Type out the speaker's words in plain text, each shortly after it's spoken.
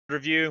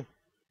review.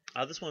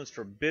 This one's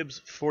for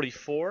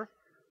Bibbs40,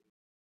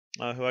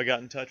 who I got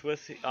in touch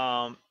with.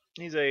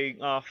 He's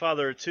a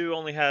father of two,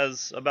 only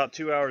has about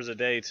 2 hours a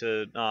day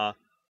to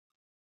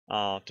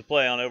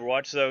play on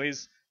Overwatch, so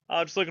he's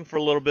just looking for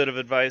a little bit of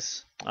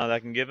advice that I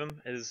can give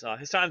him. His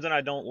times and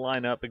I don't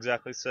line up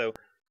exactly, so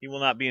he will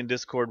not be in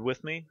Discord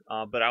with me,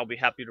 but I'll be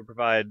happy to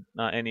provide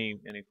any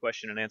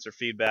question and answer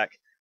feedback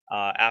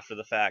after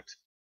the fact,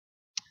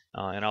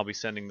 and I'll be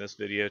sending this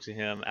video to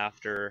him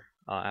after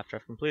I've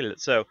completed it.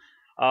 So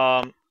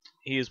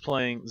he is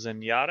playing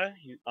Zenyatta.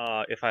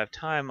 If I have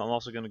time, I'm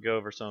also going to go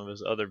over some of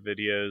his other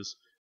videos,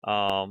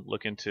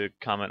 looking to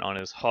comment on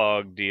his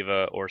Hog,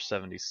 D.Va, or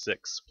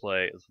 76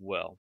 play as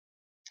well.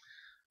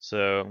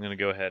 So I'm going to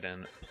go ahead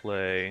and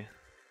play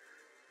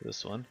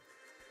this one.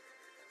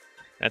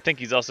 And I think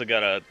he's also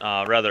got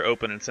a rather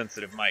open and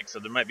sensitive mic, so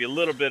there might be a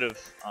little bit of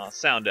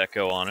sound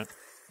echo on it,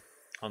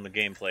 on the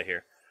gameplay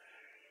here.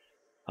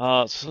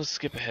 So let's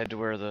skip ahead to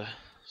where the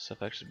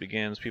stuff actually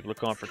begins. People are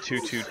calling for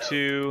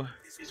 2-2-2.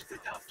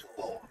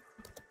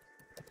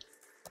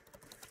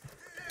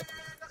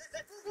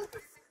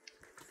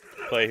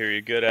 Play here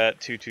you're good at.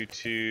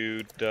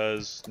 2-2-2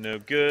 does no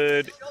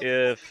good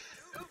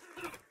if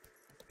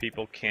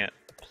people can't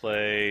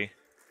play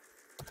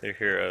their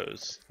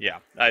heroes. Yeah,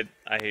 I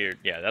hear.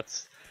 Yeah,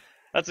 that's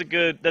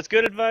good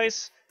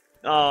advice.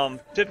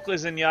 Typically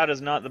Zenyatta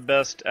is not the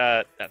best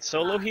at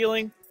solo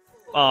healing,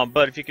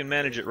 but if you can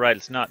manage it right,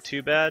 it's not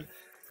too bad.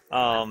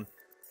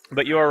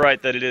 But you are right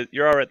that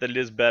it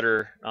is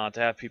better to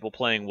have people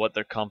playing what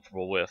they're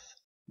comfortable with,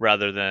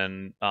 rather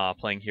than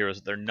playing heroes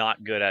that they're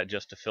not good at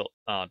just to fill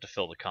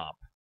the comp.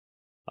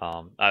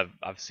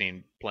 I've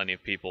seen plenty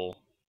of people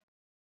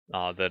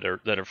that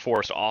are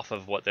forced off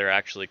of what they're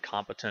actually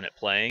competent at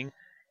playing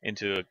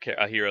into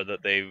a hero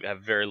that they have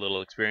very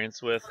little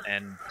experience with,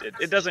 and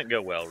it doesn't go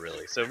well,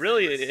 really. So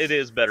really, it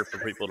is better for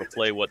people to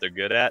play what they're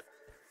good at.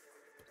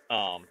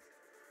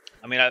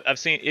 I mean, I've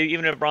seen,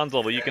 even at bronze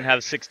level, you can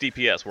have 6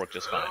 DPS work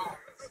just fine.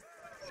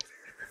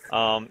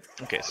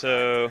 Okay,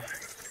 so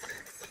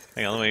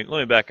hang on, let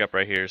me back up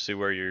right here, see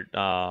where your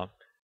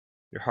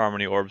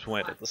harmony orbs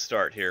went at the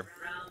start here.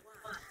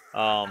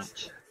 Yeah,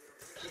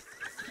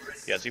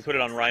 so you put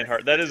it on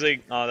Reinhardt. That's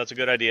a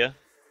good idea.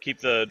 Keep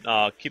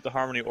the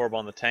harmony orb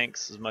on the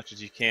tanks as much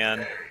as you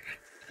can,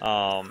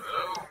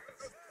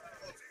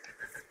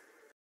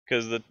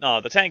 because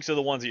the tanks are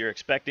the ones that you're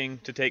expecting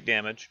to take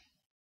damage.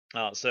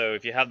 So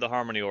if you have the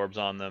harmony orbs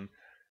on them,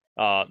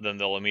 then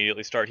they'll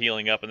immediately start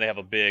healing up, and they have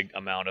a big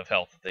amount of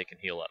health that they can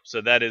heal up.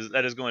 So that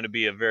is going to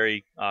be a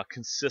very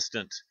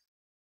consistent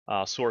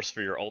source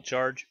for your ult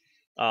charge,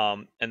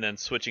 and then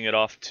switching it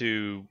off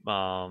to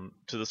the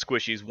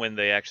squishies when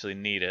they actually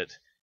need it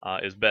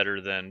is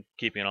better than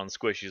keeping it on the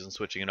squishies and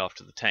switching it off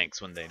to the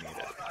tanks when they need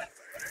it.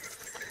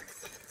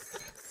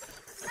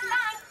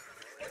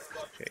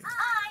 Okay.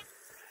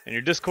 And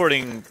you're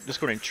discording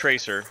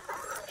Tracer.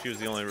 She was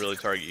the only really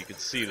target you could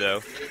see,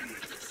 though.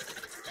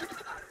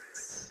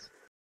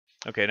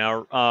 Okay,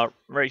 now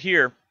right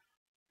here,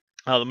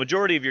 the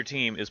majority of your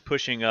team is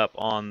pushing up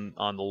on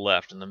the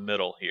left in the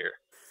middle here.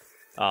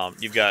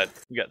 You've got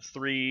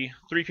three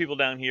people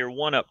down here,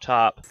 one up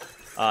top,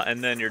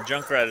 and then your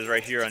Junkrat is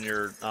right here on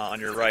your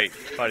right,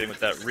 fighting with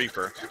that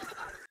Reaper.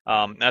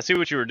 Now I see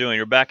what you were doing.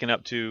 You're backing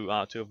up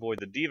to avoid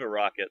the D.Va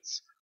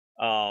rockets,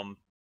 and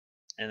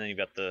then you've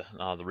got the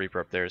Reaper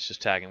up there. It's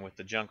just tagging with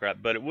the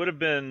Junkrat. But it would have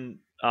been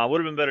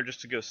better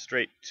just to go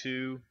straight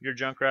to your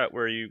Junkrat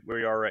where you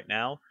are right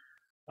now.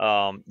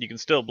 You can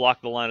still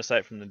block the line of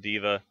sight from the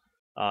D.Va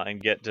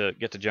and get to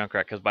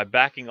Junkrat, because by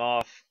backing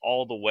off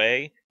all the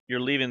way, you're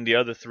leaving the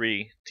other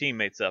 3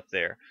 teammates up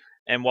there.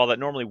 And while that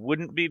normally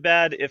wouldn't be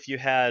bad if you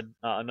had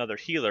another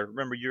healer,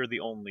 remember you're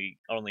the only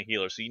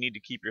healer, so you need to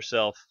keep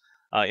yourself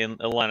in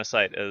a line of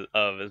sight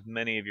of as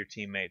many of your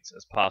teammates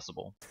as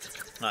possible.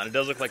 And it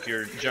does look like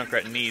your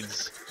Junkrat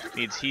needs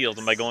heals,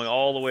 and by going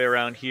all the way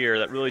around here,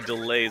 that really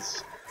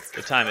delays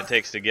the time it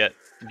takes to get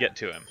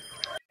to him.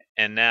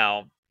 And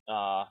now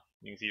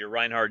you can see your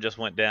Reinhardt just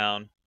went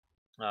down,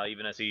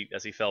 even as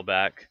he fell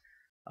back,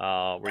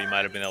 where you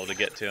might have been able to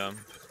get to him.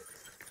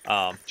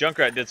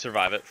 Junkrat did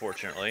survive it,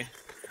 fortunately,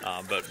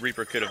 but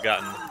Reaper could have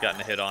gotten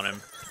a hit on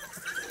him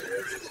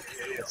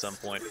at some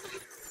point.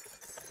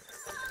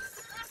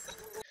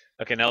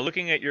 Okay, now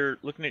looking at your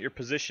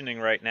positioning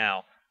right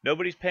now,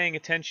 nobody's paying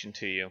attention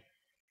to you,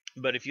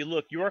 but if you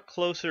look, you are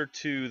closer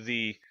to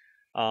the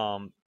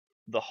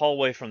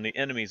hallway from the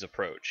enemy's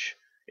approach.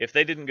 If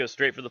they didn't go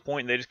straight for the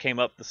point and they just came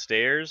up the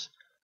stairs,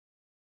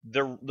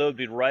 they'll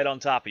be right on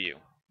top of you,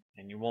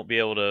 and you won't be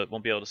able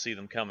to see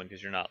them coming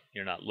because you're not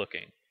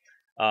looking.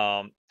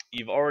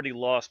 You've already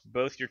lost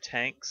both your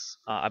tanks.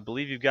 I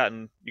believe you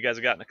guys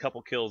have gotten a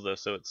couple kills though,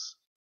 so it's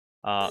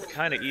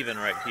kind of even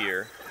right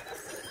here.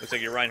 Looks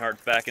like your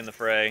Reinhardt's back in the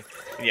fray.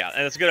 Yeah,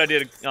 and it's a good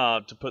idea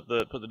to put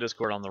the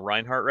Discord on the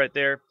Reinhardt right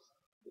there,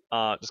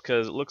 just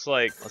because it looks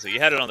like, let's see, you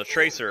had it on the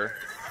Tracer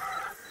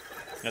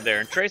there,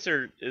 and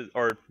Tracer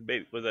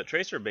was that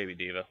Tracer or Baby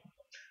D.Va?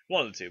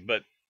 One of the two,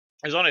 but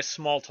it was on a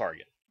small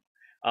target.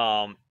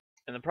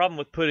 And the problem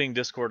with putting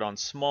Discord on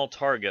small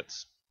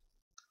targets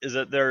is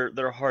that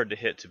they're hard to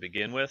hit to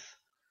begin with.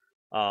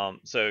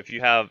 So if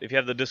you have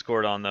the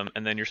Discord on them,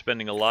 and then you're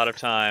spending a lot of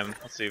time,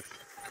 let's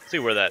see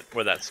where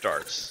that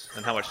starts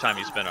and how much time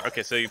you spend on.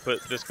 Okay, so you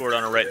put Discord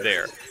on her right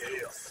there.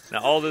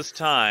 Now all this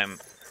time,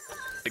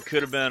 it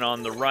could have been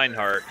on the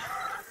Reinhardt.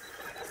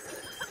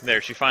 There,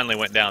 she finally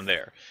went down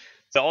there.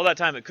 So all that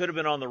time, it could have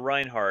been on the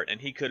Reinhardt,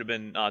 and he could have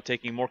been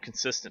taking more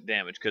consistent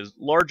damage, because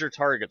larger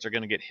targets are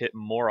going to get hit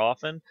more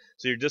often.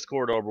 So your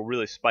Discord orb will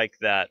really spike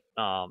that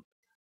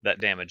that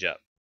damage up.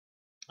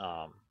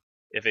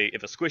 If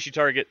a squishy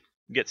target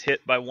gets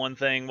hit by one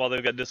thing while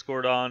they've got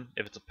Discord on,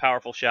 if it's a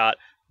powerful shot,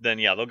 then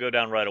yeah, they'll go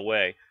down right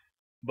away.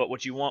 But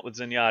what you want with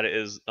Zenyatta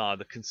is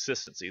the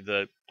consistency,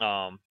 the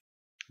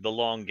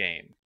long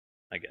game,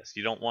 I guess.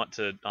 You don't want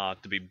to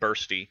be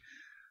bursty.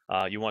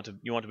 You want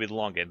to be the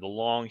long game, the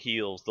long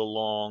heals, the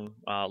long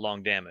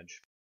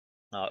damage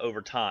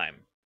over time.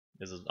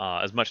 Is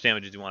as much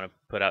damage as you want to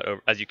put out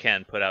as you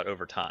can put out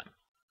over time.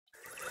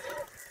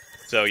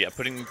 So yeah,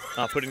 putting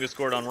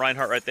Discord on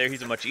Reinhardt right there,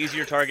 he's a much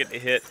easier target to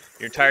hit.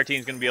 Your entire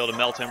team's going to be able to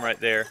melt him right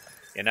there.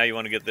 And now you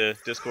want to get the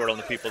Discord on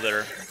the people that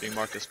are being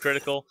marked as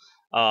critical.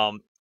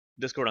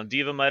 Discord on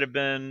D.Va might have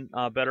been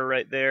better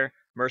right there.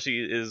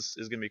 Mercy is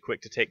going to be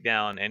quick to take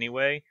down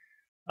anyway.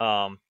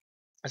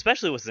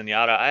 Especially with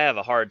Zenyatta, I have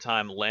a hard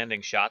time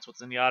landing shots with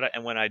Zenyatta,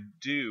 and when I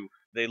do,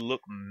 they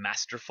look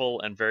masterful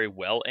and very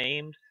well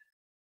aimed,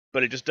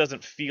 but it just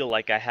doesn't feel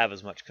like I have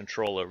as much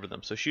control over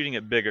them. So shooting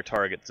at bigger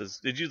targets is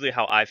usually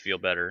how I feel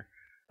better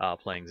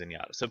playing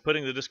Zenyatta. So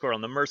putting the Discord on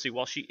the Mercy,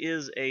 while she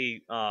is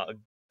a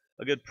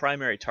good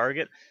primary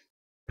target,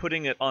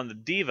 putting it on the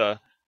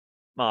D.Va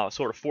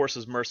sort of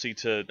forces Mercy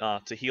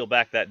to heal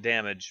back that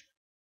damage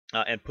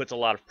and puts a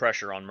lot of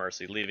pressure on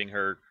Mercy, leaving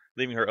her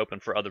open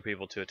for other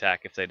people to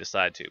attack if they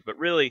decide to. But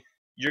really,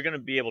 you're going to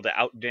be able to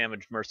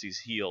out-damage Mercy's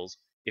heals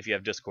if you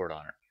have Discord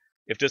on her.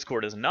 If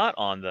Discord is not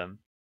on them,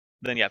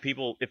 then yeah,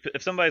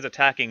 if somebody's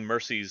attacking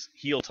Mercy's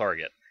heal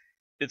target,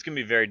 it's going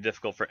to be very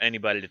difficult for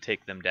anybody to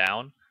take them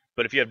down.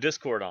 But if you have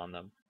Discord on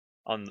them,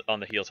 on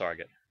the heal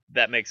target,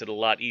 that makes it a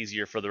lot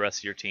easier for the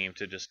rest of your team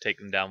to just take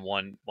them down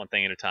one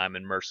thing at a time,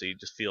 and Mercy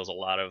just feels a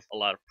lot of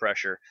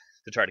pressure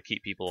to try to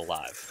keep people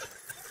alive.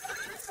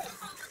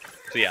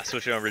 So yeah,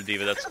 switching over to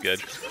D.Va, that's good.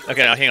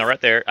 Okay, now hang on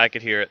right there. I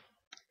could hear it.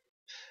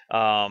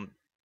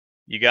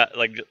 You got,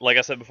 like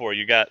I said before,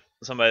 you got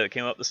somebody that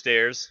came up the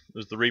stairs. It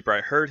was the Reaper.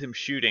 I heard him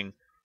shooting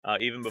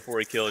even before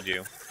he killed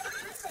you.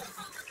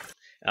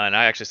 And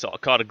I actually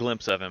caught a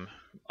glimpse of him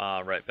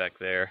right back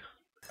there.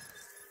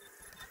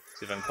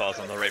 See if I can pause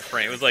on the right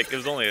frame. It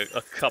was only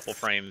a couple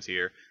frames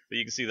here, but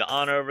you can see the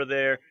Ana over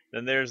there.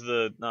 Then there's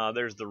the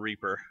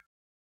Reaper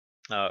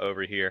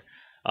over here.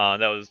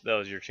 That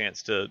was your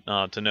chance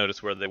to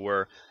notice where they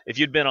were. If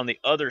you'd been on the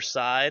other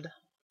side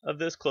of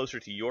this, closer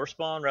to your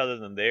spawn rather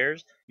than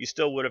theirs, you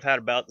still would have had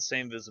about the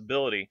same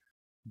visibility,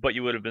 but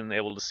you would have been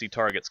able to see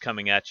targets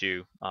coming at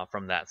you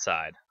from that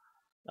side.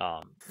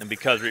 And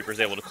because Reaper's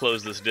able to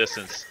close this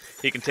distance,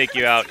 he can take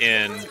you out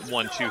in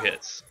 1-2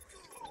 hits.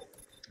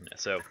 Yeah,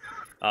 so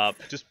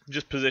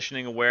just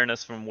positioning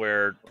awareness from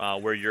where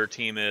your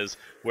team is,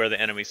 where the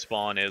enemy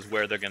spawn is,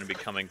 where they're going to be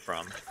coming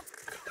from.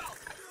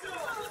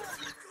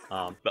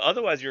 But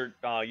otherwise,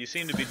 you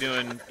seem to be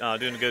doing a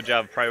good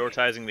job of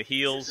prioritizing the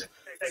heals,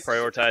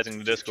 prioritizing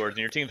the Discords, and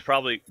your team's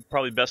probably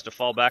best to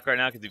fall back right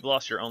now because you've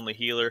lost your only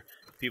healer.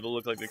 People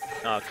look like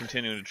they're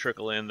continuing to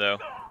trickle in though,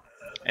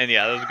 and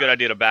yeah, that was a good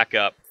idea to back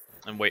up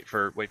and wait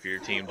for your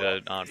team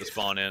to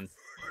spawn in.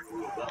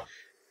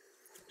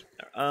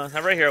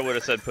 Right here, I would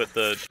have said put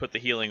the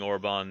healing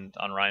orb on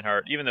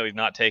Reinhardt, even though he's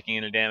not taking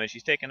any damage.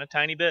 He's taking a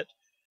tiny bit,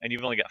 and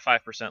you've only got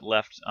 5%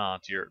 left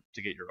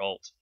to get your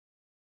ult.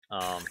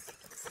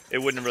 It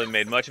wouldn't have really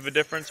made much of a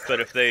difference, but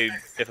if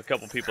a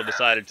couple people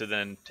decided to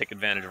then take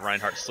advantage of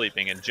Reinhardt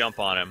sleeping and jump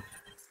on him,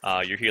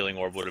 your healing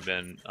orb would have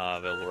been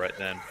available right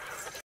then.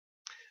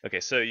 Okay,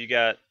 so you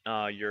got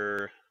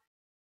your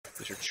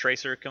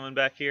Tracer coming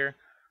back here,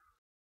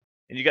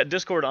 and you got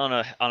Discord on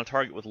a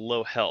target with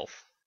low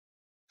health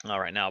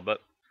right now.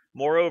 But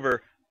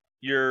moreover,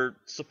 you're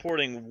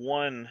supporting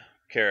one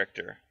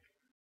character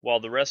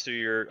while the rest of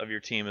your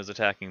team is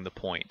attacking the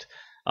point.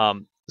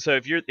 So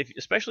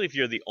especially if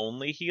you're the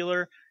only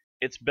healer,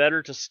 it's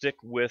better to stick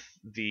with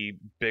the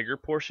bigger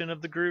portion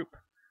of the group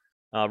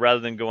rather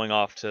than going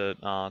off to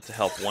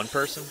help one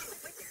person.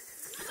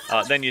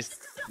 Then you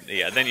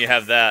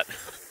have that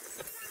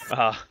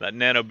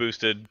nano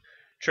boosted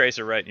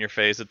Tracer right in your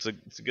face. It's a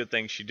good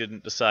thing she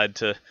didn't decide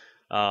to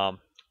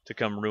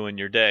come ruin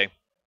your day.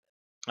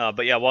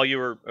 But yeah, while you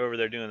were over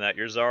there doing that,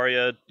 your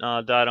Zarya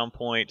died on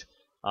point.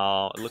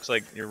 It looks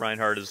like your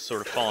Reinhardt is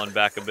sort of falling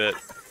back a bit.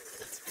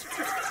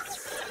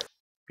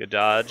 Good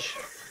dodge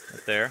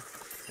right there.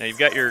 Now you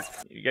got your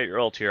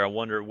ult here. I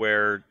wonder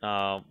where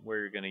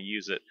you're going to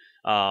use it.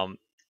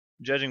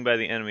 Judging by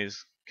the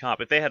enemy's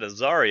comp, if they had a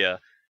Zarya,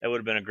 that would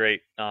have been a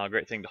great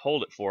thing to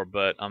hold it for.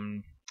 But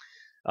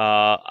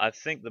I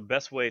think the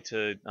best way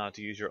to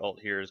use your ult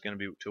here is going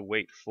to be to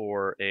wait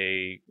for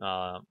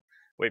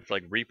wait for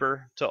like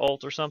Reaper to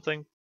ult or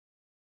something,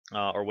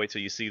 or wait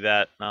till you see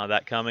that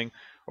that coming,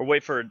 or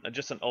wait for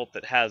just an ult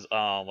that has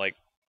like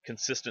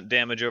consistent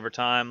damage over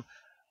time.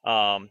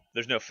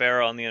 There's no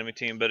Pharah on the enemy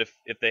team, but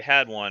if they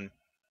had one,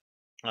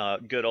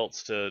 good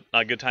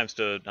times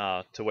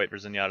to wait for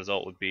Zenyatta's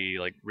ult would be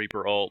like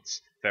Reaper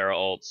ults, Pharah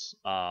ults.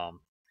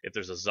 If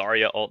there's a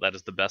Zarya ult, that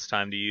is the best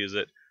time to use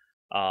it,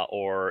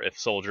 or if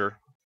Soldier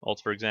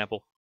ults, for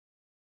example.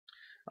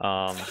 So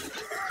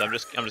I'm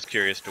just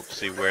curious to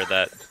see where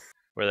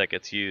that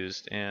gets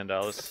used, and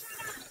let's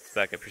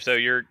back up here. So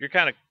you're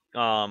kind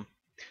of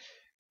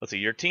let's see,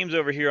 your team's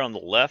over here on the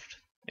left,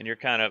 and you're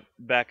kind of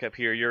back up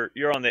here.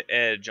 You're on the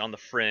edge, on the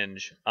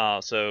fringe.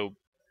 So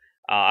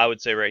I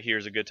would say right here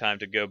is a good time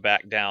to go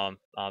back down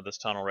this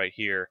tunnel right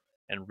here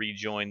and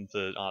rejoin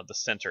the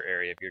center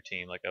area of your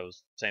team. Like I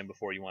was saying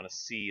before, you want to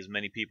see as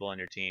many people on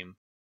your team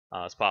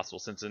as possible,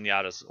 since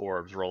Zenyatta's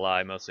orbs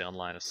rely mostly on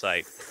line of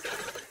sight.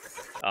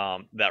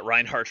 That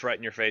Reinhardt's right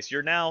in your face.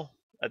 You're now,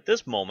 at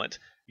this moment,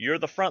 you're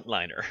the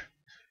frontliner,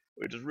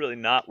 which is really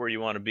not where you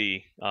want to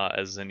be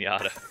as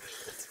Zenyatta.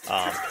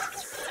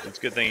 It's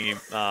a good thing you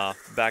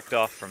backed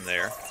off from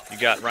there. You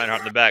got Reinhardt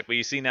in the back, but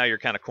you see now you're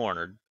kind of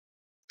cornered.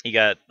 You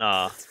got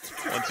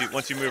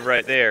once you move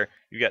right there,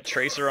 you got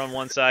Tracer on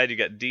one side, you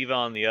got D.Va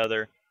on the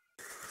other,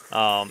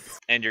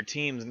 and your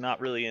team's not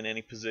really in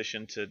any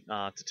position to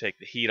take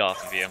the heat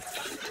off of you.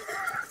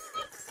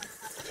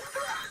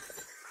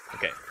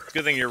 Okay, it's a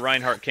good thing your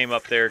Reinhardt came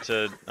up there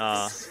to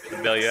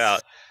bail you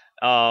out.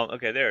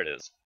 Okay, there it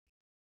is.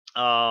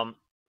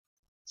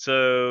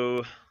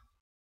 So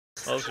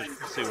let's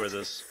see where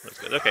this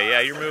goes. Okay,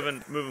 yeah, you're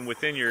moving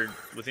within your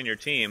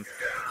team.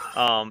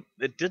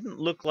 It didn't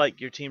look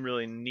like your team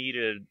really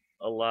needed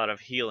a lot of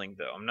healing,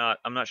 though.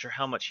 I'm not sure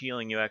how much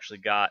healing you actually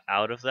got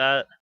out of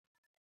that.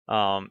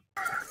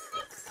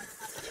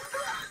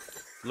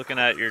 Looking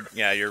at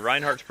your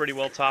Reinhardt's pretty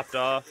well topped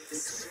off.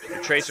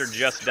 Your Tracer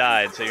just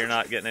died, so you're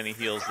not getting any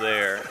heals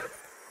there.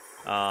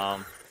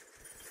 And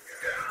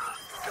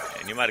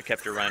you might have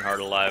kept your Reinhardt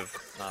alive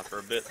for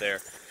a bit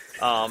there.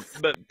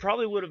 But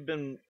probably would have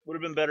been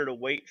better to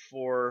wait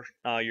for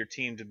your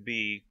team to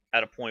be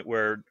at a point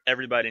where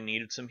everybody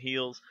needed some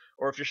heals,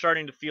 or if you're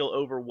starting to feel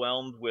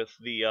overwhelmed with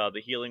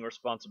the healing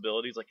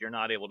responsibilities, like you're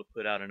not able to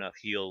put out enough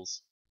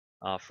heals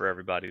for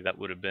everybody, that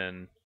would have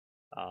been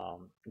a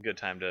good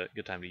time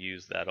to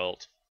use that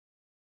ult.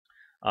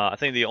 I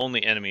think the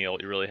only enemy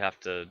ult you really have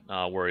to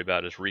worry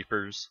about is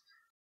Reapers.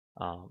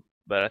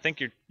 But I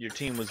think your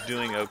team was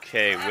doing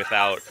okay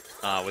without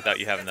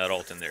you having that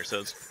ult in there. So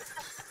it's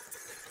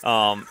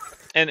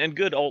and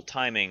good ult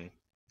timing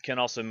can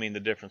also mean the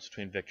difference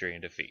between victory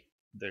and defeat.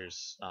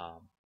 There's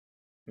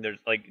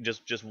like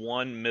just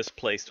one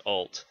misplaced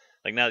ult.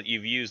 Like now that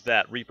you've used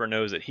that, Reaper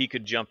knows that he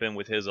could jump in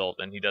with his ult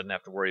and he doesn't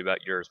have to worry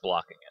about yours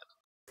blocking it.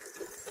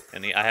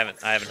 And I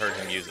haven't heard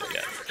him use it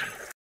yet.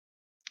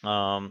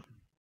 Let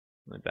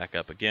me back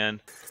up again.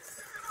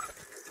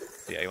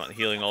 Yeah, you want the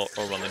healing ult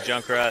over on the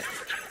Junkrat.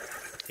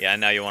 Yeah,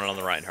 and now you want it on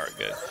the Reinhardt.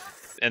 Good.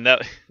 And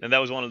that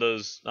was one of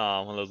those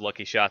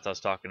lucky shots I was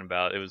talking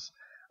about. It was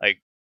like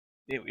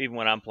even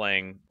when I'm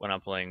playing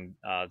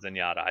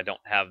Zenyatta, I don't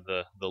have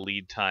the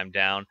lead time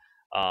down.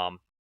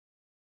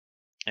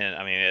 And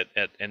I mean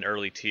in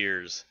early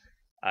tiers,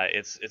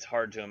 it's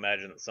hard to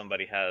imagine that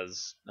somebody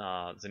has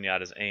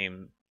Zenyatta's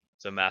aim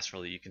so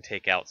masterfully you can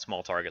take out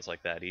small targets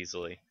like that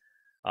easily.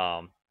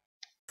 But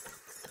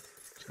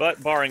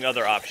barring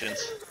other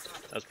options,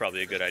 that's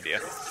probably a good idea.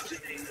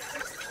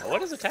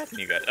 What is attacking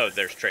you guys? Oh,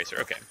 there's Tracer.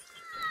 Okay.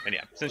 And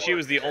yeah, since she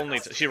was the only,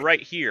 she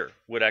right here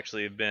would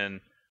actually have been,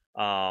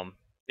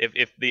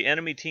 if the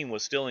enemy team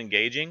was still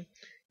engaging,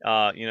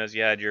 you know, as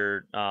you had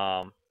your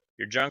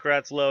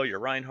Junkrat's low, your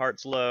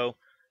Reinhardt's low,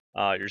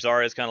 your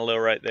Zarya's kind of low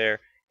right there.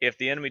 If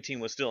the enemy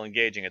team was still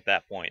engaging at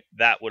that point,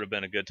 that would have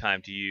been a good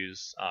time to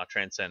use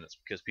Transcendence,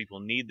 because people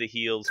need the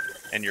heals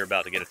and you're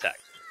about to get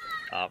attacked.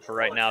 For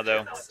right now,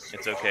 though,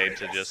 it's okay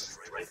to just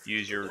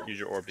use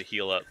your orb to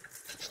heal up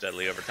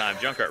steadily over time.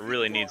 Junkrat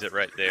really needs it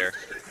right there.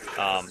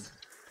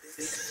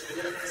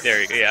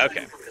 There you go. Yeah,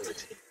 okay.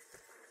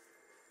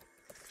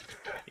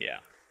 Yeah,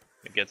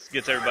 it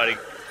gets everybody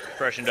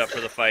freshened up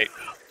for the fight.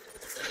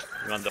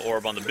 You want the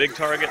orb on the big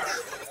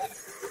targets.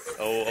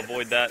 Oh,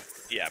 avoid that.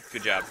 Yeah,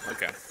 good job.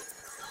 Okay.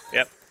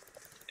 Yep.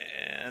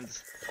 And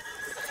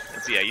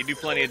yeah, you do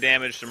plenty of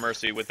damage to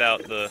Mercy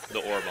without the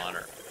orb on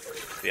her.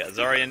 Yeah,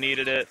 Zarya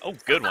needed it. Oh,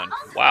 good one.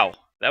 Wow,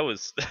 that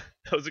was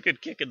a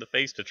good kick in the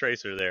face to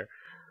Tracer there.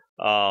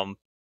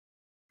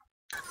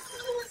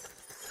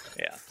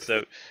 Yeah.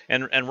 So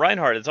and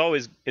Reinhardt,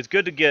 it's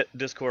good to get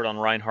Discord on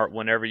Reinhardt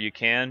whenever you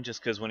can, just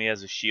because when he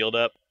has his shield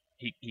up,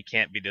 he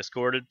can't be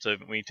discorded. So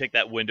when you take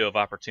that window of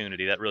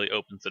opportunity, that really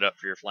opens it up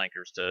for your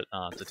flankers to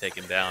take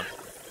him down.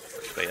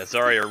 But yeah,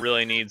 Zarya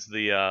really needs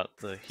the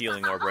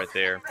healing orb right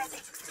there.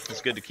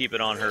 It's good to keep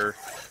it on her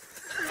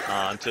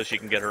until she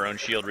can get her own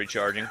shield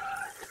recharging.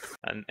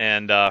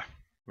 And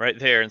right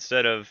there,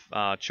 instead of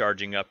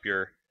charging up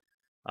your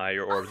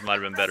orbs, might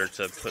have been better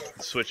to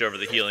switch over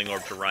the healing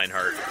orb to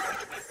Reinhardt.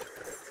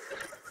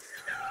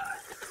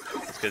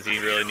 because he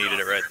really needed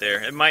it right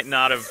there. It might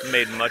not have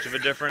made much of a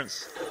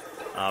difference,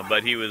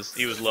 but he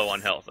was low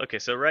on health. Okay,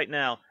 so right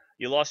now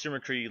you lost your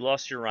McCree, you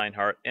lost your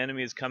Reinhardt.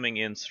 Enemy is coming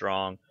in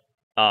strong.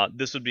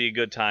 This would be a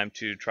good time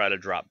to try to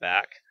drop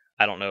back.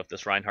 I don't know if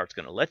this Reinhardt's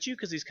going to let you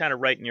because he's kind of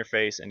right in your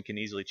face and can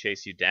easily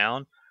chase you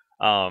down.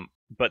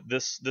 But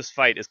this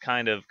fight is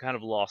kind of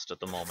lost at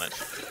the moment,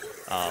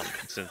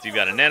 since you've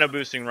got a nano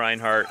boosting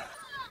Reinhardt.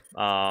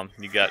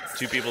 You got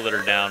 2 people that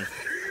are down,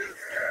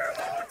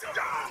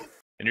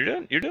 and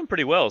you're doing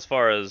pretty well as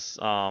far as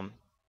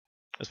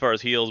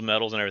heals,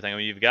 medals, and everything. I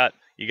mean,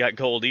 you got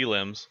gold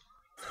elims,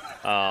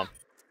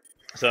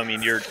 so I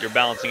mean you're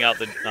balancing out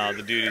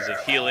the duties of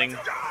healing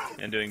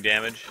and doing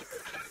damage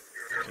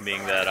and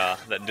being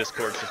that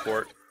Discord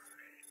support.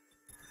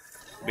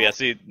 But yeah,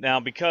 see now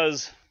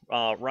because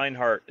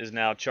Reinhardt is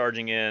now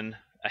charging in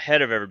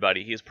ahead of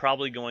everybody, he's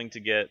probably going to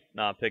get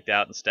picked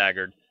out and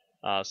staggered.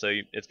 So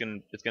it's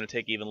gonna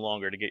take even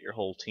longer to get your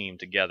whole team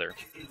together.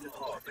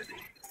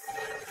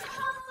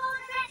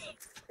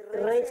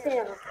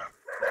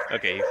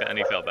 Okay,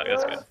 he fell back.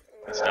 That's good.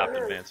 He stopped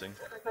advancing.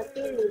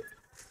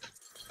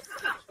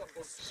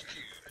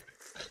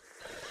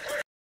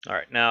 All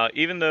right, now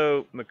even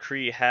though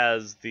McCree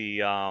has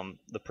the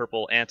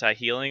purple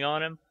anti-healing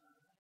on him,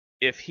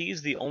 if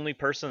he's the only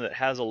person that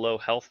has a low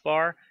health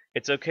bar,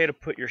 it's okay to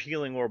put your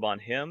healing orb on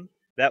him.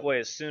 That way,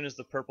 as soon as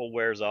the purple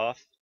wears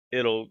off,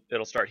 it'll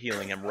start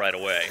healing him right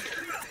away.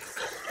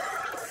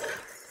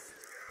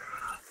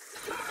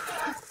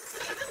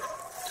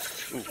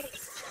 Ooh.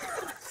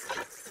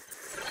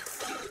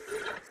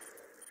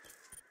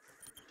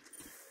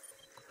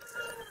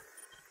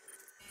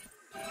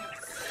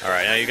 All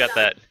right, now you got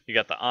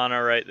the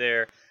Ana right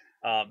there.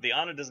 The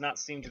Ana does not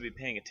seem to be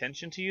paying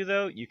attention to you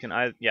though. You can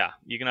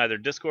either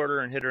discord her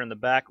and hit her in the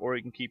back, or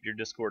you can keep your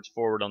discords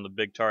forward on the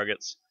big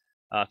targets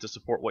to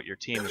support what your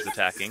team is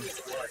attacking.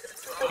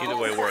 Either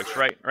way works.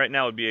 Right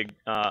now would be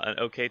an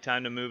okay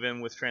time to move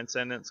in with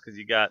Transcendence because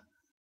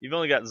you've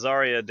only got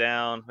Zarya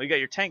down. Well, you got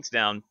your tanks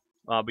down,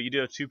 but you do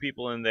have 2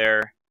 people in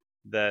there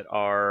that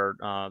are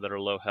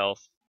low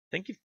health.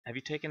 Have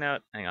you taken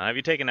out? Hang on, have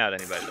you taken out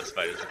anybody this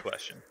fight? Is the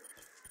question.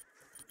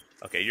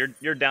 Okay,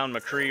 you're down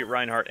McCree,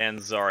 Reinhardt, and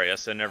Zarya,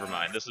 so never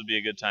mind. This would be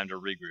a good time to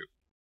regroup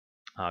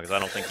because I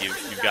don't think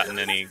you've gotten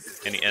any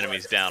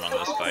enemies down on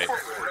this fight.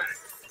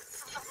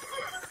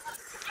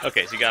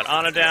 Okay, so you got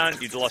Ana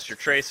down, you lost your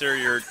Tracer,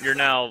 you're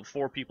now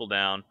 4 people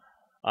down.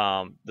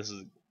 This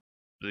is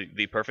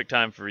the perfect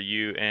time for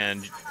you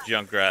and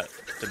Junkrat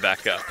to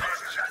back up.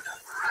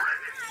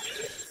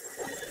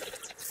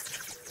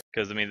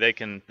 Because I mean they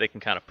can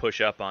kind of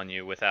push up on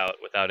you without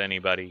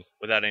any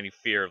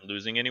fear of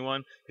losing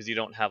anyone, because you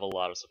don't have a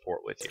lot of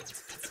support with you.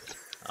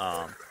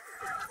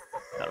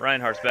 That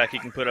Reinhardt's back, he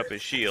can put up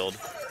his shield.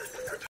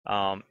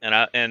 And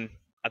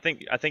I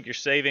think you're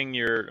saving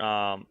your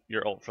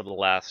ult for the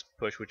last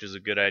push, which is a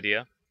good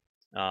idea.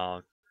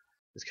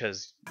 It's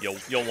because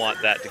you'll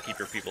want that to keep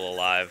your people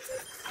alive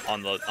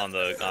on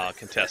the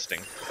contesting.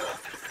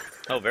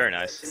 Oh, very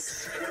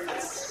nice.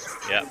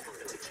 Yeah.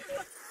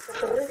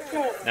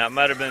 Now it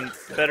might have been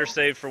better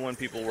saved for when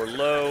people were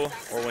low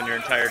or when your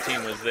entire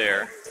team was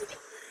there.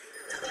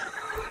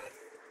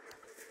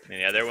 And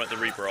yeah, there went the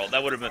Reaper ult.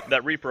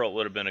 That Reaper ult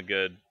would have been a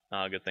good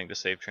thing to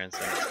save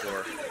Transcendence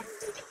for.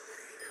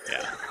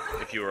 Yeah,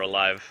 if you were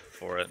alive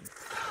for it.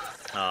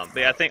 But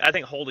yeah, I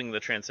think holding the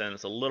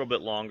Transcendence a little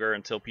bit longer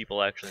until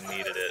people actually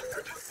needed it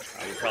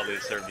would probably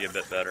have served you a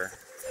bit better.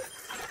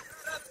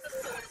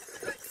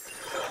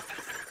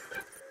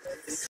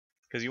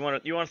 Because you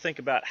want to think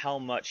about how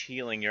much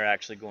healing you're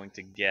actually going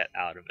to get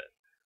out of it.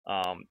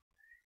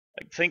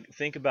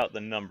 Think about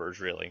the numbers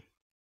really.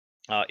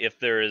 If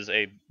there is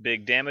a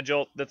big damage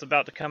ult that's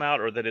about to come out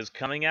or that is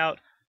coming out,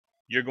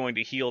 you're going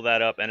to heal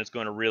that up and it's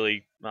going to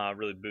really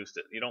boost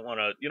it. You don't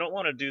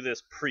want to do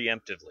this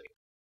preemptively.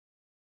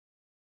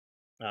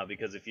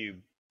 Because if you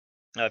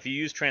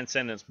use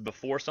Transcendence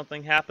before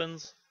something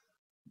happens,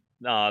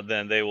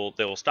 then they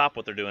will stop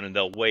what they're doing and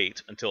they'll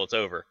wait until it's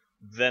over.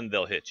 Then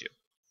they'll hit you.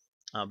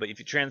 But if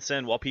you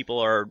transcend while people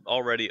are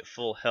already at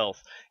full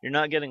health, you're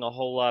not getting a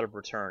whole lot of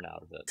return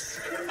out of it.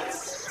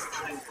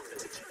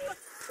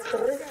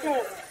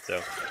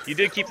 So you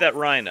did keep that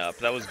Rhine up.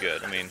 That was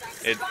good. I mean,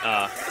 it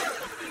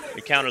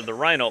countered the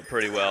Rhine ult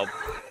pretty well,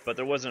 but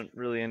there wasn't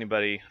really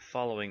anybody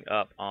following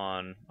up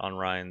on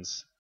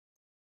Rhine's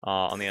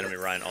on the enemy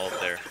Rhine ult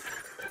there.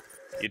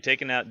 You've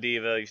taken out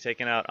D.Va. You've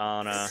taken out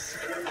Ana.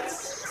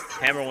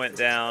 Hammer went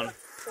down.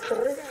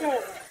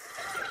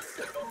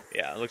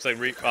 Yeah, it looks like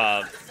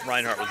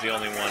Reinhardt was the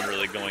only one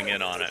really going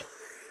in on it.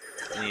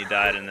 And he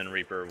died, and then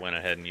Reaper went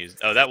ahead and used...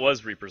 Oh, that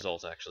was Reaper's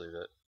ult, actually,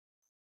 that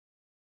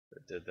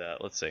did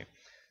that. Let's see.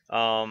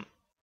 I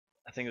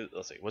think...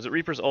 Let's see. Was it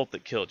Reaper's ult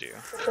that killed you?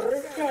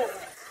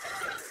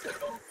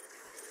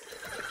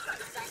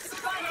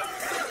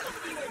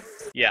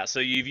 Yeah, so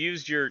you've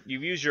used your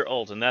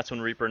ult, and that's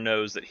when Reaper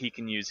knows that he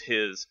can use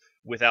his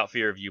without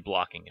fear of you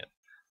blocking it.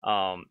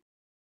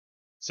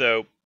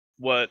 So...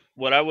 What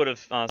I would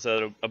have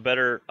said a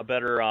better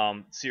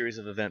series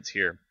of events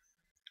here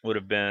would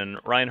have been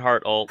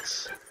Reinhardt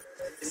ults.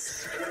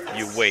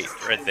 You wait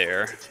right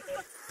there.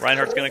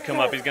 Reinhardt's going to come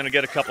up. He's going to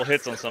get a couple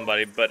hits on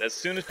somebody, but as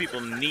soon as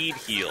people need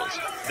heals,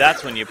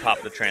 that's when you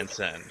pop the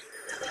Transcend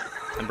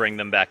and bring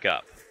them back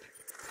up.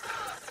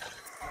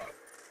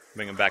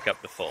 Bring them back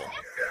up to full.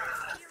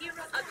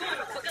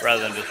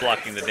 Rather than just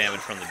blocking the damage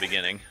from the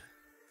beginning.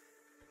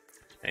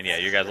 And yeah,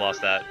 you guys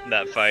lost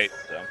that fight.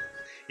 So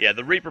yeah,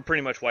 the Reaper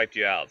pretty much wiped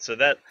you out. So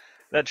that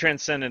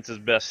Transcendence is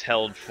best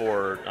held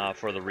for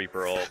the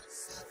Reaper ult.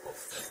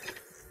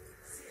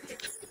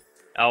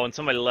 Oh, and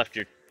somebody left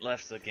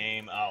the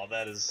game. Oh,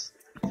 that is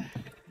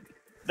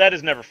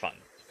never fun.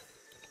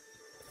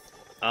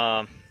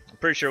 I'm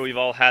pretty sure we've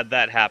all had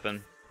that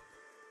happen.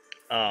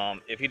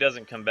 If he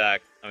doesn't come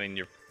back, I mean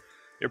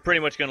you're pretty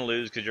much going to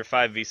lose because you're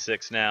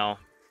 5v6 now.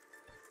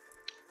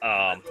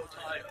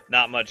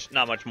 Not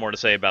much more to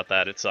say about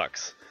that. It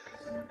sucks.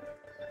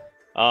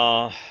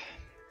 Yeah,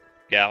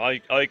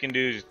 all you can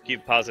do is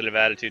keep a positive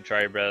attitude,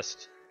 try your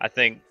best. I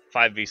think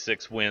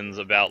 5v6 wins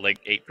about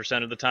like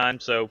 8% of the time,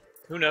 so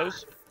who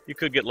knows? You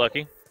could get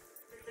lucky.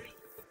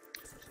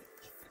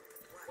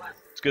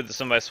 It's good that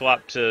somebody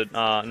swapped to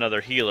another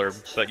healer,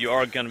 but you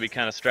are going to be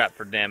kind of strapped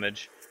for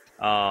damage.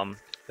 I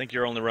think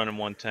you're only running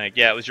one tank.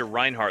 Yeah, it was your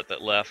Reinhardt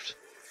that left.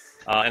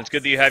 And it's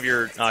good that you have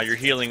your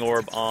healing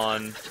orb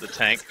on the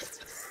tank.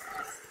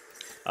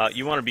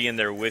 You want to be in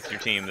there with your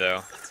team,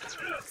 though.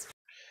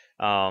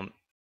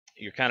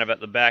 You're kind of at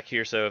the back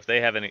here, so if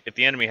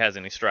the enemy has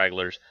any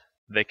stragglers,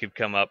 they could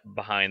come up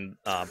behind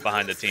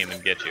the team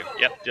and get you.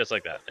 Yep, just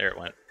like that. There it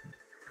went.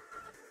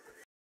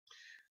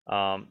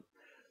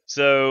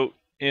 So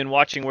in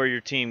watching where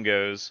your team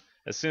goes,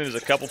 as soon as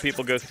a couple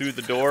people go through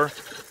the door,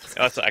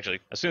 actually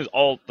as soon as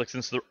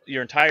since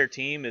your entire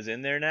team is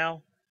in there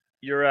now,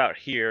 you're out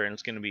here, and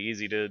it's going to be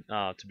easy to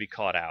be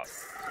caught out.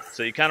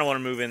 So you kind of want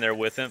to move in there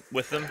with them.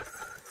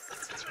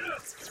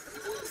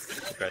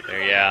 Right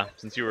there, yeah.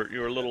 Since you were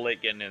a little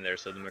late getting in there,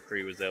 so the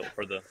McCree was able,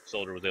 or the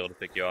soldier was able to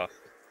pick you off.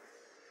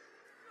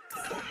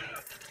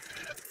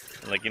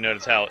 And like you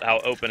notice how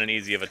open and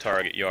easy of a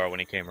target you are when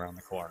he came around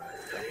the corner.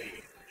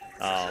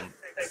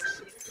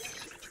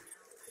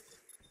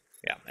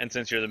 Yeah, and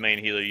since you're the main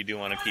healer, you do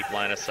want to keep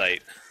line of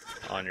sight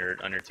on your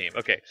team.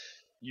 Okay.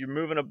 You're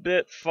moving a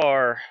bit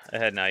far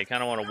ahead now. You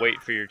kind of want to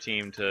wait for your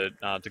team to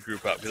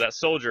group up, because that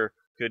soldier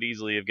could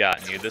easily have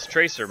gotten you. This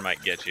tracer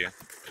might get you.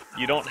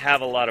 You don't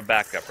have a lot of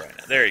backup right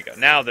now. There you go.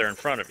 Now they're in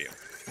front of you.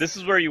 This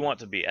is where you want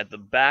to be, at the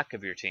back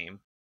of your team,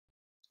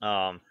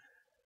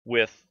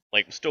 with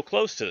like still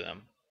close to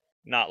them,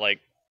 not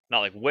like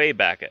way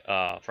back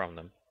from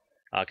them,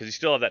 because you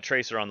still have that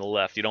tracer on the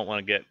left. You don't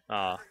want to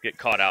get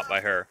caught out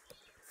by her.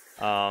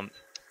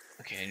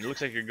 Okay, and it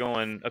looks like you're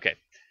going. Okay.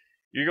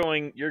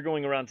 You're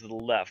going around to the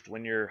left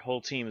when your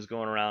whole team is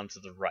going around to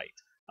the right.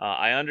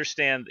 I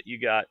understand that you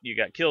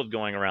got killed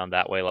going around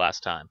that way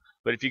last time,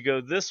 but if you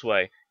go this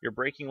way, you're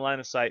breaking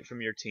line of sight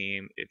from your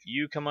team. If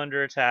you come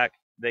under attack,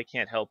 they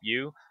can't help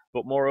you,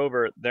 but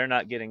moreover, they're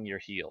not getting your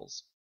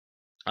heals.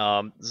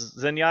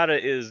 Zenyatta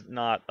is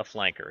not a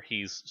flanker.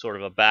 He's sort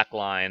of a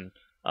backline,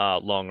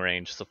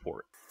 long-range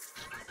support.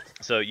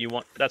 So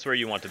that's where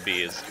you want to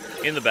be, is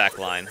in the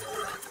backline.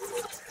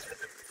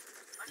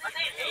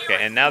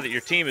 Okay, and now that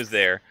your team is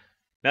there,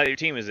 that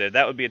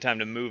would be a time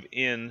to move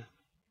in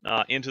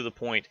into the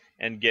point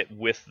and get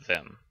with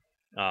them.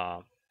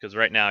 Because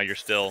right now you're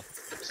still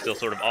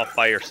sort of off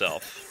by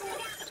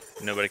yourself.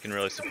 Nobody can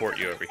really support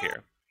you over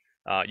here.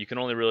 You can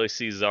only really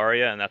see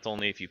Zarya, and that's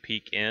only if you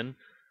peek in.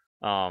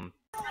 So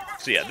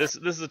yeah, this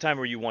is the time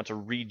where you want to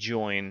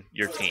rejoin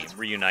your team,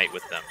 reunite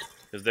with them,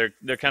 because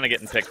they're kind of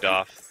getting picked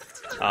off.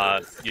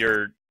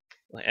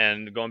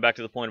 And going back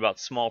to the point about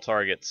small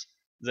targets.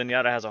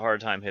 Zenyatta has a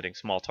hard time hitting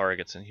small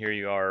targets, and here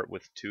you are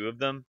with two of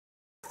them.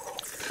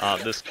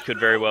 This could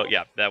very well,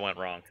 yeah, that went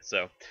wrong.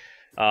 So,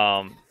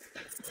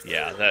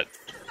 yeah,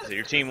 so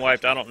your team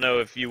wiped. I don't know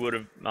if you would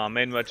have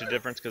made much of a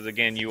difference, because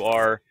again, you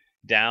are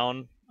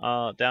down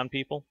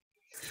people.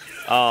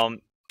 I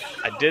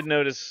did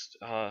notice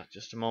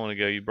just a moment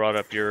ago you brought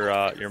up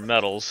your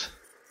medals,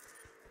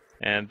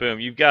 and boom,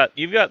 you've got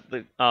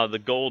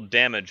the gold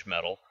damage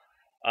medal.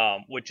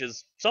 Which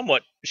is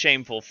somewhat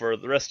shameful for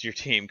the rest of your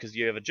team, because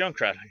you have a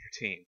Junkrat on your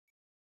team.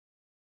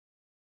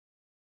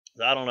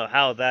 So I don't know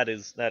how that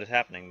is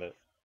happening,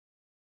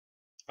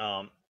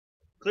 but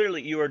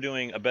clearly you are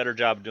doing a better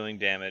job doing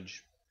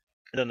damage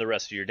than the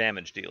rest of your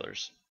damage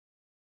dealers.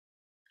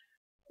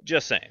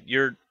 Just saying,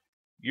 you're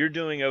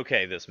doing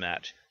okay this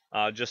match.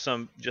 Just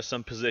some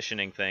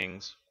positioning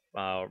things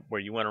where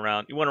you went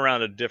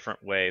around a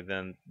different way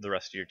than the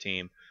rest of your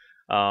team.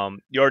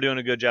 You are doing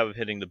a good job of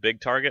hitting the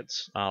big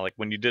targets. Like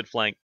when you did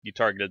flank, you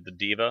targeted the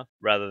D.Va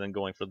rather than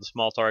going for the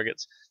small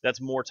targets. That's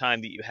more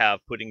time that you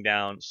have putting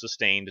down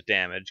sustained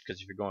damage,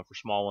 because if you're going for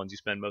small ones, you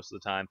spend most of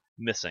the time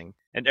missing,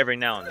 and every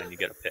now and then you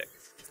get a pick.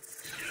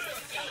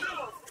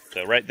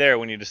 So right there,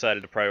 when you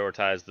decided to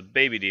prioritize the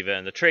baby D.Va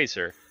and the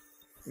tracer,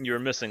 you were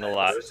missing a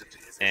lot,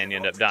 and you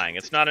end up dying.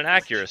 It's not an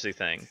accuracy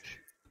thing.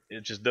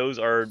 It's just those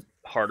are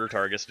harder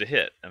targets to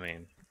hit. I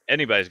mean,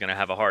 anybody's going to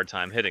have a hard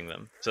time hitting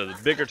them. So the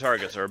bigger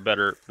targets are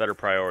better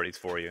priorities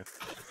for you,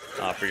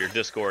 for your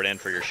Discord and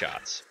for your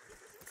shots.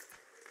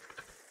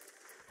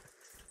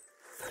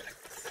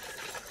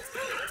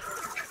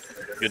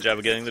 Good job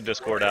of getting the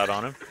Discord out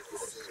on him.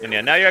 And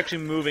yeah, now you're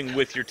actually moving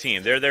with your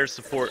team. They're there to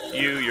support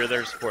you, you're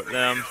there to support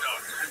them.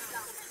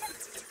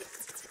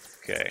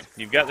 Okay,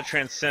 you've got the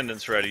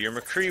Transcendence ready. Your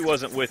McCree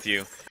wasn't with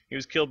you. He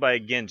was killed by a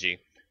Genji,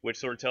 which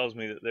sort of tells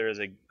me that there's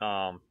a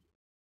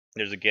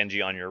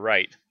Genji on your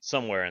right,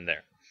 somewhere in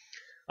there.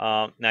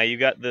 Now you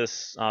got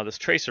this this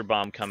tracer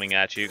bomb coming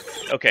at you.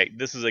 Okay,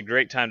 this is a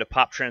great time to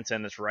pop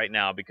Transcendence right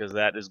now because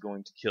that is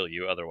going to kill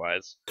you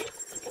otherwise.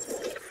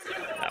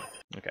 No.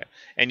 Okay,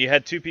 and you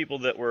had 2 people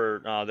that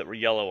were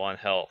yellow on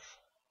health,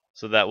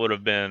 so that would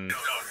have been,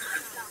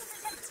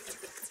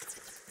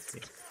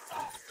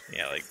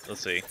 yeah, like,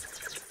 let's see.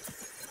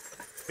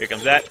 Here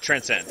comes that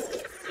Transcend.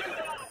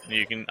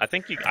 You can,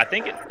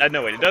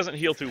 no wait, it doesn't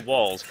heal through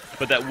walls,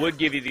 but that would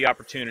give you the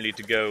opportunity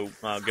to go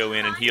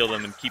in and heal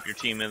them and keep your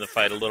team in the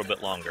fight a little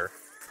bit longer.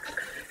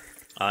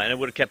 And it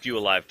would have kept you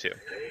alive too.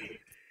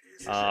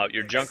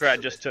 Your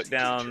Junkrat just took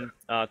down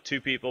 2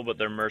 people, but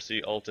their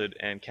Mercy ulted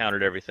and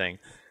countered everything.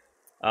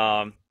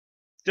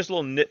 Just a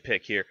little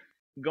nitpick here.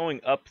 Going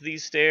up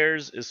these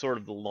stairs is sort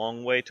of the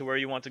long way to where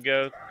you want to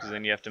go, because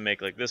then you have to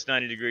make like this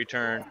 90-degree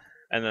turn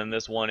and then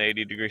this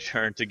 180-degree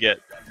turn to get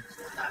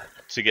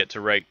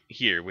to right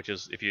here, which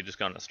is, if you had just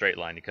gone in a straight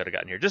line, you could have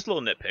gotten here. Just a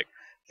little nitpick.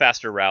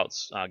 Faster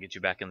routes get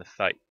you back in the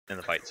fight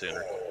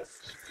sooner.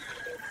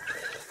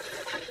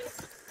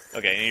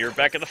 Okay, and you're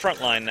back at the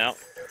front line now.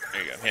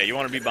 There you go. Yeah, you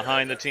want to be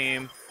behind the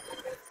team.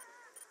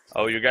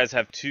 Oh, you guys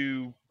have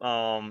 2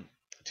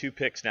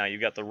 picks now. You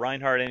got the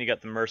Reinhardt and you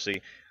got the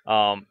Mercy.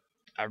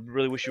 I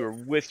really wish you were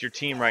with your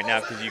team right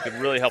now because you could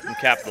really help them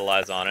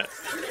capitalize on it.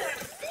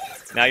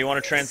 Now you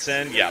want to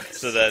transcend, yeah,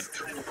 so that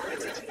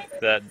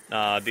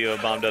D.Va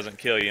bomb doesn't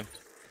kill you.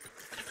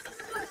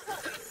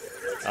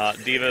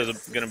 D.Va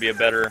is going to be a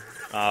better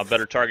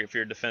target for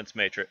your defense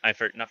matrix. Not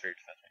for your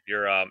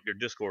defense, your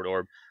Discord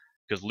orb,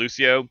 because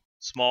Lucio,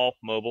 small,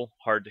 mobile,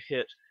 hard to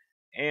hit,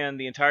 and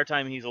the entire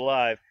time he's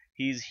alive,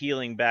 he's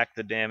healing back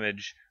the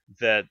damage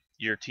that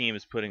your team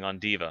is putting on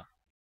D.Va.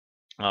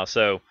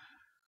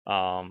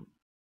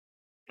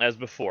 As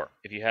before,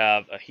 if you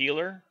have a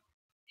healer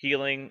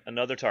healing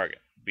another target,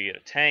 be it a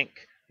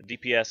tank, a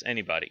DPS,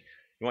 anybody,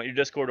 you want your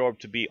Discord orb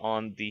to be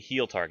on the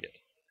heal target,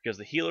 because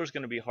the healer is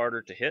going to be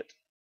harder to hit,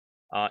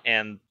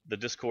 and the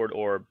Discord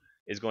orb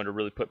is going to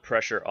really put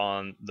pressure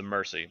on the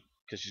Mercy,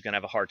 because she's going to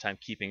have a hard time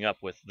keeping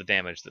up with the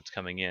damage that's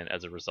coming in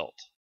as a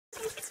result.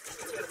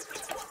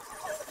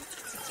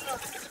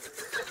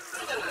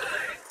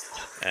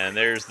 And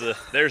there's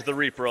the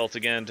Reaper ult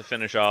again to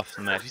finish off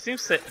the match. He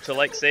seems to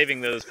like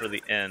saving those for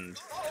the end.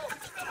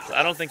 So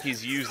I don't think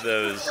he's used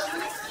those.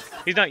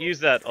 He's not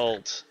used that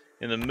ult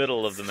in the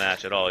middle of the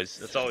match at all.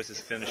 It's always his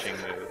finishing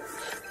move.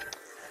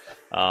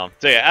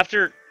 So yeah,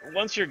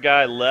 once your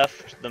guy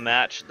left the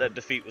match, that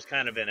defeat was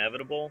kind of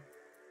inevitable.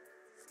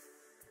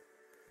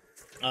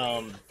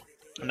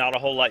 Not a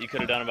whole lot you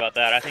could have done about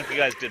that. I think you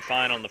guys did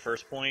fine on the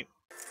first point.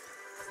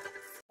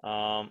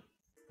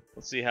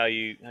 Let's see how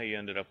you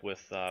ended up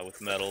with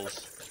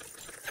medals.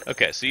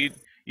 Okay, so you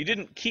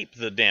didn't keep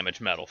the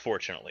damage medal,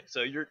 fortunately.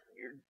 So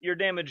your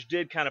damage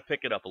did kind of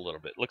pick it up a little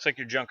bit. Looks like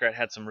your Junkrat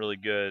had some really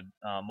good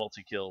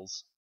multi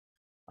kills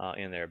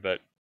in there. But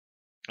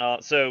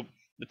so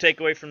the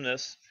takeaway from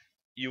this,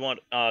 you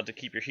want to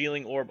keep your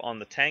healing orb on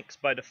the tanks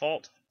by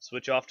default.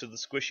 Switch off to the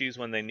squishies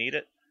when they need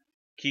it.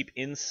 Keep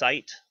in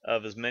sight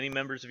of as many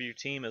members of your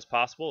team as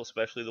possible,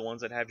 especially the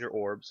ones that have your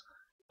orbs.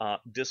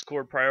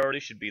 Discord priority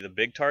should be the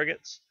big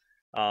targets.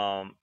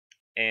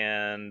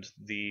 And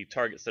the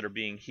targets that are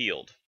being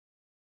healed,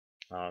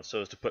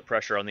 so as to put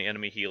pressure on the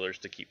enemy healers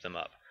to keep them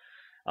up.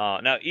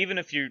 Now, even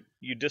if you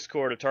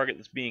discord a target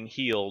that's being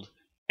healed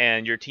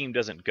and your team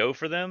doesn't go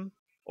for them,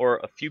 or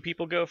a few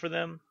people go for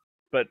them,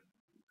 but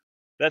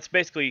that's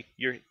basically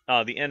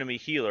the enemy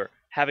healer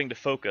having to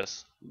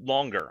focus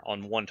longer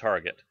on one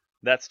target.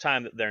 That's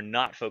time that they're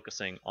not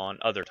focusing on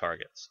other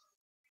targets.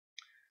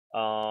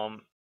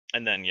 And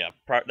then yeah,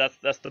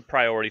 that's the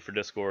priority for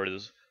Discord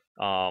is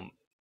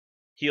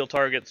heal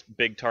targets,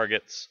 big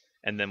targets,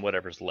 and then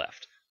whatever's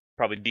left.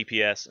 Probably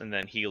DPS and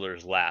then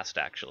healers last,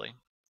 actually.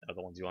 Are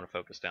the ones you want to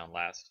focus down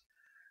last.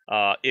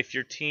 If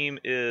your team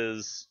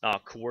is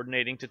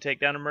coordinating to take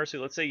down a Mercy,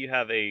 let's say you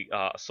have a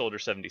Soldier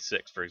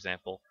 76, for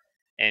example,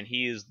 and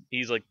he's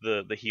like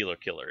the healer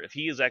killer. If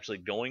he is actually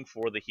going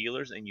for the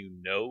healers and you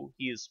know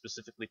he is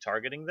specifically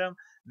targeting them,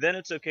 then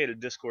it's okay to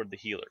discord the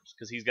healers,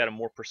 because he's got a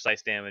more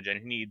precise damage and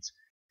he needs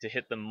to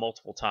hit them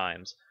multiple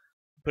times.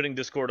 Putting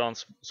Discord on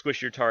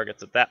squishier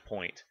targets at that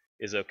point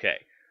is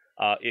okay.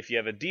 If you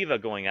have a D.Va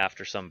going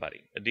after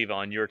somebody, a D.Va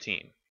on your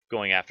team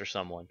going after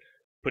someone,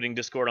 putting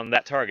Discord on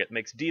that target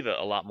makes D.Va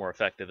a lot more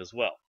effective as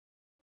well.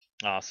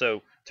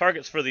 So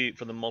targets for the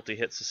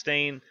multi-hit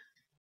sustain,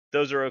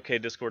 those are okay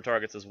Discord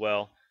targets as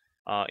well.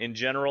 In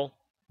general,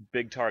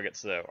 big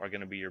targets though are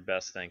going to be your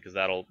best thing, because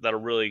that'll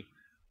really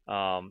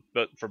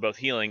but for both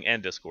healing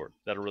and discord.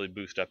 That'll really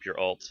boost up your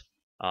ult.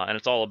 And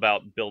it's all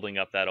about building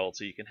up that ult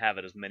so you can have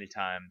it as many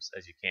times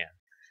as you can.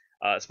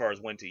 As far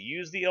as when to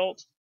use the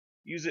ult,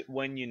 use it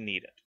when you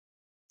need it.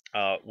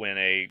 When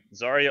a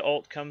Zarya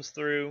ult comes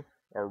through,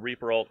 or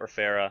Reaper ult, or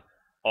Pharah,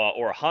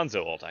 or a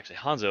Hanzo ult. Actually,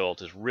 Hanzo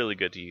ult is really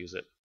good to use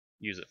it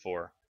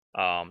for.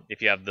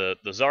 If you have the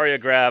Zarya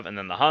grab and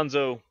then the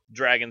Hanzo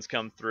dragons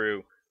come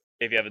through,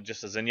 if you have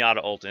just a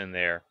Zenyatta ult in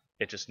there,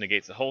 it just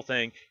negates the whole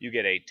thing. You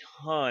get a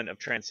ton of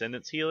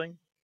Transcendence healing.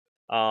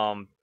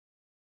 And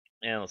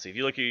let's see, if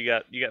you look here, you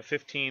got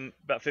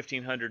about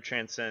 1500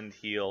 Transcend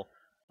heal.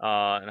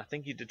 And I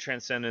think you did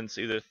Transcendence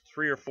either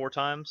 3 or 4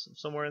 times,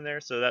 somewhere in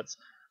there. So that's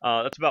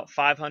about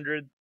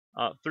 500,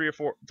 3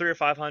 or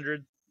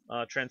 500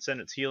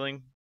 Transcendence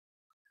healing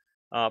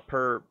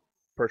per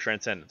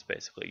Transcendence,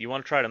 basically. You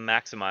want to try to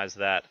maximize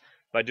that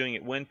by doing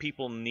it when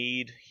people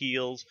need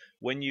heals,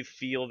 when you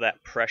feel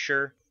that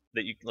pressure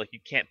that you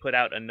can't put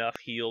out enough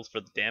heals for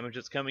the damage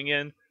that's coming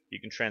in, you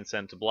can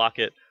Transcend to block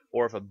it,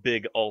 or if a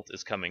big ult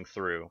is coming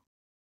through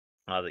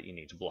that you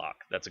need to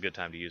block, that's a good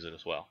time to use it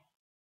as well.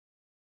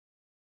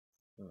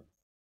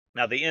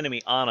 Now the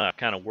enemy Ana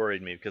kind of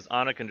worried me because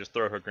Ana can just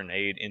throw her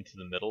grenade into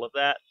the middle of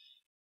that.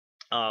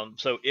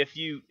 So if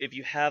you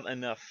have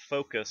enough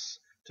focus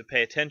to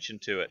pay attention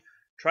to it,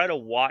 try to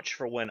watch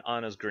for when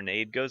Ana's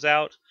grenade goes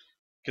out,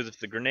 because if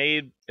the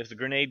grenade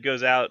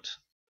goes out,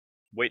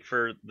 wait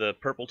for the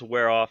purple to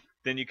wear off,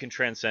 then you can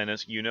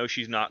Transcendence. You know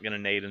she's not going to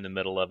nade in the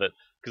middle of it,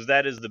 because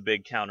that is the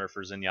big counter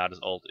for Zenyatta's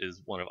ult,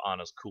 is one of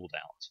Ana's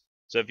cooldowns.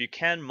 So if you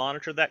can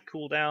monitor that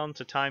cooldown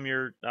to time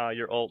your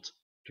ult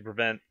to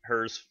prevent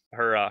her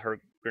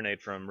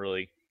grenade from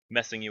really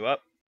messing you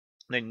up,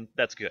 then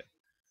that's good.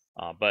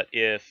 But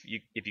if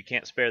you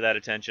can't spare that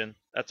attention,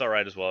 that's all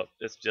right as well.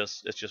 It's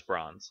just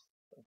bronze.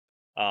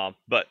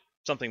 But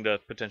something to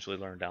potentially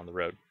learn down the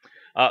road.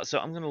 So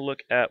I'm gonna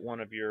look at one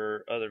of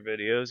your other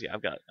videos. Yeah,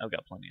 I've got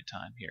plenty of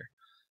time here.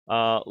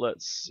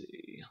 Let's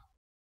see.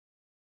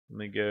 Let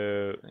me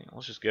go.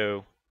 Let's just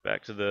go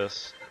back to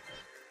this,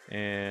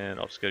 and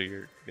I'll just go to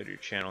your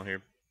channel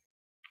here.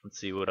 Let's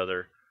see what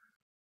other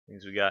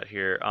things we got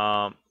here.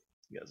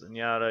 You got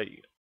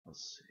Zenyatta.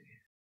 Let's see.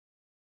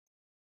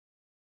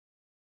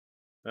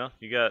 Well,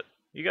 you got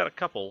a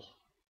couple.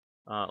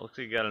 Looks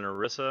like you got an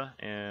Orisa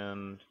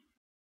and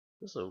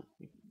this. You're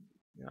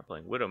not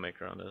playing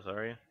Widowmaker on this,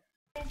 are you?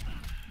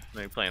 No,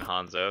 you're playing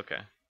Hanzo.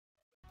 Okay.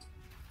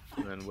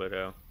 And then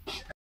Widow.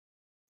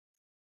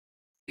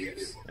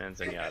 And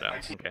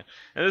Zenyatta. Okay.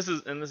 And this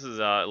is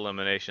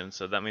elimination.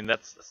 So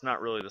that's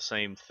not really the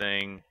same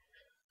thing.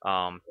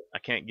 I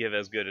can't give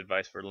as good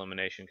advice for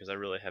elimination because I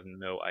really have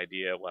no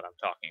idea what I'm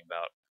talking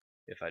about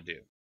if I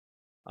do.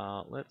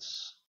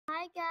 Let's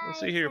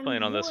see who you're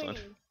playing on this one.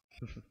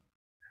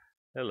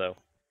 Hello.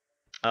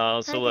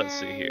 So let's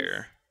see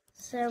here.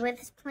 So we're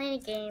just playing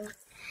a game,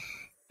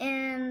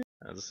 and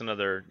this is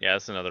another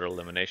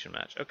elimination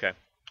match. Okay.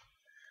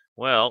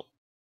 Well,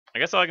 I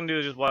guess all I can do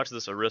is just watch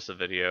this Orisa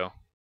video.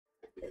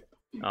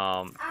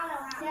 Even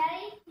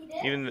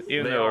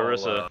though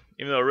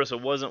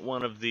Orisa wasn't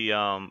one of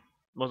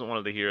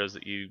the heroes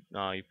that you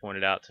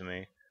pointed out to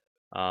me,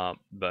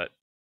 but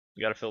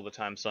you got to fill the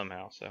time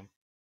somehow. So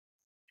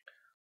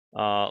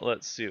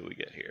let's see what we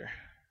get here.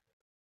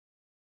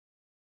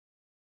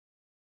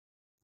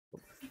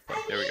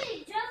 There we go.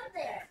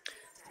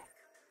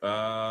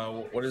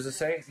 What does it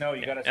say? No,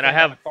 you gotta stand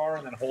on the car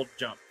and then hold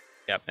jump.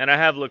 Yep, and I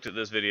have looked at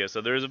this video,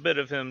 so there's a bit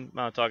of him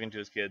talking to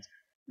his kids.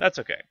 That's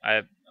okay.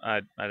 I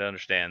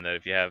understand that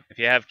if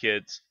you have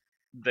kids,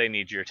 they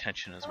need your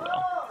attention as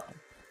well.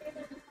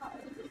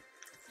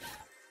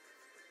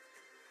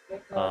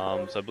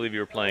 So I believe you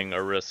were playing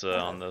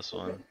Orisa on this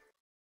one.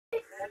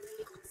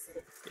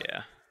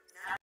 Yeah.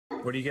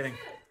 What are you getting?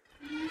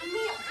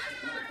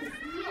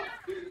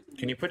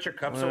 Can you put your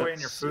cups away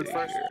and your food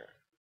first?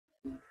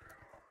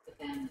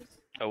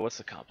 Oh, what's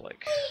the comp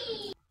like?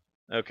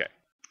 Okay.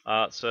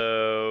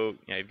 So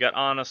yeah, you've got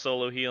Ana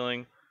solo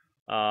healing.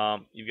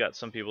 You've got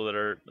some people that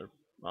are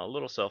a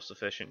little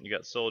self-sufficient. You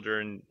got Soldier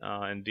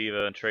and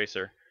Diva and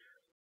Tracer.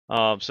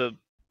 So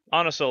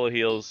Ana solo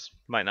heals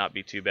might not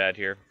be too bad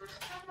here.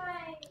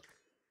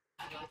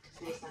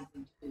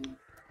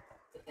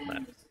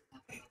 But,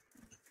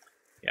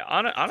 yeah,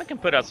 Ana can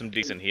put out some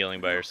decent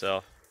healing by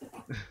herself.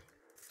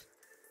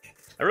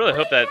 I really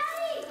hope that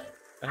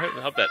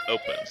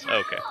opens.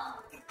 Okay.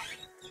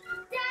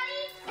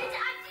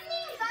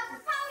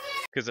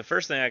 Because the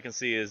first thing I can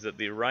see is that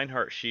the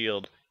Reinhardt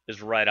shield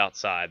is right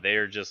outside. They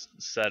are just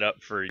set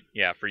up for you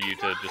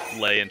to just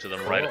lay into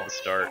them right at the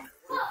start.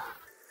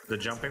 The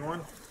jumping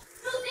one?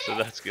 So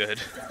that's good.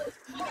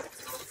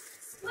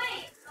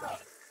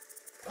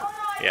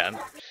 Yeah,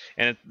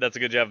 and that's a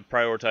good job of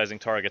prioritizing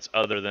targets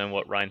other than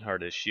what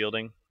Reinhardt is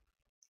shielding.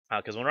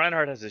 Because when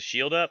Reinhardt has his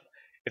shield up,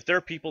 if there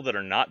are people that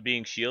are not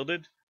being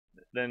shielded,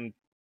 then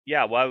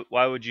yeah,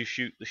 why would you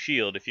shoot the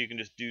shield if you can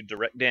just do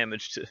direct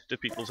damage to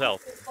people's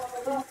health?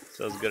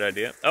 So that's a good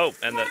idea. Oh,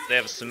 and they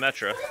have a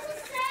Symmetra.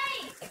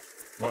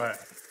 What?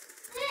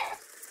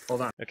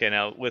 Hold on. Okay,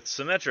 now with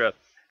Symmetra,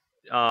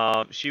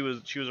 she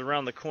was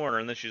around the corner,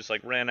 and then she just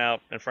like ran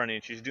out in front of you,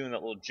 and she's doing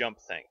that little jump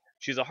thing.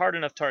 She's a hard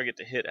enough target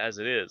to hit as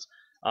it is.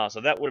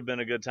 So that would have been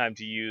a good time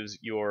to use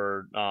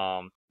your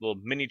little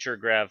miniature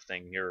grab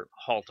thing, your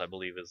halt, I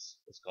believe is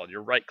called,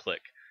 your right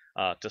click,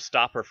 to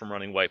stop her from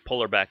running away,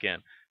 pull her back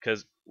in.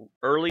 Because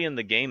early in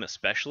the game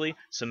especially,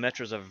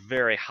 Symmetra's a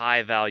very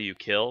high value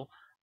kill,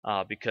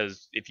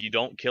 because if you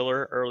don't kill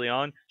her early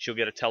on, she'll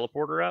get a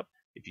teleporter up.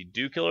 If you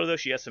do kill her, though,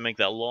 she has to make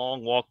that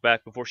long walk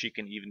back before she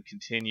can even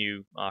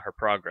continue her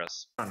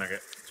progress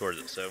towards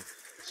it. So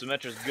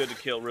Symmetra's good to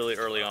kill really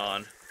early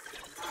on.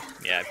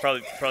 Yeah,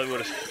 probably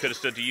could have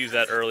stood to use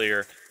that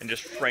earlier and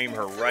just frame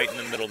her right in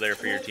the middle there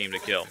for your team to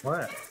kill.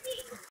 What?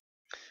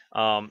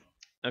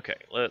 Okay,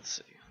 let's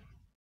see.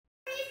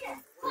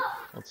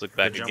 Let's look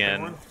back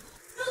again one?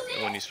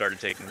 when you started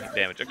taking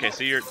damage. Okay,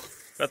 so you're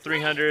about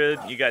 300.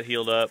 You got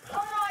healed up.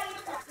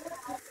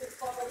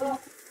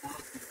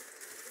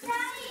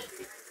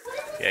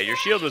 Yeah, your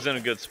shield was in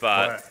a good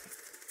spot. What?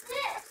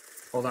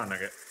 Hold on,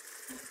 Nugget.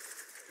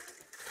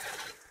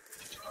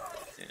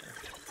 Yeah.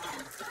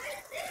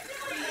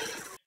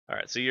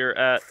 Alright, so you're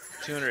at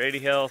 280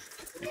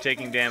 health. You're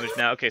taking damage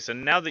now. Okay, so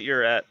now that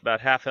you're at about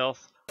half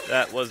health,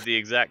 that was the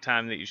exact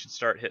time that you should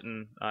start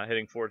hitting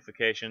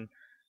fortification.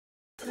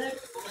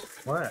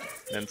 What?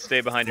 And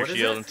stay behind your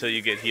shield until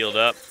you get healed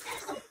up.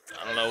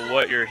 I don't know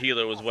what your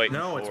healer was waiting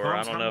for. It's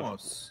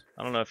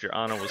I don't know if your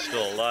Ana was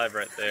still alive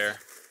right there.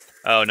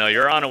 Oh no,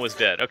 your Ana was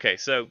dead. Okay,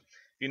 so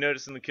you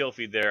notice in the kill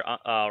feed there,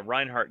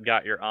 Reinhardt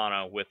got your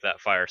Ana with that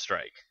fire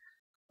strike.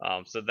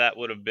 So that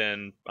would have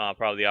been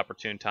probably the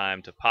opportune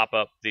time to pop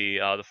up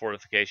the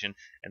fortification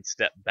and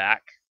step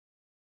back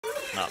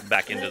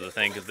into the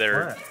thing, because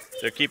they're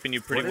keeping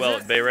you pretty well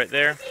at bay right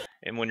there.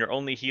 And when your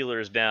only healer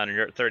is down and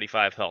you're at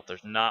 35 health,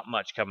 there's not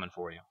much coming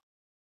for you.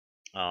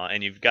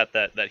 And you've got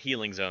that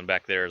healing zone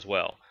back there as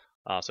well.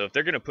 So if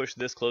they're going to push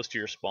this close to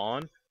your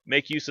spawn,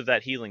 make use of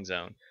that healing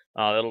zone.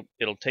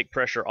 It'll take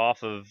pressure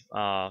off of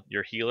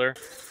your healer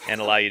and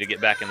allow you to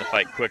get back in the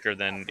fight quicker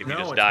than if you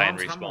just die and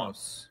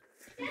respawn.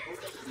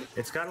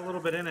 It's got a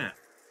little bit in it.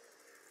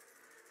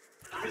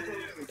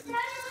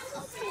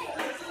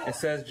 It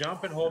says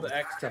jump and hold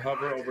X to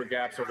hover over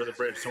gaps over the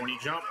bridge. So when you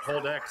jump,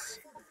 hold X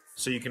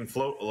so you can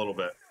float a little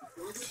bit.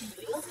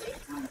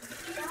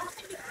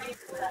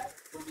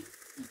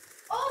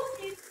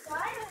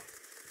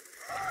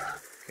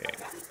 Okay.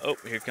 Oh,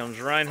 here comes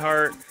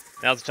Reinhardt.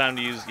 Now's the time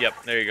to use. Yep,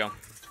 there you go. I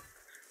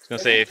was gonna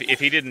say if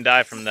he didn't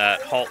die from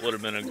that, halt would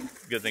have been a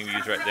good thing to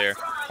use right there.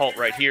 Halt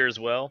right here as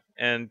well.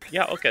 And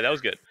yeah, okay, that was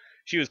good.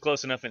 She was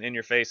close enough and in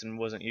your face and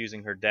wasn't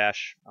using her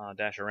dash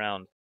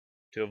around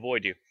to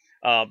avoid you.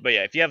 But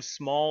yeah, if you have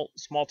small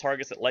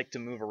targets that like to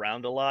move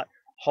around a lot,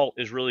 halt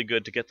is really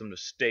good to get them to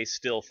stay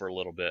still for a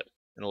little bit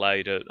and allow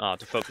you to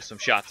focus some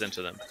shots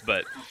into them.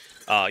 But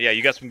yeah,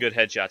 you got some good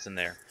headshots in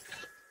there.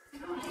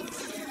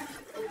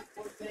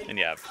 And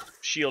yeah,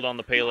 shield on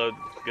the payload,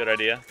 good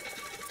idea.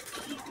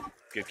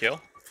 Good kill.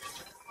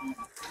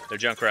 Their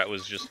Junkrat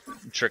was just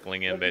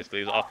trickling in, basically.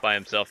 He was off by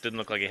himself. Didn't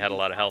look like he had a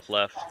lot of health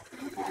left.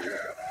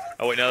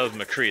 Oh wait, no, that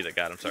was McCree that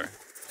got him. Sorry,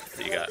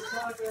 that you got.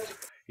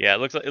 Yeah, it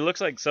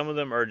looks like some of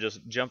them are just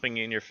jumping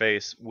in your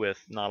face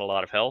with not a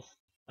lot of health.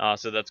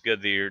 So that's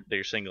good that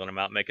you're singling them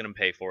out, making them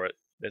pay for it,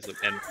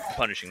 and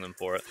punishing them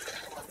for it.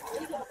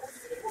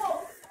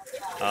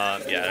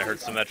 Yeah, I heard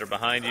Symmetra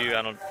behind you.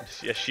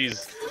 Yeah,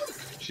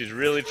 she's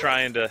really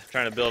trying to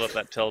build up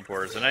that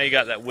teleporter. So now you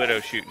got that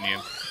Widow shooting you.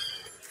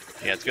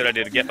 Yeah, it's a good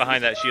idea to get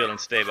behind that shield and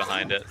stay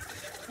behind it.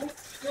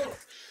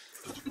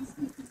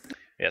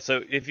 Yeah,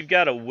 so if you've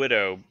got a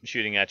Widow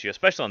shooting at you,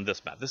 especially on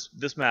this map,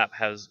 this map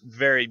has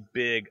very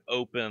big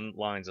open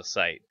lines of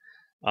sight.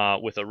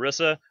 With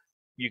Orisa,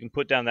 you can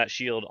put down that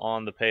shield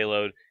on the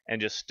payload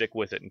and just stick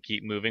with it and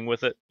keep moving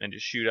with it and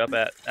just shoot up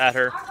at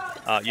her.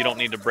 You don't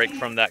need to break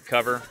from that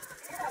cover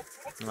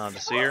to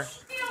see her.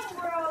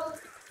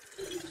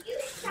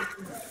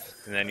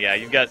 And then yeah,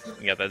 you got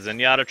that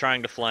Zenyatta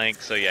trying to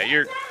flank. So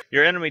yeah,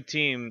 the enemy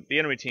team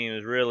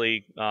is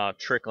really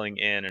trickling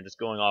in and just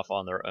going off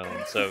on their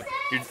own. So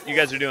you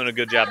guys are doing a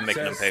good job of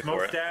making them pay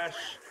for it.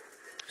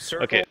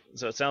 Okay,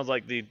 so it sounds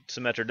like the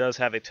Symmetra does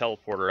have a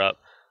teleporter up.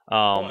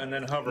 And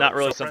then hover. Not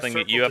really something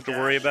that you have to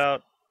worry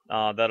about.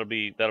 That'll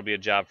be a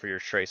job for your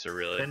Tracer,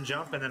 really. Then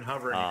jump and then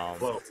hover and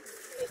float.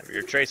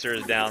 Your Tracer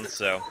is down,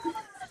 so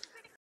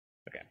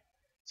okay.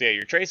 So yeah,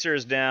 your Tracer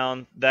is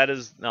down. That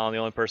is the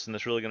only person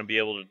that's really going to be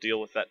able to deal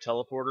with that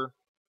teleporter,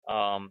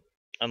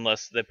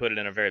 unless they put it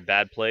in a very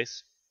bad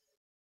place.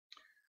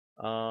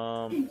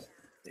 Yeah.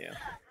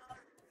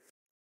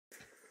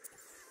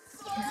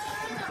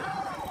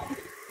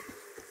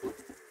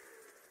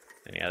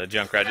 And yeah, the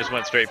Junkrat just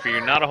went straight for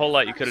you. Not a whole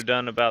lot you could have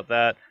done about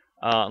that,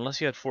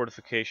 unless you had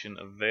fortification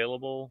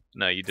available.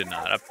 No, you did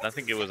not. I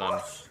think it was on.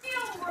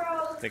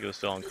 I think it was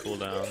still on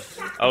cooldown.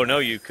 Oh no,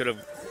 you could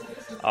have.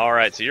 All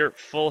right, so you're at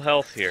full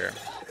health here.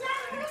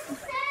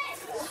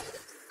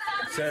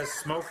 It says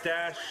smoke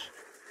dash,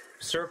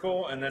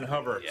 circle, and then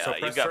hover. Yeah, so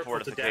you've got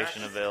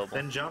fortification available.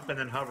 Then jump and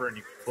then hover and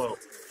you float.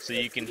 So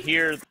you can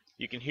hear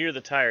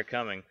the tire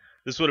coming.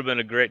 This would have been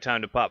a great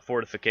time to pop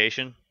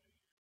fortification,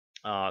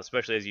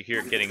 especially as you hear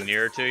it getting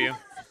nearer to you.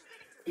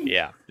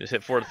 Yeah, just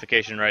hit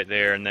fortification right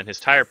there, and then his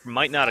tire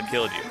might not have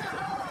killed you.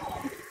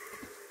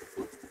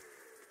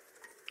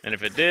 And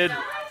if it did,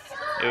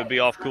 it would be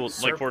off cool.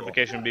 Like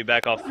fortification would be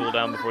back off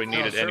cooldown before you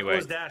need it anyway. Circle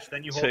is dash,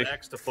 then you hold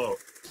X to float.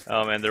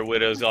 Oh man, their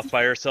widow's off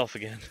by herself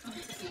again.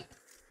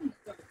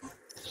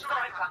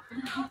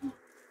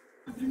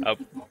 Oh.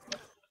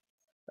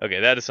 Okay,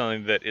 that is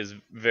something that is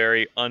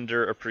very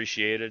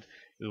underappreciated.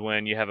 Is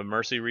when you have a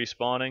Mercy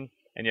respawning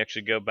and you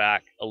actually go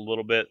back a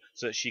little bit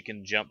so that she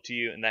can jump to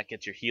you, and that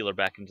gets your healer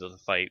back into the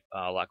fight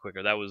a lot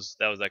quicker. That was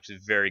actually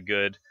very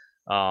good.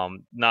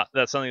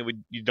 That's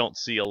something you don't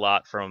see a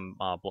lot from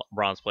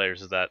bronze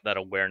players, is that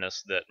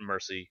awareness that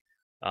Mercy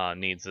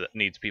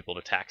needs people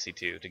to taxi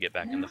to get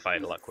back in the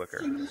fight a lot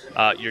quicker.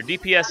 Your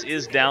DPS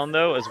is down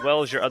though, as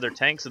well as your other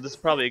tanks, so this is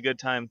probably a good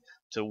time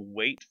to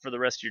wait for the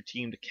rest of your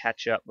team to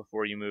catch up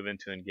before you move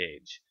into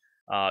engage.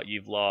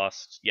 You've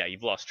lost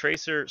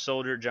Tracer,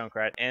 Soldier,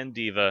 Junkrat, and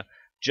D.Va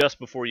just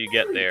before you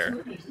get there,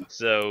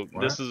 so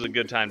this is a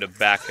good time to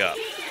back up.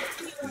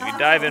 If you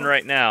dive in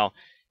right now,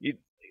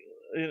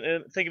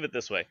 think of it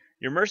this way: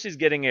 your Mercy's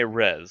getting a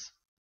res,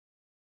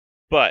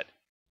 but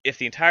if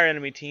the entire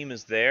enemy team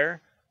is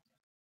there,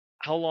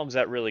 how long is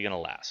that really going to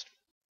last?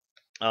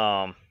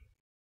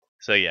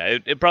 So yeah,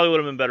 it probably would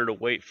have been better to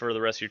wait for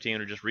the rest of your team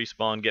to just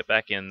respawn, get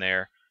back in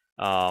there.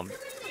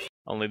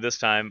 Only this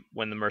time,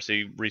 when the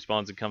Mercy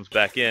respawns and comes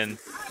back in,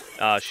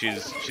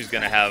 she's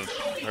going to have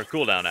her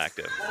cooldown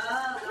active.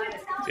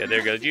 So yeah,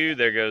 there goes you.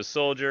 There goes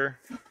Soldier.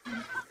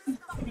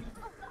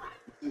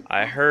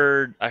 I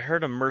heard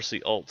a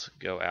Mercy ult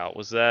go out.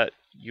 Was that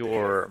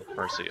your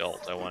Mercy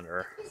ult? I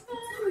wonder.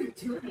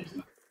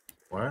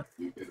 What?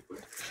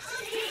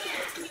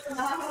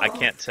 I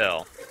can't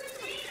tell.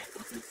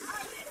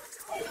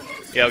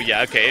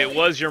 Yeah, okay, it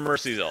was your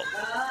Mercy's ult.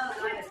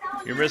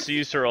 Your Mercy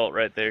used her ult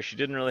right there. She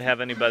didn't really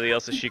have anybody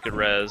else that she could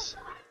res.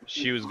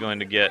 She was going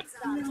to get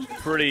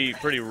pretty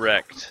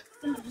wrecked.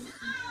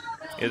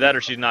 Either that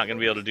or she's not going to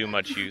be able to do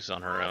much use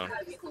on her own.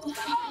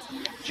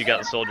 She got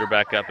the Soldier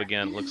back up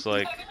again, looks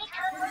like.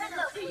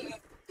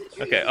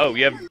 Okay, oh,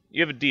 you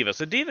have a D.Va.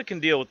 So D.Va can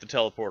deal with the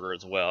teleporter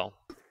as well.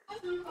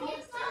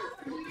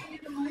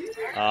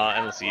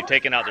 And let's see, you've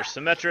taken out their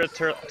Symmetra,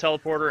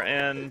 teleporter,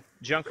 and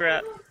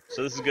Junkrat.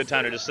 So this is a good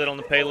time to just sit on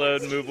the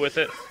payload and move with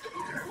it.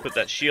 Put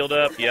that shield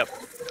up, yep.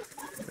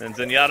 And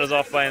Zenyatta's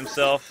off by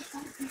himself.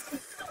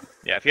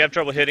 Yeah, if you have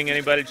trouble hitting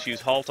anybody,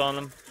 choose Halt on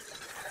them.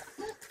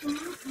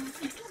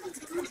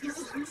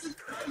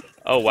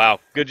 Oh wow,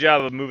 good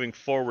job of moving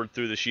forward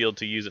through the shield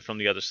to use it from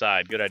the other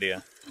side. Good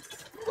idea.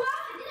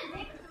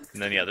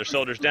 And then yeah, their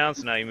Soldier's down,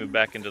 so now you move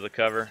back into the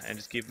cover and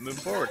just keep moving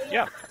forward.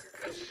 Yeah.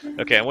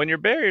 Okay, and when your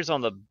barrier's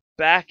on the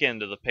back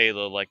end of the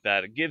payload like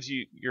that, it gives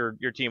you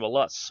your team a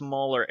lot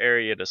smaller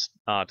area to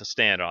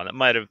stand on. It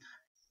might have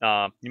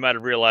you might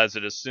have realized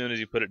it as soon as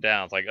you put it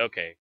down. It's like,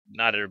 okay,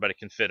 not everybody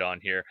can fit on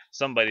here.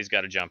 Somebody's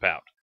got to jump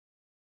out.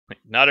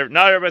 Not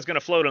everybody's going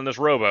to float on this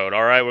rowboat.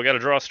 All right, we got to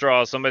draw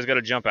straws. Somebody's got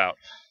to jump out.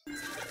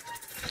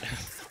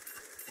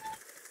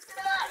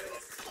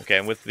 Okay,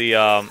 and with the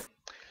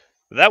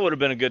that would have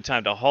been a good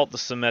time to halt the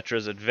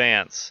Symmetra's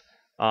advance.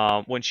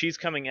 When she's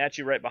coming at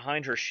you right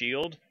behind her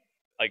shield,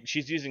 like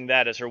she's using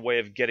that as her way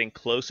of getting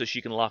close so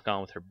she can lock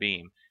on with her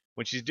beam.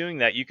 When she's doing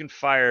that, you can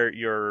fire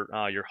your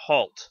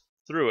halt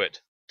through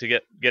it to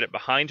get it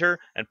behind her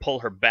and pull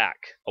her back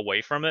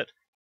away from it,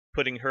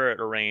 putting her at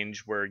a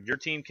range where your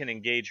team can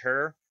engage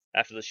her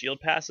after the shield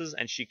passes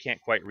and she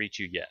can't quite reach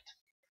you yet.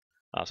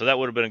 So that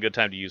would have been a good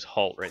time to use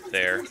halt right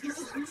there,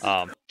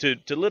 to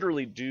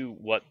literally do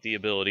what the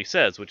ability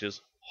says, which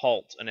is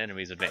halt an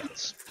enemy's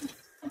advance.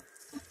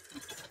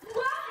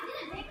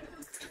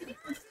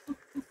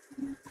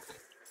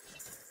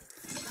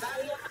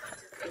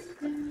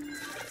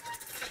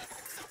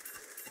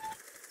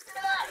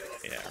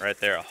 Yeah, right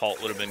there, a halt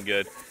would have been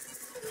good.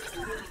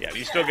 Yeah,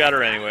 you still got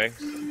her anyway,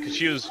 because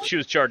she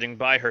was charging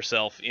by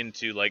herself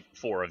into like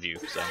 4 of you,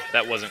 so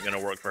that wasn't going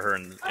to work for her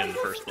in the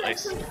first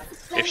place.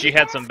 If she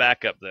had some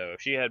backup though,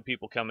 if she had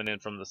people coming in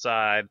from the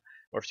side,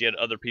 or if she had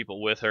other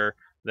people with her,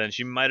 then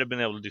she might have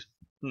been able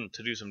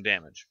to do some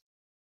damage.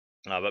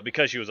 But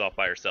because she was off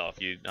by herself,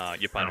 you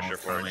punished her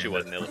for it. She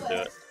wasn't able to do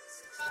it.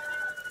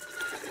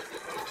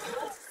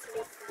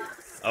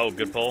 Oh,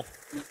 good pull.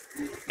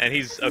 And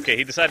he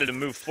decided to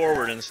move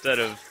forward instead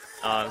of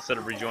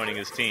rejoining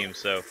his team,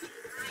 so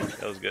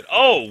that was good.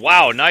 Oh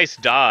wow, nice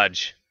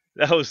dodge.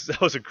 That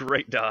was a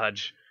great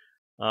dodge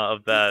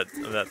of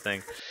that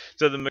thing.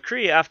 So the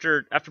McCree,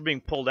 after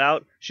being pulled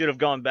out, should have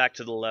gone back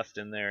to the left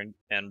in there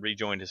and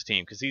rejoined his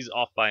team, because he's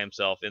off by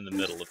himself in the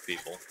middle of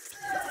people.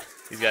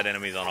 He's got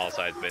enemies on all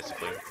sides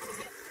basically.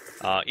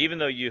 Even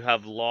though you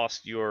have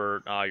lost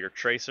your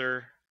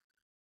Tracer.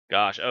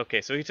 Gosh,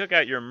 okay, so he took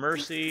out your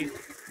Mercy,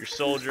 your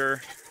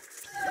Soldier,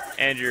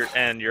 and your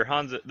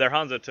Hanzo. Their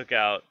Hanzo took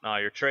out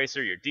your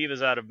Tracer. Your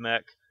D.Va's out of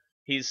mech.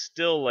 He's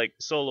still like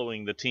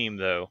soloing the team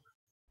though.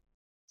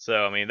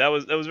 So I mean that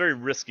was very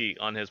risky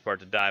on his part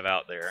to dive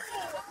out there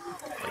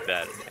like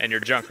that. And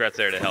your Junkrat's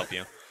there to help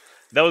you.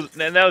 That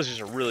was just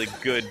a really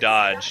good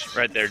dodge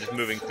right there, just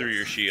moving through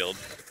your shield.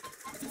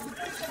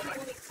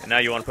 And now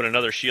you want to put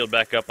another shield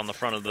back up on the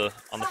front of the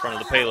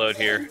payload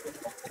here.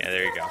 Yeah,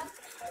 there you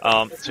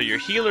go. So your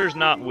healer's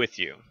not with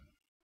you.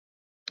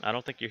 I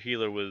don't think your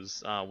healer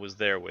was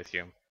there with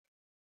you.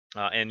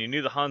 And you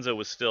knew the Hanzo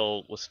was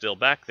still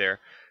back there,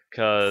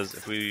 because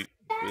if we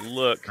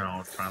look,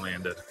 No, it finally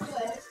ended.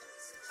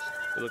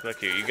 we look like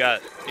here. You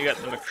got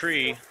the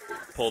McCree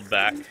pulled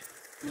back.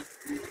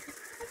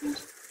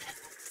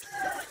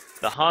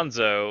 The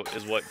Hanzo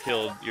is what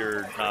killed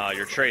your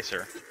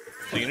Tracer.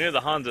 So you knew the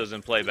Hanzo's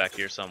in play back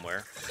here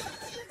somewhere.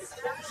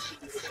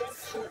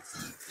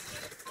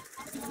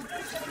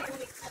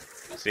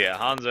 So yeah,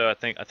 Hanzo, I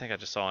think I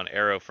just saw an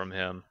arrow from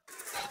him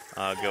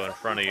go in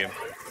front of you.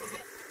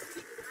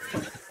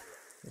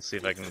 Let's see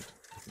if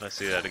I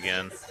see that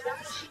again.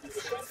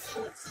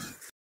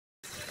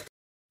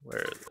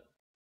 Where is it?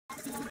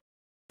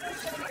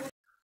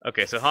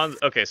 Okay,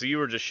 so you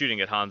were just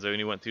shooting at Hanzo and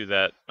you went through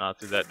that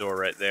door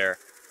right there.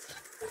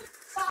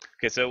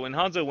 Okay, so when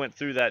Hanzo went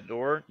through that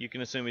door, you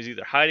can assume he's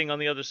either hiding on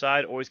the other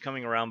side or he's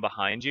coming around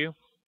behind you.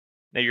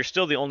 Now, you're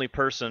still the only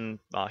person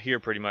here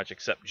pretty much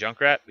except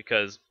Junkrat,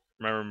 because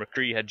remember,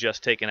 McCree had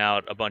just taken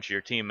out a bunch of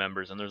your team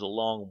members, and there's a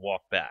long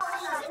walk back.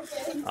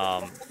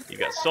 You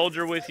got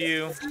Soldier with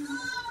you,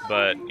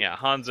 but yeah,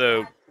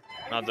 Hanzo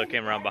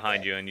came around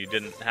behind you, and you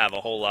didn't have a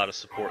whole lot of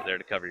support there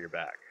to cover your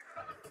back.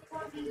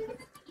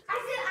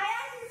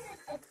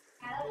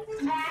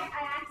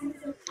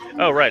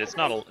 Oh right, it's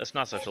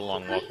not such a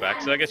long walk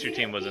back, so I guess your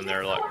team was in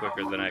there a lot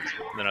quicker than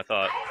I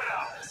thought.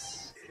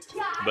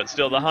 But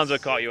still, the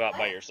Hanzo caught you out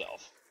by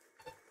yourself.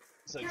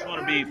 So you just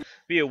want to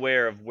be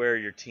aware of where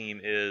your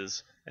team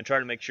is and try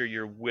to make sure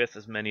you're with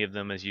as many of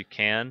them as you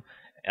can.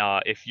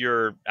 If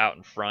you're out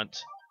in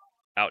front,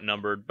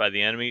 outnumbered by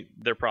the enemy,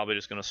 they're probably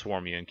just going to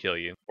swarm you and kill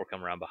you or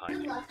come around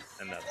behind you,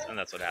 and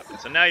that's what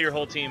happens. So now your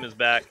whole team is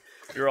back.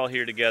 You're all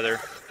here together.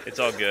 It's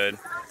all good.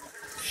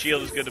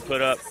 Shield is good to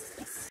put up.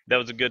 That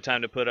was a good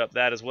time to put up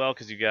that as well,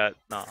 because you got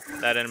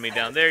that enemy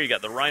down there. You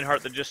got the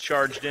Reinhardt that just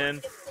charged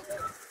in.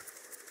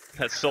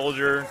 That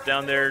Soldier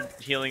down there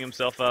healing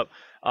himself up.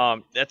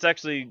 That's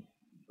actually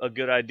a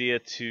good idea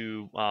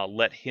to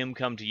let him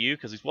come to you,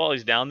 because while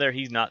he's down there,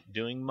 he's not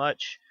doing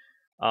much.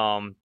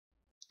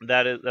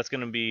 That's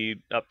going to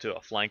be up to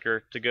a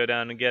flanker to go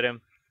down and get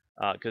him,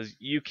 because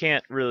you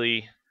can't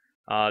really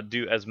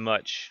do as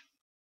much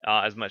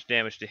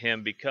damage to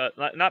him, because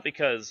not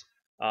because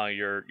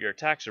your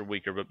attacks are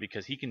weaker, but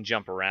because he can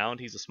jump around.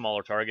 He's a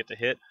smaller target to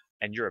hit,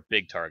 and you're a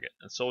big target.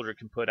 And Soldier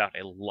can put out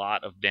a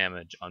lot of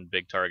damage on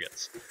big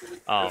targets.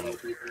 I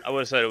would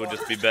have said it would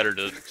just be better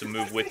to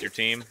move with your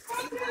team.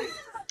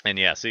 And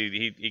yeah,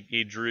 see,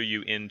 he drew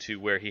you into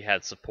where he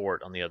had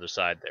support on the other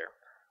side there.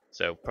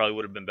 So probably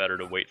would have been better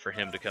to wait for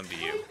him to come to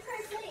you.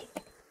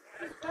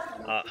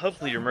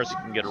 Hopefully your Mercy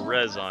can get a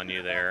res on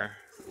you there.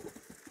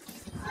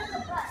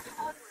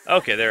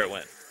 Okay, there it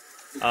went.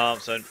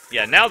 So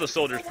yeah, now the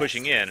Soldier's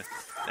pushing in,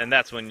 and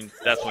that's when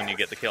you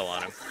get the kill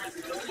on him.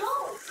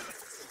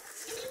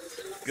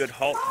 Good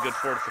halt, good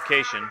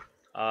fortification.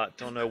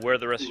 Don't know where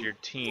the rest of your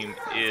team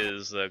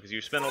is though, because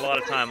you spent a lot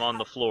of time on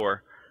the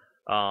floor.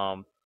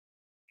 Yeah,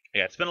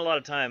 it's been a lot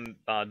of time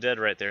dead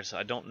right there, so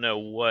I don't know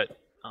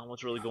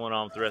what's really going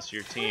on with the rest of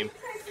your team.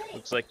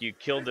 Looks like you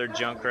killed their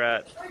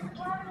Junkrat.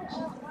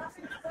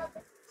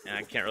 And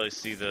I can't really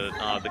see the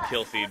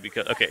kill feed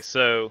because okay,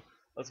 so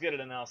let's get an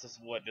analysis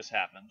of what just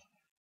happened.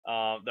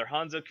 Their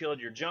Hanzo killed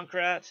your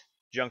Junkrat.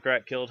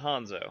 Junkrat killed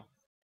Hanzo.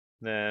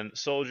 Then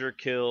Soldier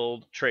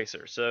killed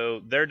Tracer.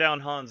 So they're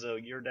down Hanzo.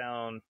 You're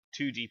down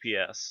 2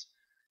 DPS.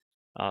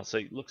 So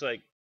it looks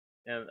like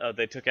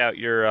they took out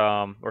your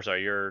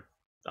your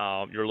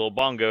little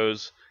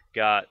bongos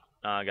got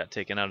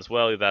taken out as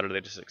well. Either that or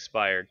they just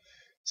expired.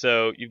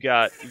 So you've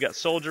got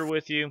Soldier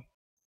with you.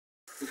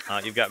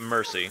 You've got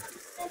Mercy.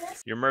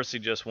 Your Mercy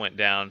just went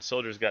down.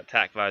 Soldier's got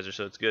Tac Visor,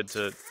 so it's good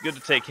to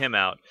take him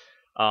out.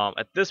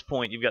 At this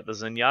point, you've got the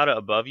Zenyatta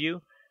above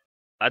you.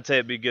 I'd say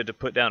it'd be good to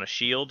put down a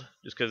shield,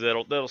 just because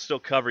that'll still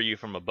cover you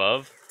from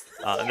above,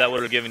 and that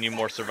would have given you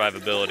more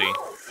survivability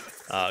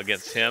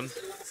against him.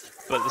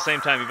 But at the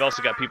same time, you've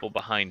also got people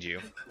behind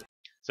you.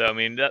 So I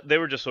mean, they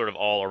were just sort of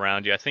all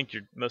around you. I think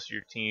most of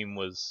your team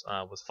was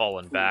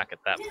falling back at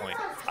that point.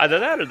 Either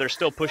that, or they're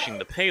still pushing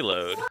the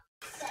payload.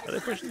 Are they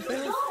pushing the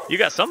payload? You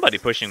got somebody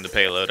pushing the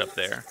payload up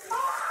there.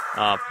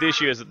 The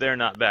issue is that they're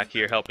not back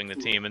here helping the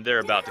team, and they're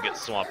about to get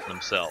swamped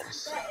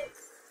themselves.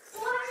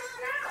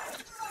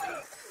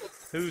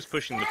 Who's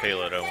pushing the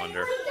payload, I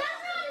wonder?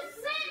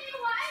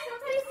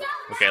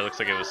 Okay, looks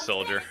like it was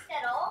Soldier.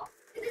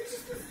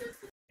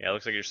 Yeah, it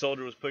looks like your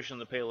Soldier was pushing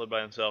the payload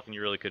by himself, and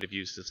you really could have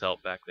used his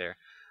help back there.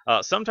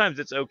 Sometimes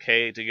it's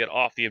okay to get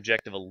off the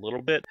objective a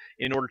little bit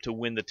in order to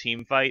win the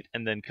team fight,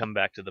 and then come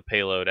back to the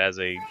payload as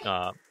a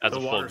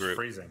full group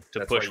freezing.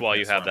 To push while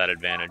you have that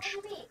advantage.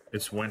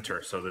 It's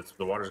winter, so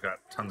the water's got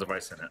tons of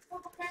ice in it.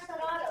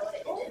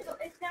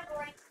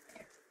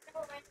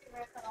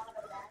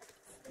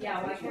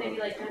 Yeah, why can't it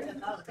be like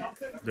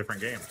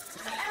different game?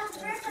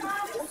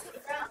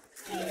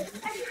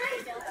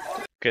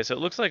 Okay, so it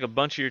looks like a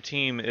bunch of your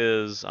team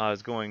is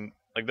going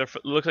like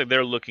looks like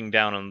they're looking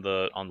down on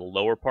the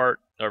lower part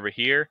over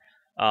here.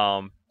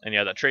 And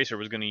yeah, that tracer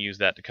was going to use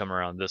that to come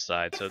around this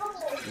side, so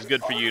it's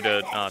good for you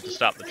to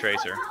stop the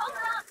tracer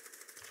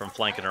from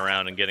flanking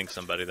around and getting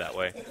somebody that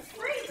way.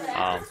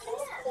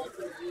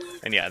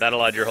 And yeah, that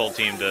allowed your whole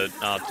team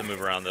to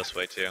move around this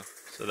way too,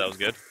 so that was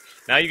good.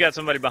 Now you got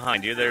somebody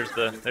behind you. There's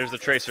the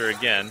tracer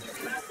again.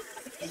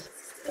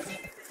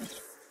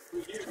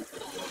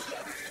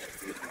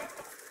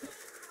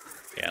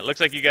 Yeah, it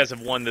looks like you guys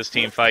have won this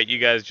team fight. You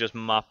guys just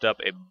mopped up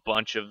a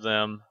bunch of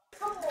them.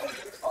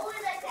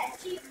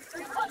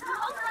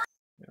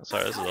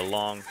 Sorry, this is a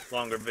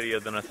longer video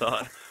than I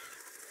thought.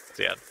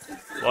 So yeah,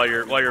 while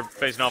you're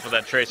facing off with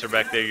that tracer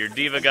back there, your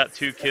D.Va got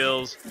 2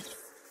 kills.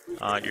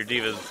 Your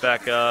D.Va's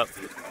back up.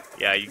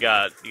 Yeah, you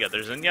got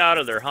their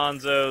Zenyatta, their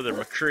Hanzo, their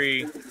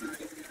McCree.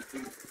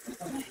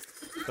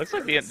 Looks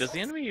like does the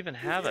enemy even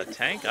have a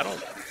tank?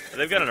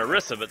 They've got an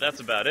Orisa, but that's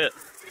about it.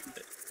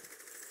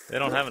 They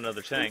don't have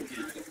another tank.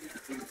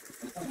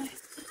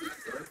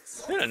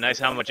 Isn't it nice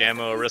how much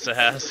ammo Orisa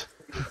has?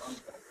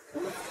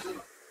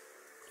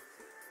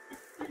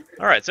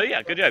 All right, so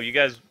yeah, good job. You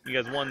guys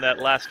won that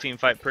last team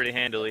fight pretty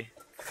handily.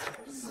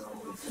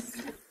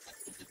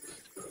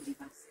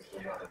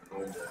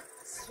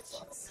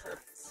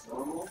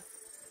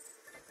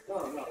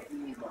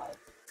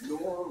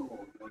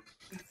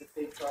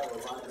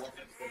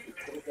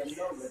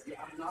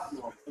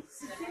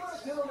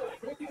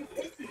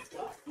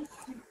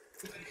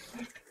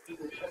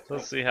 So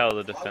let's see how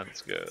the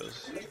defense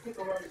goes.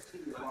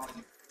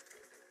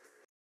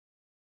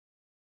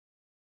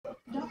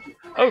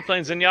 Oh,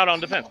 playing Zenyatta on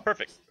defense.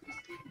 Perfect.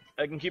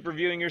 I can keep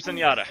reviewing your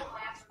Zenyatta.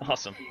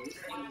 Awesome.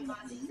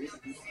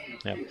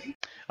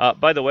 Yeah.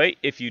 By the way,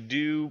 if you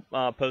do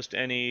post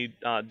any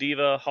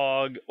D.Va,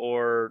 Hog,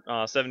 or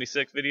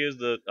 76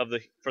 videos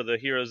for the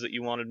heroes that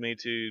you wanted me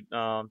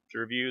to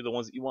review, the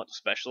ones that you want to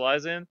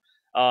specialize in,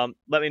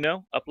 let me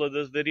know. Upload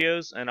those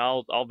videos, and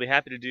I'll be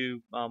happy to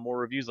do more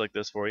reviews like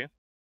this for you.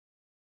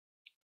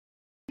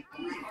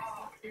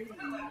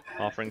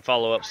 Offering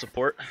follow-up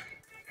support.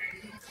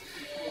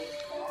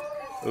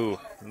 Ooh,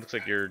 it looks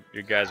like your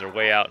guys are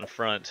way out in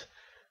front.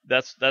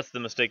 That's the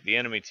mistake the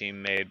enemy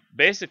team made.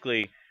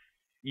 Basically,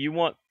 you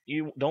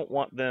don't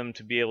want them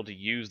to be able to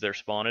use their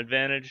spawn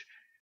advantage,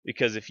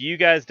 because if you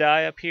guys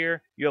die up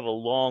here, you have a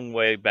long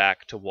way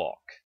back to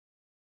walk.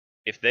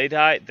 If they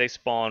die, they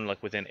spawn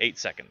like within 8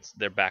 seconds.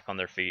 They're back on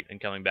their feet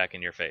and coming back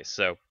in your face.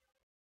 So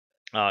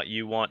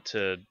you want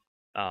to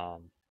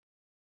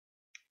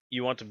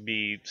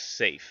be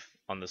safe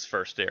on this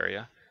first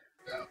area.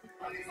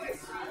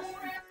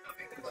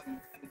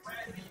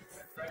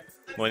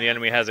 When the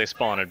enemy has a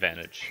spawn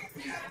advantage,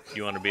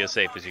 you want to be as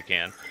safe as you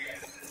can.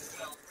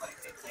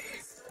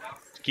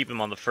 Keep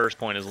him on the first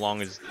point as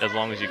long as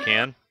you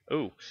can.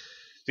 Ooh,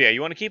 so yeah,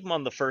 you want to keep him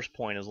on the first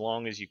point as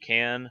long as you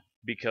can,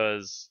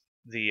 because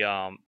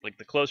the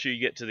closer you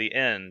get to the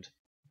end,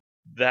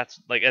 that's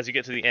like as you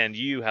get to the end,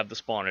 you have the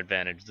spawn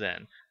advantage.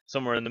 Then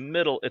somewhere in the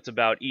middle, it's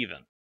about even,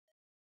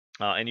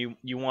 and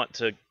you want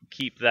to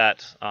keep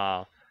that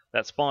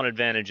spawn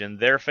advantage in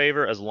their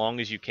favor as long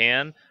as you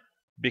can,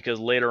 because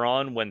later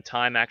on, when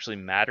time actually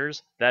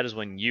matters, that is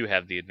when you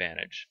have the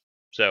advantage.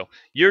 So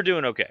you're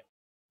doing okay.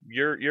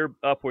 You're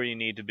up where you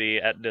need to be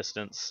at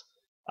distance.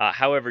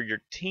 However, your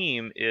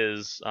team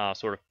is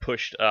sort of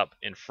pushed up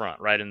in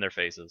front, right in their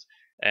faces,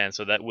 and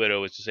so that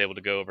Widow is just able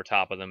to go over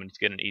top of them and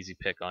just get an easy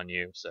pick on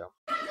you. So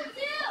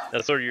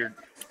that's sort of your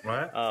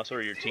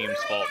team's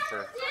fault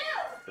for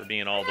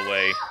being all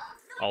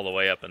the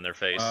way up in their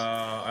face.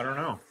 I don't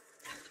know.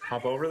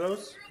 Hop over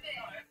those.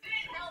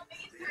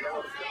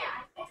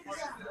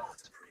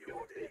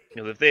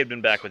 Because if they had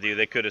been back with you,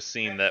 they could have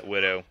seen that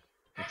Widow,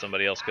 and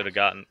somebody else could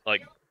have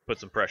put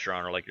some pressure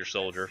on her, like your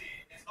soldier.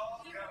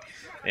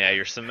 Yeah,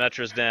 your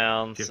Symmetra's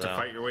down. Do you have to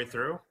fight your way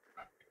through?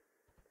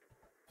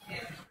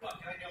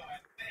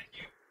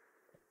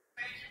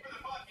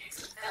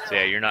 So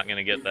yeah, you're not going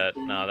to get that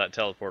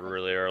teleporter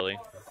really early.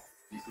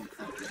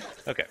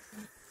 Okay.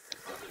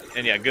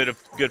 And yeah, good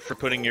for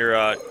putting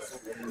your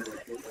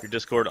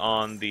Discord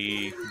on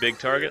the big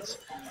targets.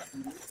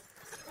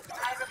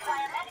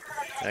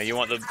 Now you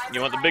want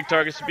the big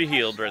targets to be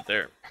healed right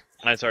there.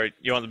 I'm sorry,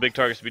 you want the big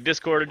targets to be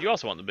discorded. You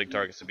also want the big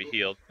targets to be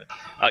healed.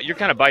 You're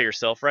kind of by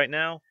yourself right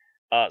now,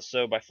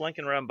 so by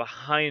flanking around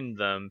behind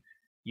them,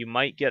 you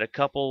might get a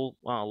couple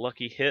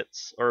lucky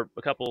hits or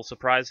a couple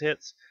surprise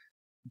hits,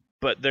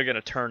 but they're going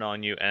to turn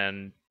on you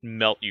and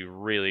melt you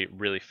really,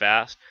 really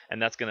fast, and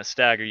that's going to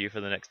stagger you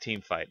for the next team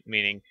fight,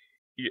 meaning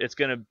it's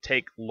going to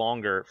take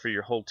longer for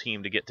your whole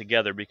team to get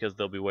together because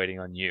they'll be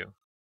waiting on you,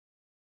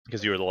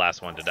 because you were the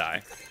last one to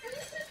die.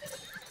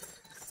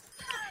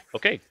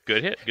 Okay,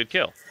 good hit, good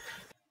kill.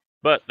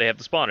 But they have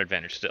the spawn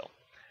advantage still.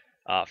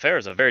 Pharah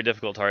is a very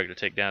difficult target to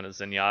take down as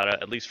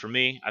Zenyatta, at least for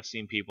me. I've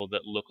seen people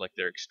that look like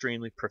they're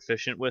extremely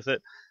proficient with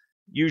it.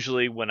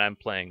 Usually when I'm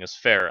playing as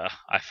Pharah,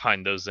 I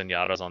find those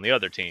Zenyatas on the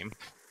other team.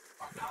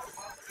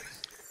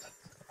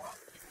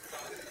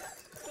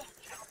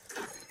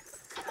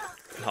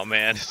 Oh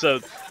man, so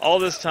all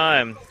this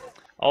time,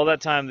 all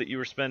that time that you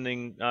were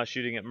spending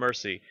shooting at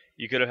Mercy,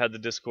 you could have had the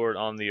Discord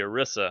on the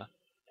Orisa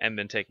and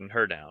been taking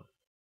her down.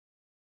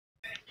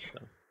 So,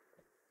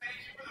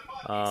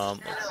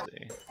 let's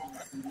see.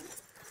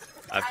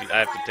 I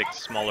have to take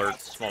smaller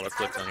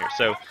clicks on here.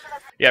 So,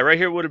 yeah, right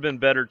here would have been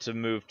better to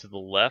move to the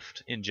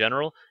left in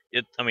general.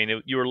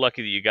 You were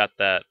lucky that you got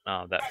that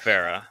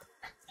Pharah,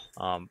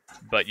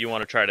 but you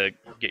want to try to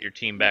get your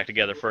team back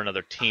together for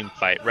another team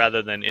fight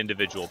rather than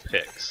individual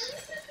picks.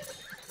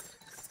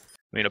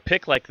 I mean, a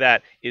pick like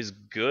that is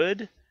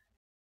good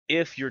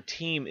if your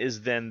team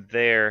is then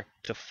there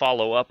to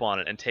follow up on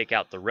it and take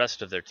out the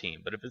rest of their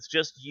team. But if it's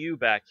just you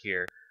back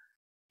here,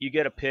 you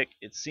get a pick,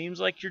 it seems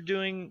like you're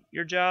doing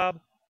your job,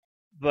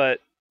 but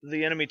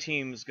the enemy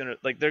team's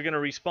they're gonna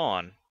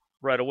respawn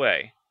right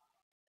away,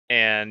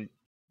 and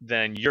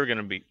then your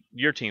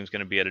team's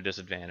gonna be at a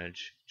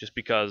disadvantage just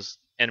because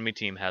enemy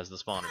team has the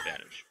spawn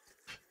advantage.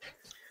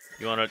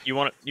 You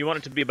want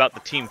it to be about the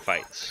team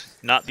fights,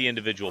 not the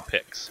individual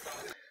picks.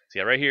 So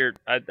yeah, right here,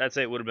 I'd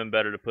say it would have been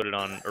better to put it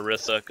on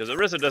Orisa, because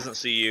Orisa doesn't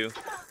see you.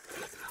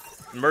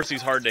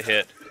 Mercy's hard to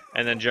hit,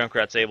 and then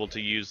Junkrat's able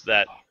to use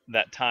that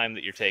time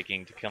that you're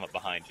taking to come up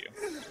behind you.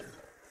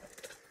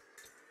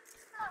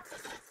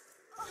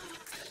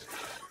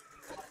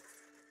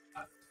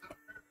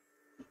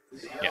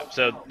 Yeah,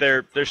 so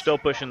they're still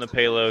pushing the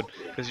payload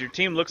because your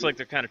team looks like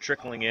they're kind of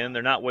trickling in.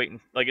 They're not waiting.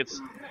 Like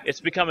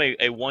it's become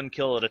a one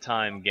kill at a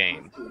time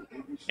game,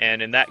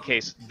 and in that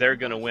case, they're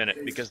gonna win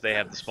it because they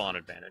have the spawn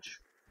advantage.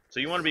 So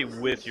you want to be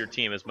with your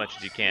team as much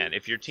as you can.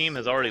 If your team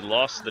has already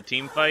lost the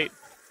team fight,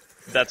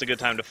 that's a good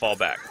time to fall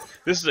back.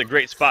 This is a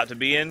great spot to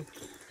be in,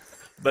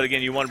 but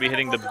again, you want to be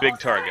hitting the big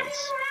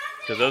targets,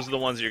 because those are the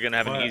ones that you're going to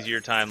have an easier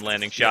time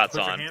landing shots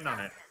on,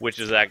 which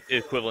is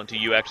equivalent to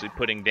you actually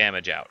putting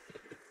damage out.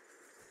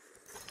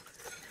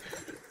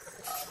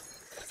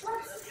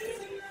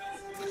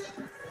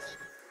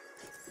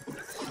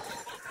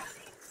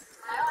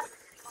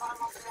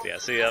 Yeah,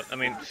 see, I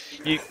mean,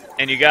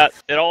 you got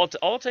it all.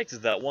 All it takes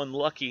is that one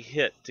lucky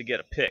hit to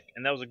get a pick,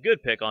 and that was a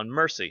good pick on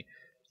Mercy.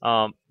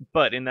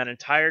 But in that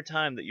entire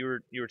time that you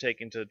were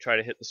taking to try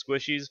to hit the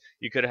squishies,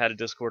 you could have had a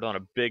Discord on a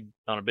big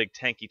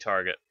tanky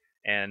target,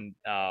 and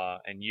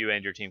you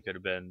and your team could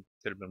have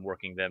been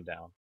working them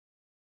down.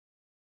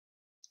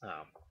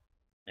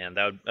 And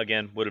that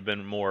would have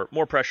been more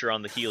pressure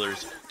on the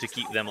healers to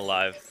keep them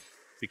alive,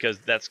 because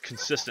that's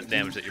consistent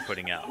damage that you're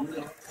putting out.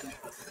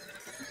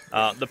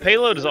 The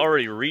payload has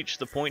already reached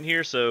the point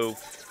here, so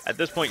at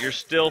this point you're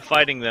still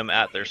fighting them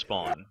at their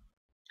spawn.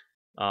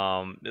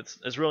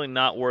 It's really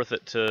not worth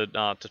it to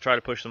try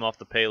to push them off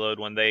the payload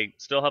when they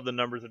still have the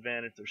numbers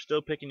advantage. They're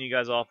still picking you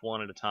guys off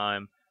one at a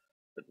time.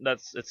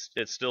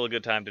 It's still a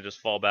good time to just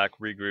fall back,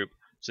 regroup,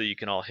 so you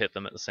can all hit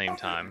them at the same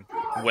time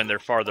when they're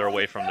farther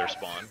away from their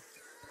spawn.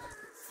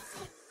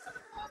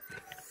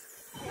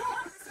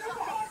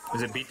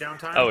 Is it beatdown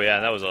time? Oh yeah,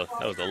 that was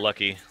a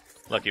lucky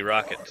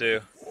rocket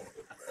too.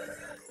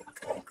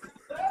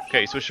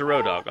 Okay, switch to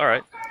Roadhog. All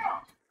right.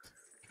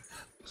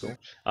 Cool.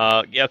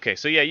 Yeah. Okay.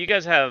 So yeah, you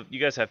guys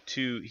have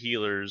two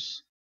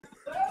healers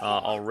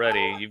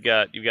already. You've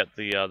got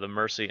the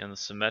Mercy and the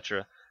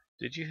Symmetra.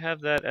 Did you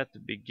have that at the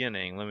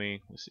beginning? Let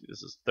me see.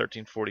 This is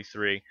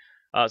 1343.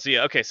 So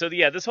yeah. Okay. So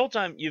yeah, this whole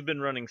time you've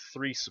been running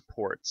 3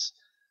 supports.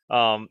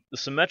 The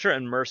Symmetra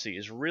and Mercy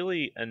is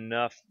really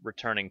enough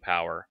returning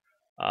power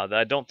that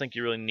I don't think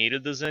you really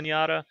needed the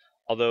Zenyatta.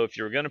 Although if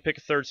you were going to pick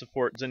a 3rd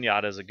support,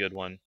 Zenyatta is a good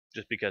one,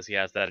 just because he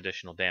has that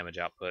additional damage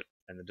output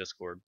in the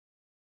Discord.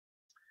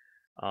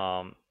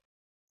 But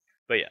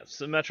yeah,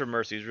 Symmetra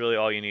Mercy is really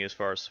all you need as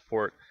far as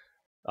support.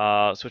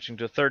 Switching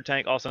to a 3rd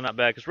tank, also not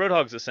bad, because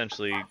Roadhog's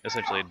essentially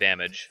a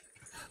damage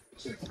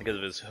because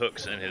of his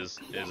hooks and his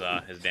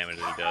damage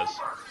that he does.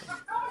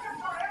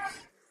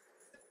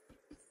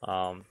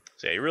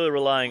 So yeah, you're really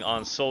relying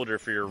on Soldier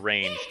for your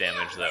range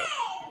damage, though.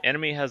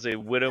 Enemy has a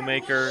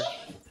Widowmaker.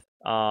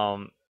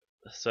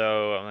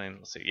 So I mean,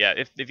 let's see. Yeah,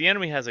 if the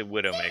enemy has a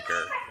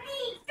Widowmaker,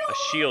 a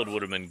shield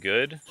would have been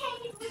good.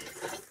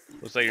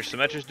 Looks like your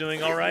Symmetra's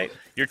doing all right.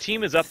 Your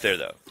team is up there,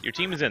 though. Your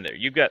team is in there.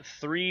 You've got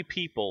 3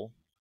 people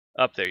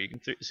up there. You can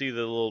see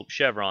the little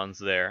chevrons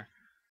there.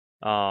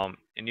 And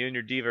you and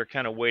your D.Va are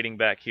kind of waiting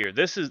back here.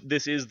 This is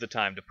the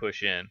time to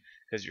push in,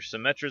 because your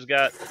Symmetra's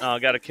got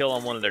a kill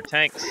on one of their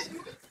tanks.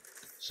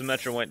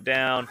 Symmetra went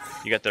down.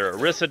 You got their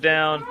Orisa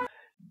down.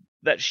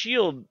 That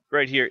shield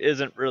right here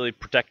isn't really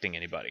protecting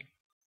anybody.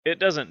 It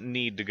doesn't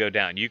need to go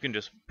down. You can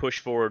just push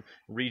forward,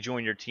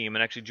 rejoin your team,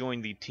 and actually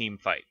join the team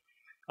fight.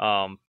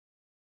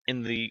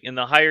 In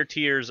the higher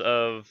tiers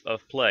of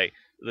play,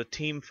 the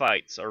team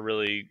fights are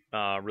really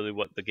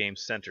what the game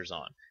centers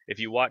on. If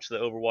you watch the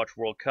Overwatch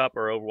World Cup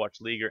or Overwatch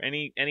League or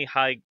any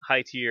high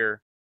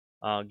tier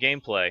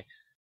gameplay,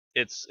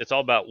 it's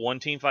all about one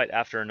team fight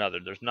after another.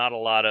 There's not a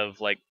lot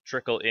of like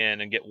trickle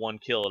in and get one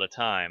kill at a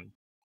time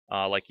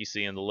like you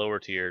see in the lower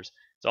tiers.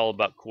 It's all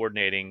about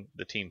coordinating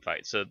the team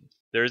fight. So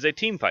there is a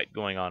team fight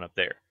going on up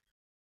there.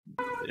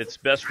 It's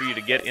best for you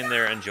to get in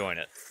there and join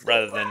it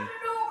rather than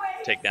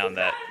take down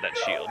that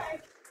shield.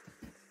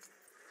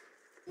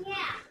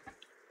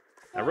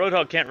 Now,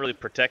 Roadhog can't really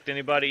protect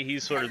anybody.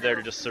 He's sort of there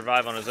to just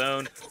survive on his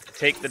own,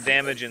 take the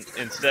damage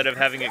instead of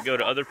having it go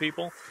to other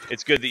people.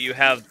 It's good that you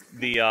have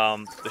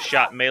the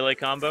shot melee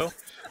combo.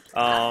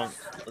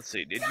 Let's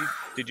see.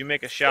 Did you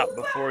make a shot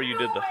before you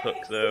did the hook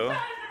though?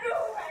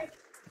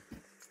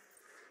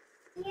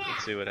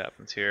 Let's see what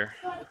happens here.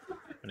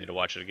 I need to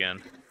watch it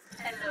again.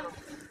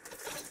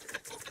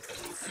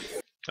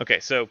 Okay,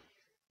 so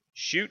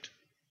shoot,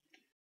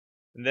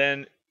 and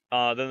then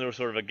there was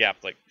sort of a gap,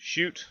 like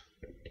shoot,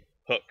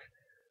 hook.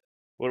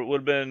 What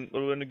would have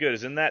been good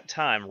is in that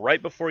time,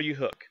 right before you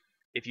hook,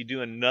 if you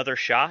do another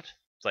shot,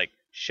 it's like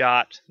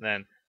shot,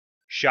 then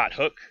shot,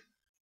 hook.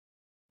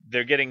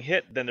 They're getting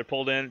hit, then they're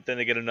pulled in, then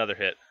they get another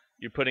hit.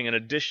 You're putting an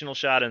additional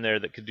shot in there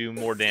that could do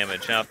more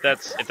damage. Now, if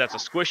that's a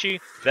squishy,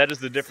 that is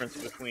the difference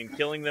between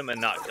killing them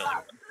and not killing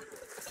them.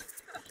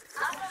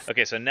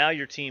 Okay, so now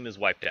your team is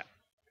wiped out.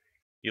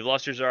 You've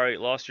lost your Zarya,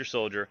 lost your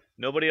soldier,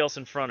 nobody else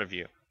in front of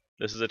you.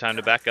 This is the time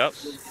to back up.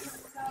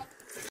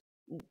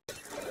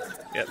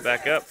 Yep,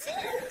 back up.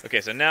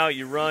 Okay, so now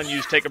you run, you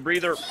just take a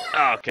breather.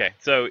 Ah, okay,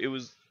 so it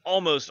was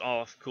almost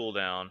off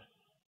cooldown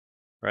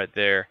right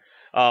there.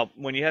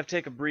 When you have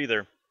take a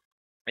breather,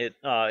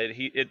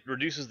 it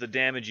reduces the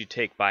damage you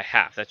take by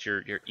half. That's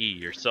your E,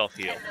 your self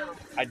heal.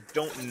 I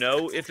don't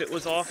know if it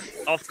was off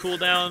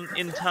cooldown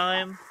in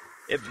time.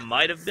 It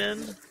might have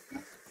been.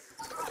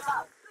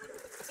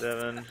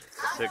 7,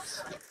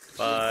 6,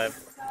 5,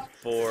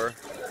 4,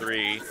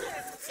 3,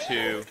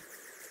 2,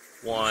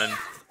 1.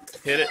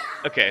 Hit it.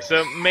 Okay,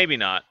 so maybe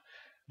not.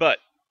 But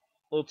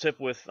little tip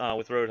with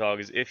Roadhog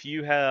is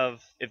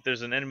if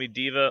there's an enemy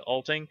diva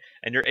ulting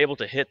and you're able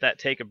to hit that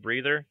take a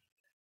breather,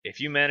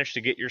 if you manage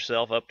to get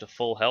yourself up to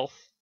full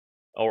health,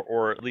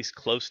 or at least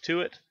close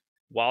to it,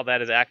 while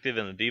that is active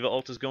and the diva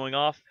ult is going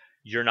off,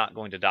 you're not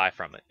going to die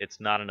from it. It's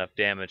not enough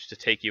damage to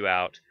take you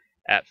out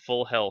at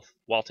full health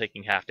while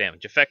taking half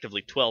damage.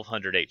 Effectively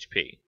 1200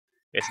 HP.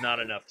 It's not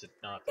enough to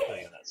kill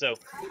you in that. So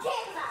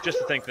just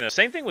to think,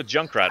 same thing with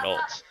Junkrat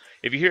ults.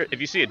 If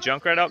you see a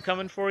Junkrat out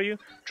coming for you,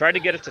 try to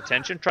get its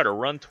attention, try to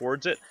run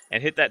towards it,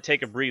 and hit that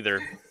take a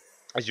breather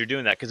as you're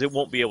doing that, because it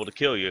won't be able to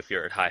kill you if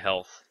you're at high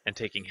health and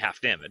taking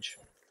half damage.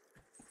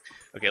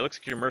 Okay, looks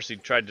like your Mercy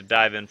tried to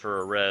dive in for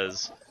a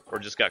res, or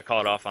just got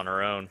caught off on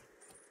her own.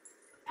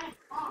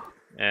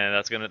 And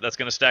that's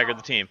gonna stagger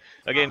the team.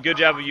 Again, good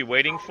job of you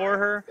waiting for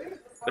her.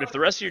 But if the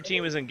rest of your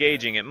team is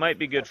engaging, it might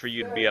be good for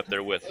you to be up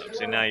there with them.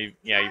 See, now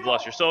you've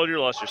lost your soldier,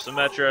 lost your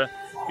Symmetra.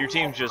 Your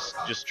team's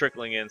just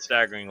trickling in,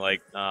 staggering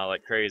like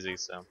crazy.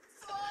 So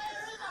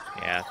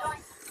yeah,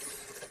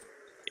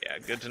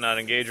 good to not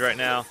engage right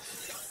now.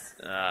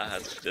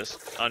 That's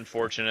just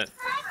unfortunate.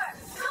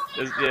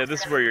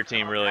 This is where your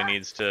team really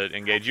needs to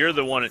engage. You're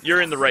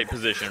in the right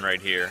position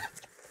right here.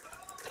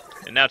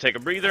 And now take a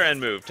breather and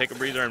move. Take a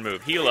breather and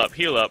move. Heal up,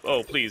 heal up.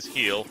 Oh, please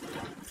heal.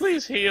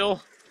 Please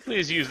heal.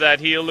 Please use that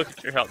heal. Look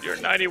at your health. You're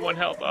at 91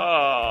 health.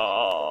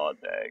 Oh,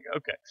 dang.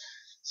 Okay.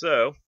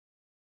 So,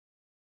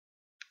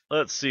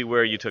 let's see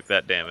where you took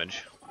that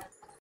damage.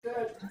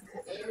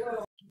 It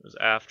was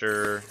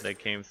after they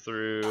came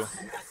through.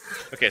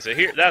 Okay, so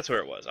that's where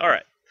it was.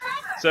 Alright.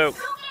 So,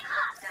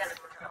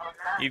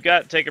 you've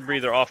got take a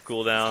breather off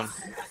cooldown.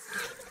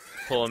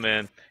 Pull them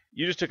in.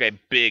 You just took a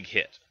big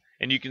hit.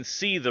 And you can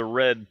see the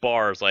red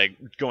bars like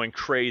going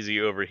crazy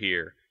over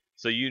here.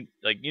 So you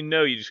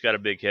just got a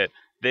big hit.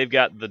 They've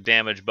got the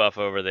damage buff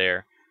over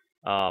there.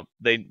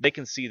 They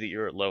can see that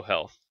you're at low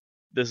health.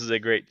 This is a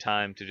great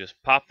time to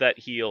just pop that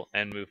heal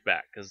and move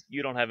back, because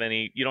you don't have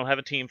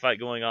a team fight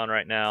going on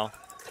right now.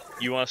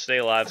 You want to stay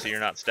alive so you're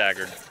not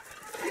staggered.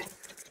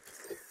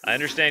 I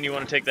understand you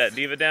want to take that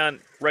diva down.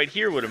 Right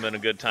here would have been a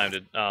good time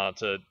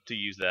to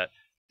use that.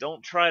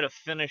 Don't try to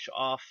finish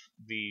off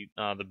the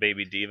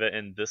baby diva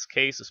in this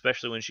case,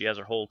 especially when she has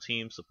her whole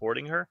team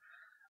supporting her,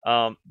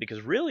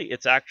 because really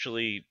it's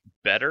actually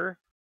better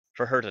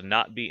for her to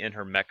not be in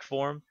her mech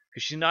form,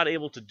 because she's not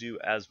able to do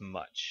as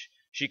much.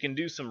 She can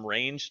do some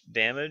ranged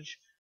damage,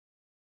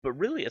 but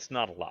really it's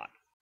not a lot.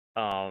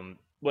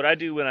 What I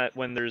do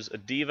when there's a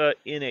diva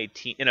in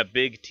a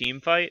big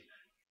team fight,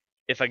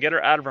 if I get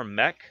her out of her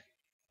mech,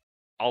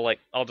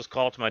 I'll just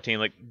call to my team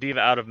like, diva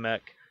out of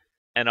mech,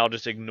 and I'll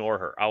just ignore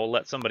her. I will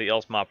let somebody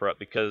else mop her up,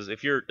 because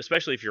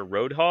especially if you're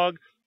Roadhog,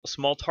 a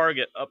small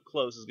target up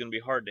close is going to be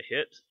hard to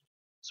hit.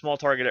 Small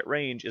target at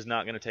range is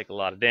not going to take a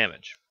lot of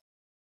damage.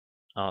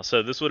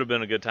 So this would have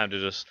been a good time to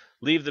just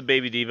leave the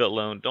baby diva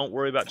alone. Don't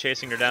worry about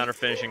chasing her down or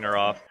finishing her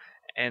off,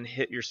 and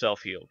hit your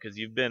self heal, because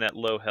you've been at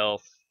low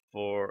health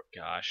for,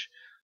 gosh,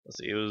 let's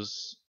see, it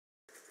was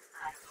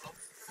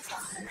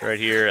right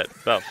here at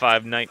about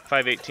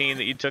 518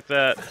 that you took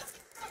that.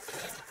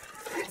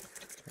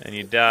 And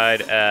you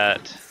died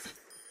at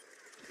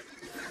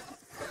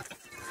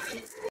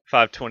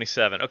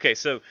 527. Okay,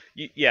 so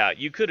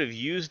you could have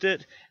used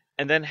it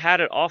and then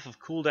had it off of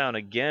cooldown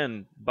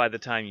again by the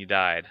time you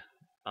died,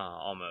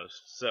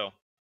 almost. So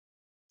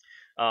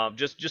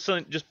just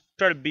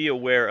try to be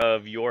aware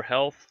of your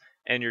health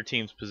and your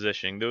team's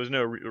positioning. There was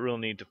no real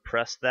need to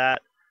press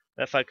that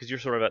fight, because you're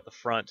sort of at the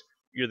front.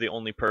 you're the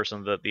only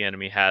person that the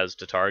enemy has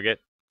to target,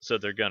 so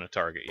they're gonna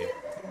target you.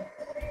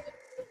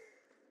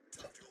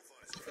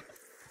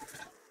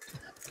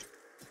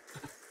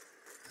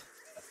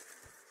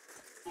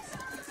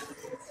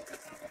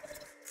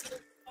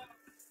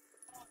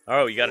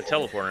 Oh, you got a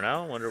teleporter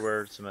now? Wonder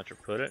where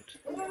Symmetra put it.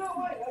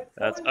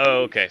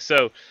 Oh, okay.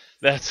 So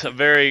that's a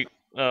very,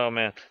 oh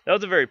man, that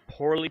was a very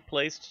poorly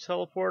placed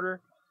teleporter.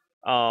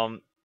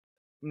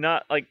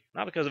 Not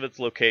because of its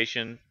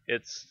location.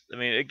 I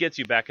mean, it gets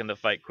you back in the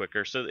fight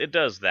quicker, so it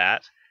does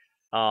that.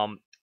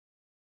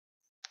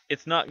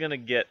 It's not gonna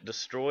get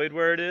destroyed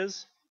where it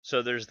is,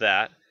 so there's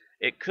that.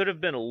 It could have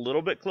been a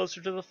little bit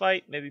closer to the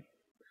fight. Maybe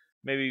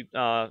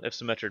if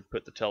Symmetra had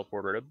put the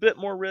teleporter at a bit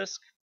more risk,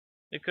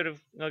 it could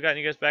have gotten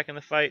you guys back in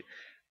the fight.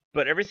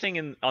 But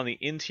everything on the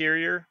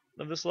interior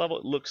of this level,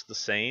 it looks the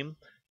same.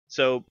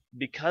 So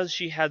because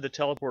she had the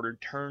teleporter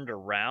turned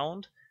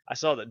around, I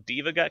saw that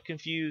D.Va got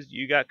confused,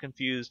 you got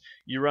confused,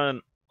 you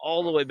run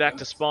all the way back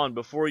to spawn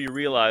before you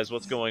realize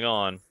what's going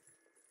on.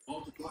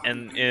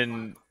 And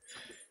in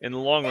the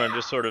long run,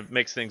 just sort of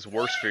makes things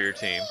worse for your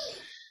team.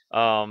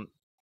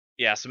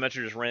 Yeah,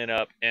 Symmetra just ran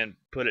up and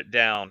put it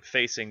down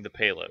facing the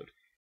payload.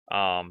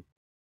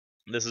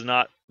 This is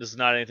not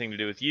anything to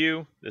do with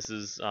you. This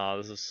is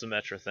a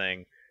Symmetra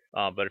thing.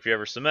 But if you're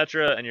ever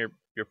Symmetra and you're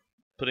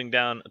putting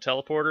down a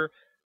teleporter,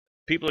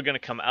 people are going to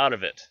come out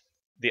of it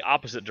the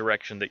opposite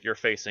direction that you're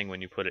facing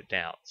when you put it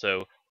down.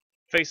 So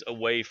face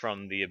away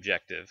from the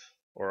objective,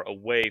 or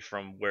away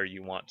from where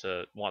you want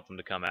them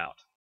to come out.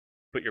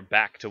 Put your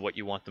back to what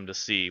you want them to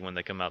see when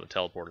they come out of the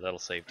teleporter. That'll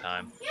save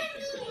time.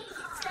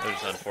 That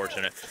was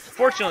unfortunate.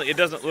 Fortunately, it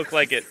doesn't look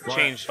like it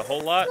changed a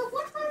whole lot.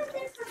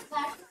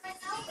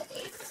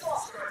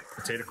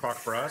 It's 8 o'clock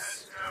for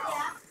us.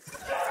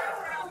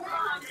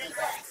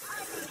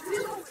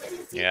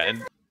 Yeah,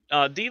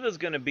 and D.Va's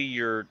going to be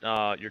your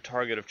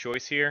target of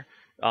choice here.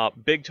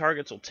 Big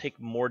targets will take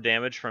more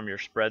damage from your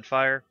spread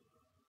fire.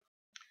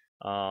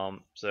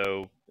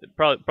 So it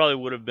probably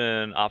would have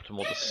been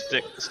optimal to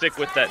stick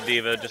with that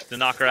D.Va, just to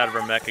knock her out of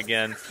her mech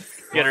again,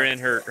 get her in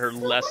her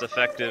less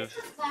effective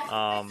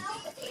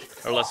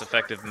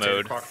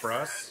mode, for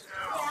us.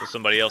 so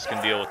somebody else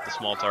can deal with the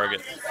small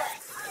target.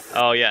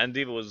 Oh yeah, and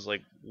D.Va was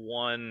like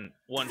one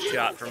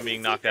shot from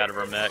being knocked out of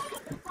her mech.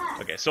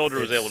 Okay, Soldier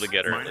was able to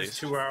get her at least.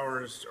 2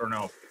 hours, or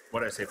no,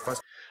 what did I say?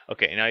 Plus.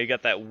 Okay, now you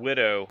got that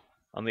Widow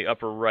on the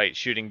upper right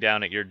shooting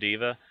down at your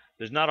D.Va.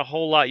 There's not a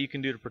whole lot you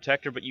can do to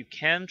protect her, but you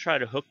can try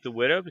to hook the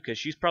Widow because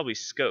she's probably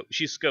scoped.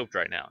 She's scoped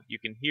right now. You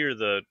can hear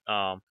the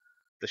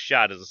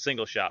shot as a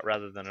single shot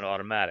rather than an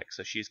automatic,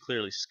 so she's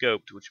clearly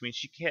scoped, which means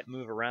she can't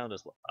move around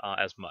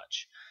as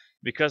much.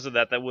 Because of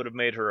that, that would have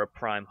made her a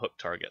prime hook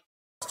target.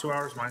 2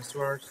 hours, minus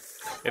 2 hours.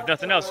 If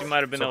nothing else, you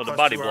might have been able to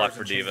body block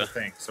for D.Va.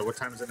 So what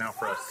time is it now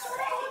for us?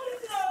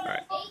 All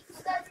right.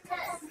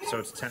 So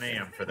it's 10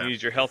 a.m. for them.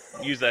 Use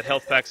that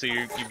health pack so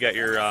you've got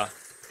your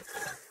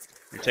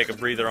take a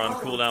breather on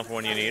cooldown for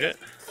when you need it.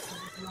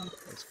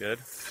 That's good.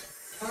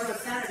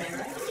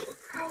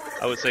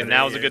 I would say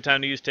now is a good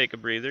time to use take a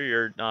breather.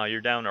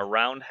 You're down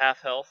around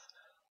half health.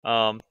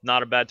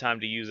 Not a bad time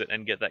to use it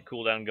and get that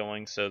cooldown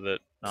going so that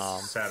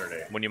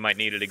Saturday, when you might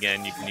need it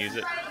again, you can use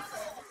it.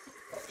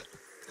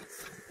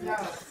 No,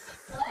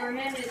 for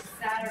him it's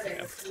Saturday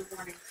in the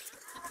morning.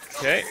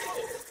 Okay.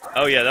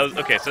 Oh yeah, that was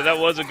okay. So that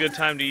was a good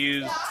time to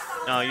use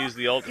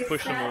the ult to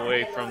push them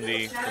away from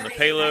the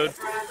payload.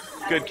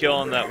 Good kill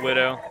on that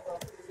Widow.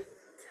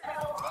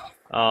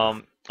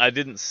 I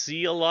didn't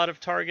see a lot of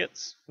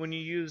targets when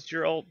you used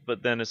your ult,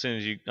 but then as soon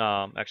as you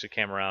actually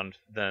came around,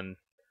 then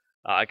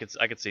I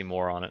could see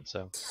more on it.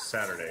 So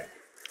Saturday.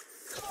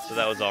 So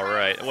that was all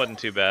right. It wasn't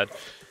too bad.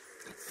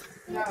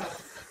 No,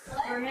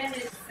 for him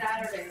it's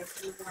Saturday in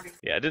the morning.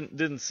 Yeah, I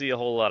didn't see a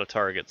whole lot of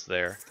targets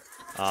there,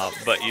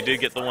 but you did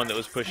get the one that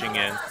was pushing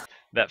in.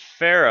 That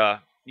Pharah,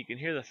 you can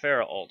hear the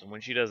Pharah ult, and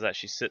when she does that,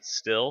 she sits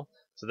still.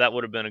 So that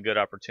would have been a good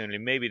opportunity,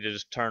 maybe to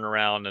just turn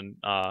around and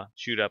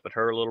shoot up at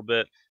her a little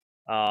bit.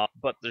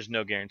 But there's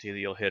no guarantee that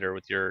you'll hit her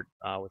with your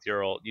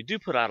ult. You do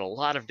put out a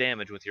lot of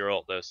damage with your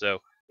ult, though, so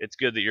it's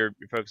good that you're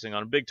focusing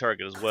on a big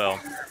target as well.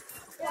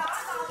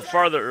 The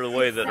farther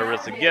away that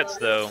Orisa gets,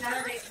 though,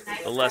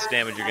 the less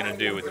damage you're going to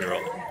do with your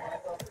ult.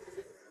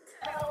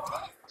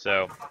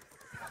 So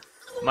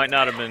might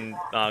not have been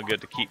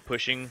good to keep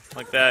pushing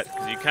like that,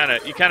 because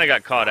you kind of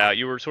got caught out.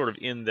 You were sort of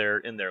in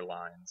their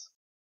lines.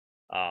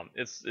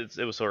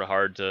 It was sort of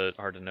hard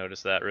to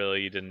notice that,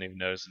 really. You didn't even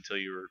notice until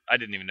you were. I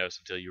didn't even notice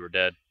until you were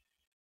dead.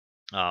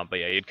 But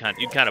yeah, you'd kind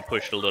of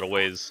pushed a little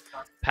ways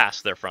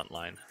past their front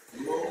line.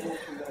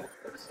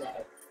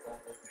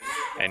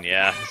 And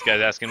yeah, this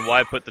guy's asking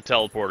why put the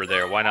teleporter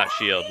there? Why not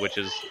shield? Which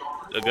is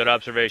a good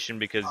observation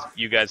because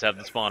you guys have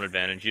the spawn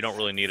advantage. You don't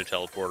really need a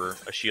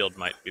teleporter. A shield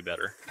might be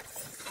better.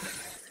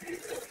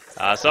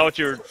 I saw what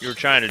you were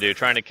trying to do,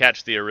 trying to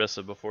catch the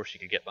Orisa before she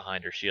could get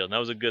behind her shield. And that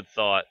was a good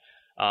thought.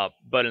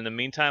 But in the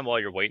meantime, while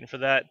you're waiting for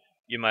that,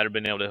 you might have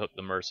been able to hook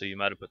the Mercy. You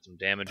might have put some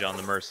damage on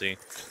the Mercy,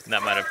 and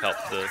that might have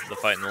helped the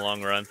fight in the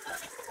long run.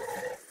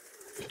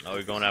 Oh,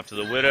 we're going after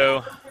the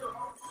Widow.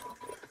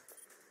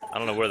 I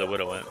don't know where the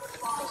Widow went.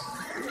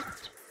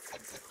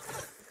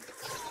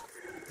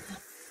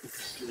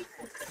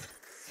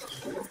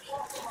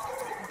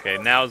 Okay,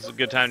 now's a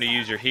good time to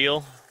use your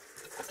heal.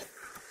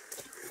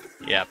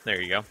 Yeah, there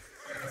you go.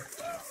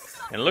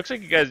 And it looks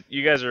like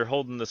you guys are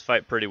holding this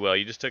fight pretty well.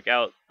 You just took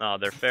out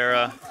their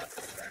Pharah.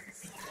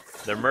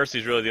 Their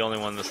Mercy's really the only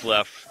one that's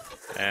left.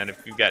 And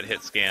if you've got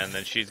hit scan,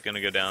 then she's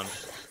gonna go down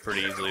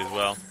pretty easily as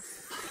well.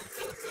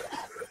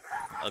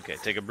 Okay,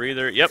 take a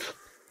breather. Yep.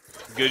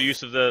 Good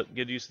use of the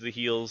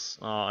heals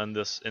in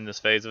this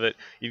phase of it.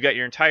 You've got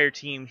your entire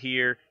team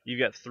here. You've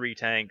got 3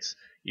 tanks.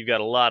 You've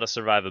got a lot of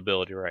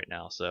survivability right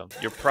now, so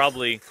you're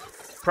probably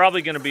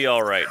going to be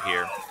all right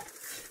here.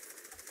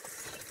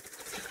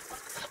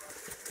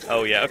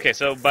 Oh yeah, okay.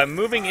 So by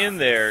moving in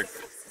there,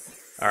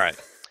 all right.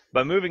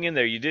 By moving in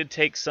there, you did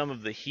take some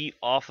of the heat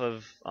off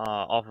of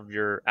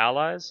your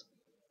allies.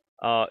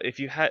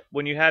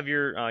 When you have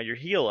your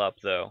heal up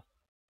though,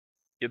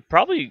 you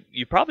probably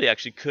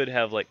actually could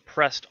have like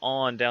pressed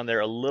on down there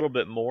a little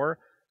bit more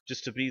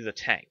just to be the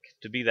tank,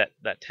 to be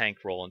that tank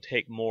role and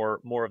take more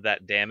of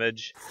that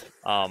damage,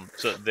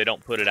 so that they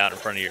don't put it out in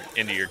front of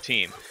into your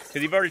team.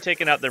 Because you've already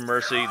taken out their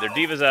Mercy, their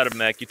Diva's out of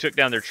mech, you took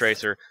down their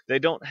Tracer. They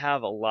don't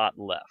have a lot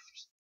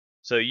left,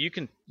 so you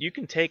can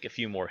take a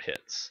few more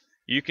hits.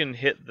 You can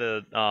hit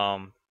the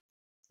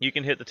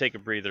take a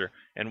breather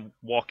and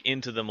walk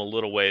into them a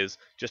little ways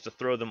just to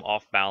throw them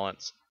off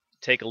balance,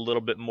 take a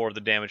little bit more of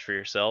the damage for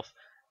yourself.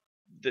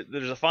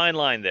 There's a fine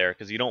line there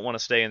because you don't want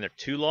to stay in there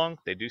too long.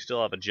 They do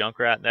still have a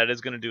Junkrat, and that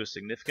is going to do a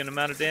significant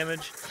amount of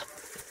damage.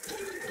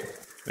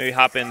 Maybe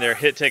hop in there,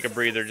 take a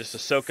breather just to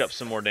soak up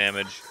some more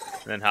damage,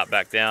 and then hop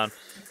back down.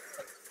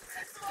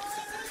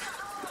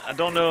 I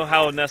don't know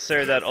how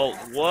necessary that ult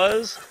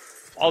was,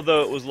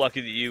 although it was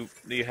lucky that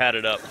you had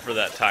it up for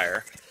that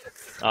tire.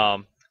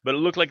 But it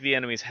looked like the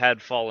enemies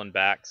had fallen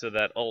back, so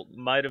that ult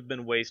might have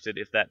been wasted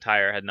if that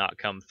tire had not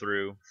come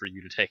through for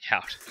you to take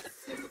out.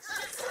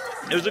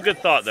 It was a good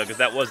thought, though, because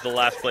that was the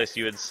last place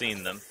you had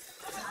seen them.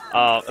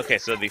 Okay,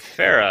 so the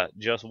Pharah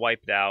just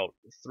wiped out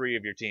 3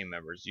 of your team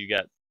members. You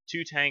got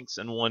 2 tanks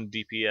and 1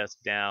 DPS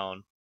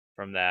down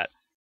from that.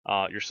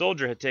 Your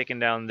soldier had taken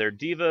down their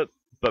Diva,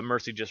 but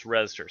Mercy just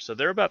rezzed her. So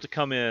they're about to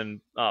come in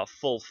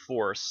full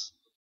force.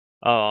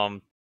 So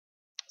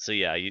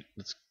yeah,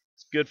 it's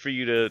good for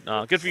you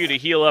to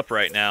heal up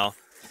right now,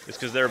 is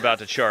because they're about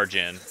to charge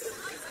in.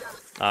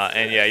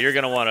 And yeah, you're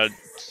gonna want to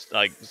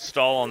like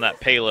stall on that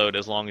payload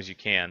as long as you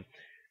can.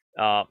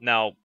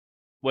 Now,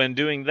 when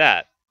doing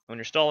that, when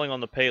you're stalling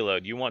on the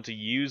payload, you want to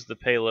use the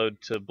payload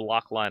to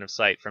block line of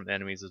sight from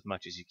enemies as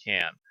much as you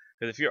can.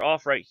 Because if you're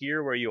off right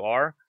here where you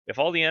are, if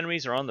all the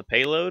enemies are on the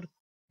payload,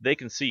 they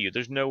can see you.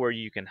 There's nowhere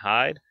you can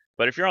hide.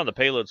 But if you're on the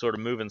payload sort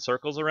of moving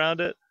circles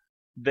around it,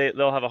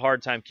 they'll have a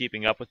hard time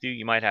keeping up with you.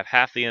 You might have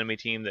half the enemy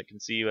team that can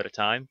see you at a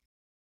time.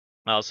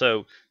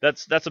 So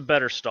that's a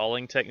better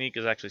stalling technique,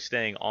 is actually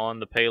staying on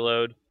the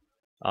payload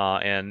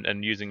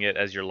and using it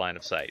as your line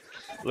of sight.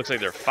 It looks like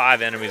there are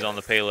 5 enemies on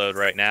the payload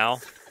right now.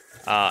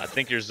 I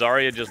think your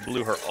Zarya just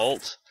blew her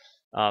ult,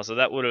 so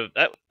that would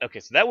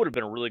have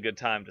been a really good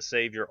time to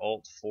save your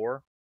ult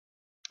for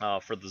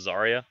the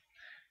Zarya,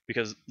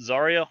 because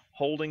Zarya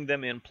holding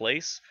them in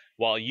place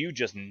while you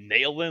just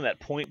nail them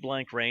at point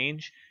blank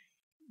range.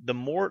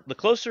 The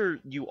closer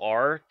you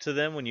are to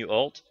them when you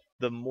ult,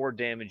 the more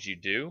damage you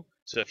do.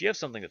 So if you have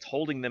something that's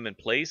holding them in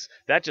place,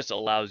 that just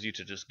allows you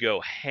to just go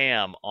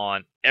ham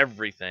on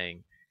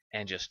everything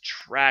and just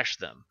trash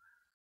them.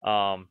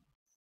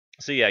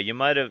 So yeah, you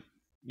might have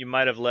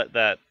let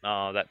that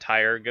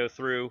tire go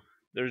through.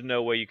 There's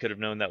no way you could have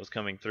known that was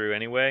coming through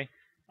anyway.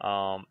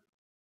 But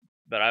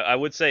I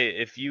would say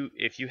if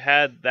you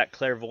had that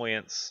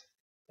clairvoyance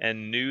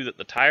and knew that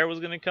the tire was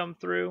going to come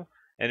through,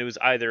 and it was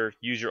either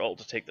use your ult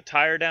to take the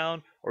tire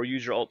down or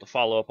use your ult to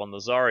follow up on the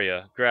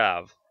Zarya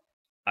grab,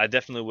 I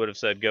definitely would have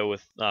said go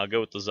with the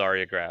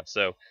Zarya grab.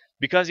 So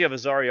because you have a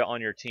Zarya on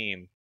your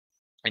team,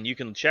 and you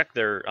can check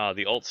their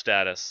the ult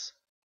status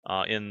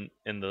in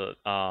the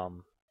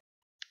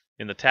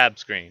tab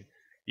screen,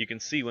 you can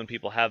see when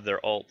people have their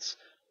ults,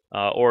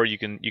 or you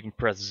can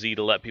press Z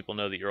to let people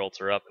know that your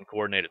ults are up and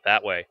coordinate it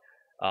that way.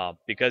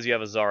 Because you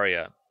have a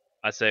Zarya,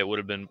 I say it would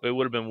have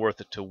been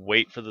worth it to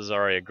wait for the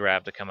Zarya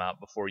grab to come out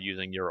before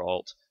using your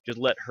ult. Just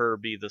let her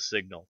be the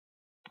signal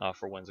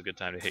for when's a good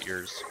time to hit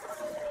yours.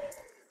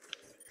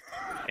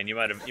 And you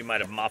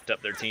might have mopped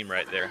up their team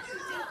right there.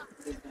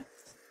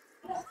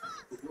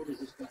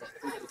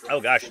 Oh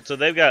gosh, so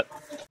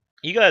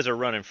you guys are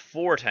running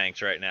 4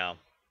 tanks right now.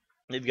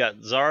 They've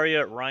got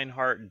Zarya,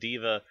 Reinhardt,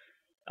 Diva,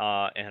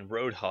 and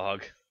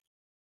Roadhog.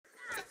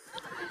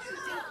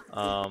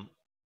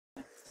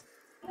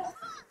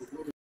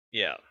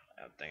 Yeah,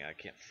 I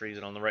can't freeze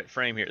it on the right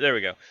frame here. There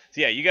we go.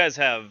 So yeah, you guys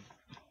have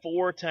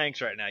 4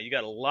 tanks right now. You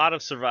got a lot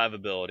of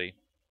survivability.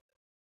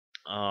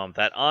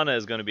 That Ana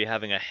is going to be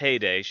having a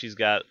heyday. She's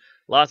got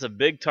lots of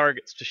big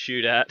targets to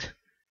shoot at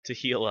to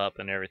heal up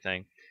and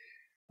everything.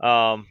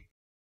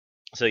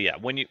 So yeah,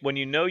 when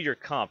you know your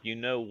comp, you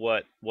know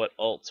what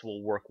ults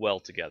will work well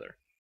together.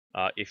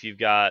 If you've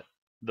got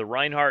the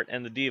Reinhardt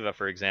and the Diva,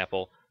 for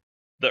example,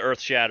 the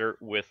Earth Shatter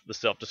with the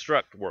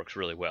self-destruct works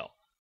really well.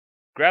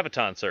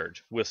 Graviton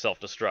Surge with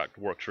self-destruct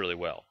works really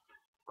well.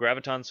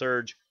 Graviton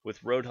Surge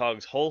with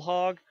Roadhog's Whole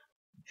Hog,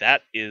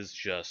 that is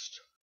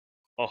just,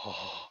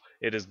 oh,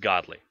 it is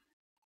godly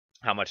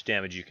how much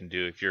damage you can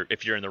do if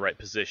you're in the right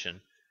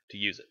position to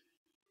use it.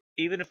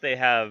 Even if they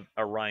have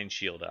a Rhine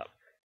shield up,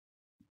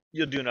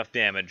 you'll do enough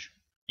damage,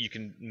 you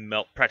can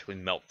practically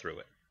melt through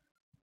it.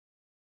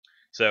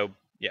 So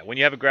yeah, when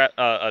you have a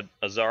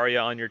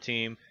Zarya on your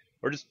team,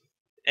 or just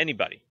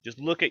anybody, just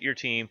look at your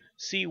team,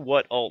 see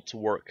what ults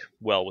work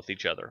well with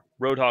each other.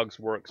 Roadhogs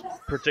works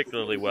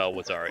particularly well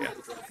with Zarya.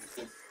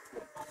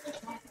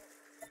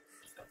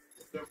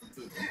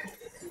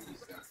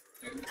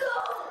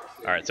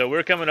 Alright, so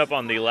we're coming up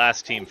on the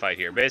last team fight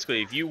here.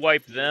 Basically, if you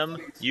wipe them,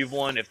 you've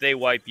won. If they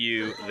wipe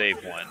you,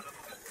 they've won.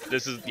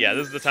 This is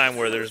the time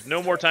where there's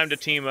no more time to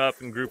team up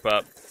and group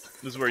up.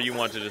 This is where you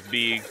want to just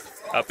be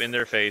up in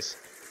their face.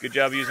 Good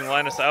job using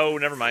line of sight. Oh,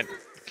 never mind.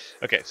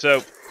 Okay,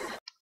 so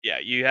yeah,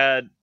 you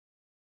had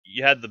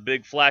the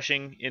big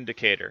flashing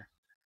indicator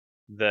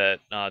that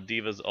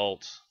D.Va's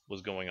ult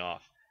was going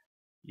off.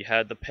 You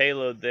had the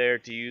payload there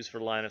to use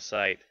for line of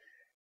sight.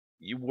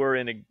 You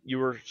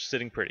were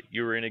sitting pretty.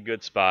 You were in a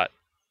good spot.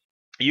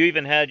 You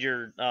even had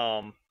your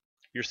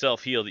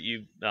self heal that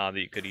you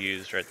could have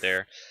used right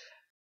there.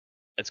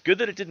 It's good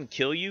that it didn't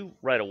kill you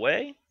right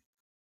away,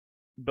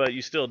 but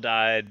you still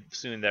died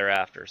soon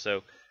thereafter.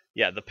 So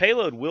yeah, the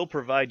payload will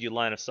provide you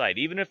line of sight.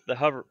 Even if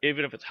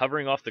it's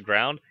hovering off the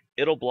ground,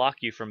 it'll block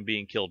you from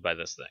being killed by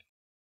this thing.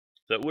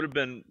 So it would have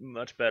been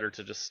much better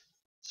to just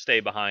stay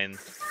behind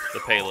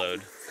the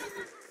payload.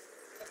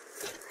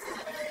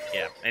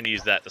 Yeah, and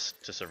use that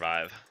to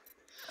survive.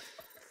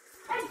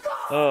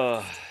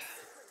 Oh.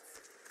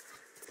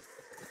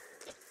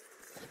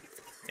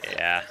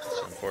 Yeah,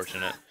 it's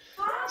unfortunate.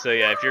 So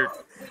yeah, if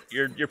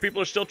your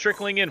people are still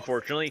trickling in,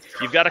 fortunately,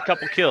 you've got a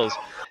couple kills.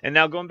 And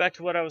now going back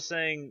to what I was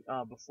saying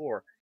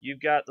before,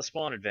 you've got the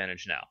spawn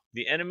advantage now.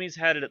 The enemies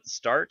had it at the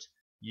start,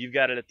 you've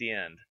got it at the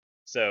end.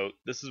 So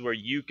this is where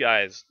your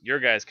guys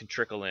can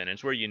trickle in.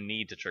 It's where you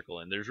need to trickle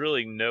in. There's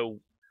really no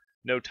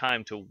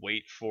time to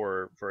wait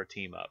for a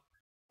team up.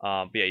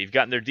 But yeah, you've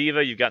gotten their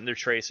D.Va, you've gotten their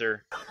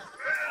Tracer.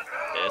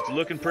 It's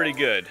looking pretty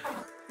good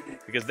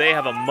because they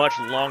have a much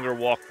longer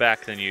walk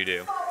back than you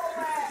do.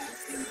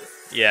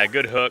 Yeah,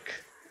 good hook.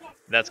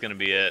 That's gonna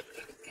be it.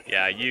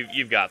 Yeah,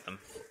 you've got them.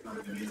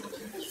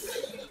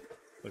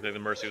 Looks like the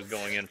Mercy was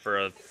going in for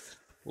a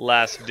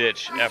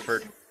last-ditch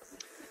effort.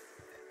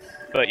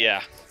 But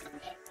yeah,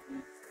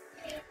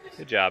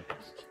 good job.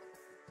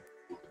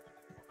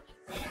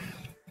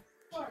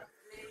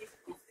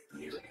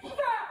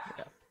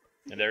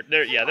 And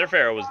their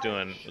Pharaoh was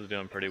doing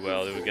pretty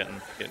well. They were getting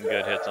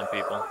good hits on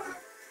people.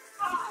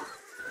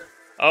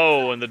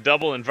 Oh, and the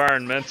double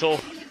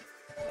environmental.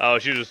 Oh,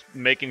 she was just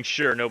making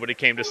sure nobody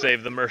came to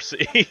save the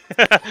Mercy.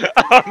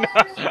 Oh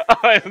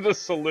no! And the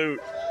salute.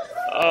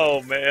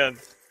 Oh man.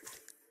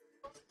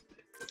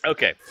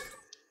 Okay.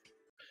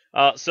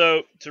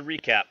 So to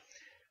recap,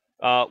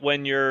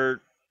 when you're,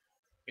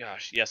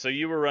 gosh, yeah. So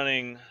you were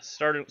running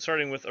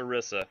starting with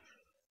Orisa.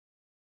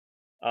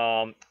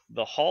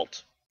 The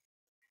halt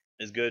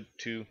is good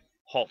to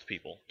halt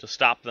people, to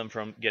stop them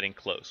from getting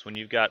close. When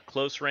you've got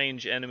close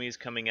range enemies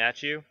coming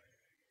at you,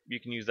 you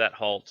can use that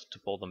halt to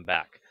pull them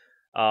back.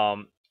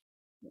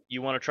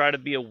 You want to try to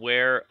be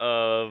aware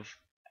of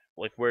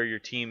like where your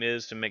team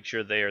is to make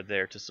sure they are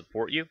there to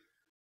support you.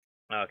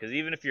 Because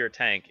even if you're a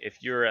tank,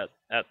 if you're at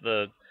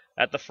the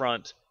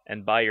front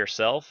and by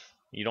yourself,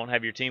 you don't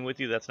have your team with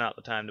you, that's not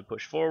the time to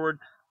push forward.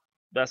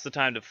 That's the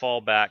time to fall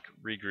back,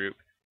 regroup,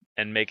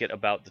 and make it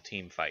about the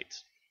team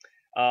fights.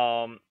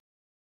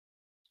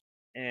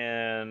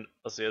 And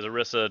let's see, as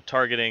Orisa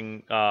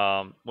targeting,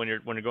 when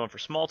you're going for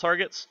small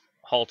targets,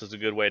 halt is a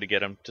good way to get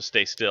them to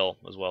stay still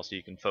as well, so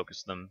you can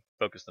focus them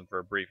for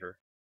a brief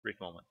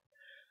moment.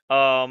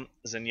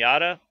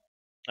 Zenyatta,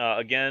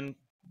 again,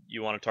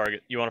 you want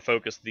to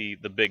focus the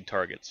big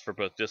targets for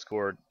both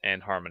Discord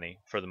and Harmony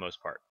for the most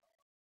part.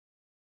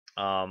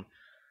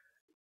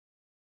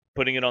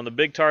 Putting it on the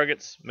big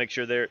targets makes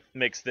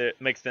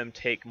them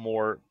take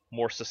more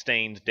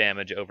sustained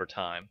damage over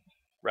time,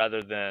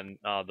 rather than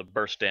the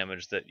burst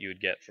damage that you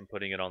would get from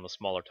putting it on the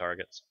smaller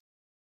targets.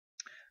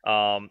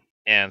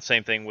 And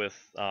same thing with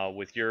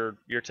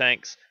your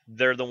tanks.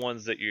 They're the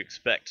ones that you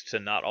expect to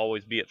not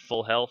always be at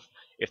full health.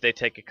 If they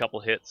take a couple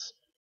hits,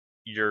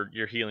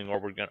 your healing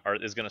orb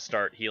is going to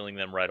start healing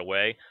them right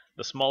away.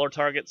 The smaller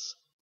targets,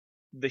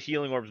 the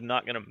healing orb is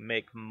not going to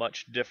make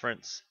much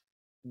difference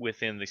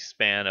within the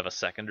span of a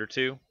second or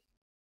two.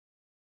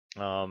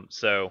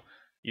 So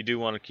you do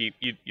want to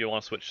you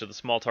want to switch to the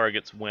small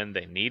targets when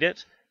they need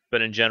it,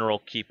 but in general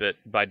keep it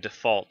by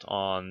default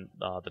on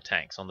the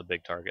tanks, on the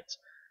big targets.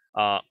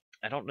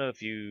 I don't know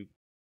if you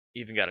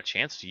even got a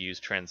chance to use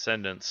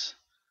Transcendence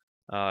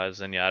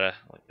Zenyatta.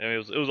 I mean,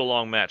 it was a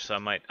long match, so I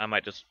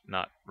might just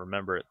not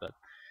remember it. But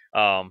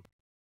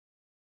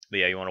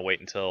yeah, you want to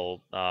wait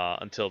until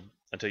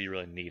you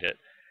really need it.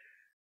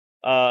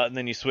 And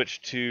then you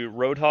switch to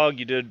Roadhog.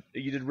 You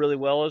did really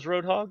well as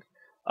Roadhog.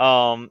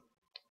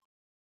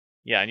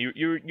 Yeah, and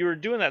you were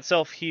doing that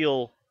self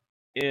heal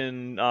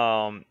in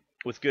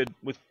with good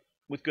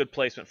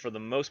placement for the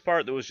most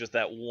part. There was just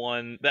that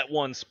one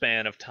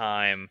span of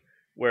time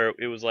where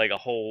it was like a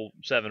whole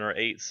 7 or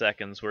 8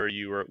 seconds where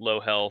you were low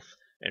health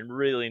and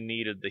really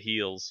needed the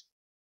heals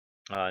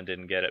and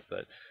didn't get it.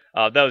 But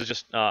that was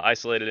just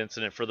isolated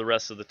incident. For the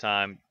rest of the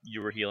time,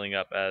 you were healing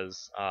up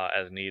as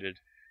needed.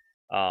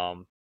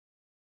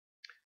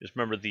 Just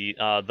remember the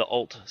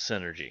ult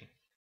synergy.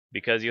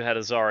 Because you had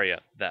a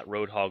Zarya, that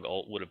Roadhog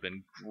ult would have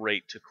been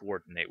great to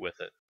coordinate with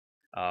it.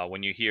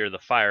 When you hear the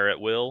fire at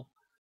will,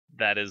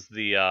 that is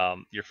the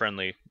your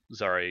friendly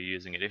Zarya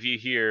using it. If you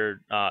hear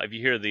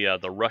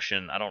the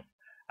Russian, I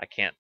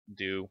can't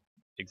do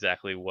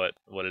exactly what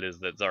it is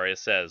that Zarya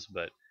says,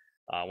 but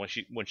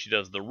when she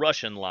does the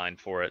Russian line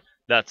for it,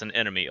 that's an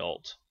enemy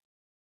ult.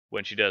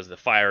 When she does the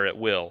fire at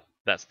will,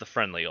 that's the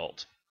friendly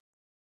ult.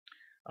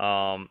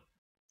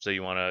 So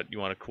you wanna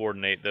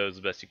coordinate those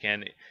as best you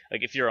can.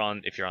 Like if you're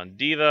on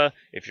Diva,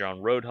 if you're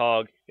on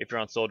Roadhog, if you're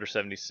on Soldier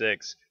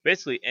 76,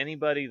 basically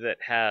anybody that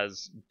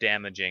has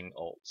damaging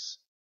ults,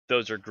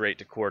 those are great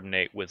to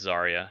coordinate with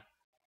Zarya.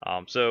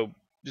 So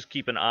just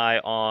keep an eye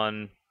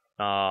on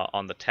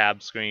the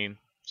tab screen,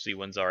 see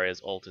when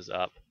Zarya's ult is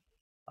up,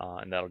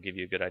 and that'll give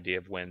you a good idea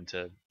of when's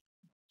a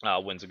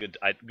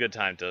good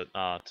time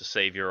to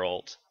save your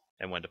ult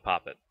and when to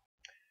pop it.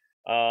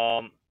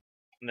 And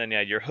then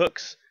yeah, your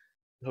hooks.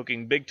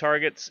 Hooking big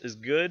targets is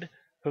good.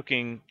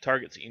 Hooking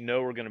targets that you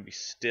know are going to be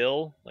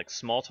still, like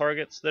small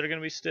targets that are going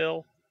to be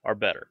still, are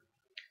better.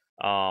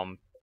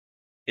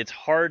 It's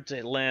hard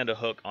to land a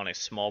hook on a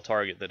small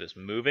target that is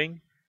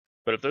moving,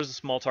 but if there's a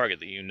small target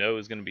that you know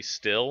is going to be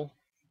still,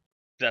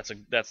 that's a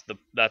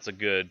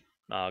good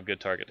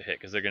target to hit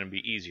because they're going to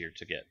be easier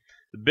to get.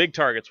 The big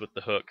targets with the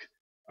hook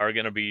are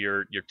going to be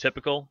your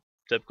typical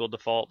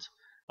default.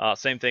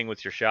 Same thing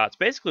with your shots.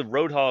 Basically,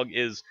 Roadhog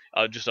is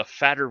just a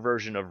fatter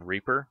version of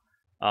Reaper.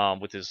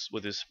 With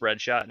his spread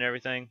shot and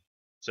everything.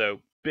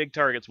 So big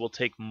targets will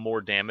take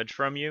more damage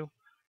from you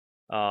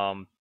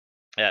at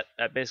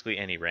basically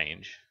any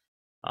range.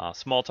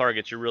 Small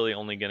targets you're really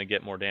only going to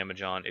get more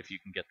damage on if you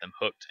can get them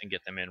hooked and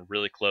get them in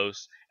really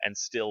close and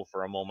still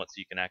for a moment so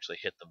you can actually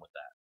hit them with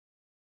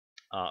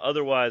that.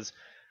 Otherwise,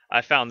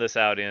 I found this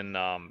out in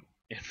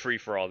free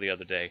for all the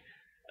other day.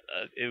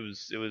 It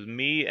was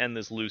me and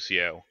this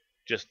Lucio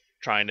just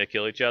trying to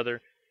kill each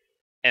other.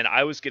 And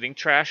I was getting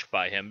trashed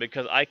by him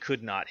because I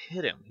could not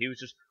hit him. He was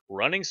just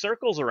running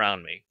circles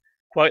around me,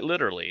 quite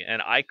literally,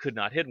 and I could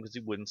not hit him because he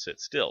wouldn't sit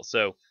still.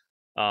 So,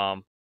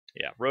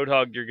 yeah,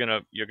 Roadhog, you're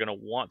gonna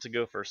want to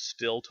go for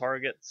still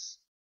targets.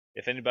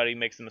 If anybody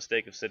makes the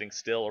mistake of sitting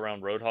still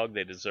around Roadhog,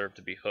 they deserve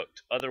to be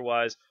hooked.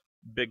 Otherwise,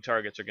 big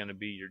targets are going to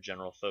be your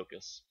general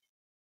focus.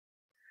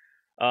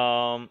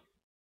 And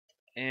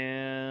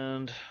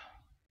am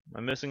I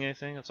missing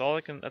anything? That's all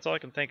I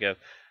can think of.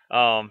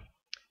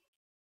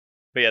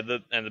 But yeah,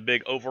 the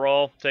big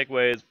overall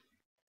takeaway is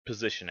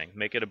positioning.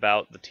 Make it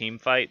about the team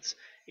fights.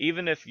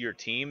 Even if your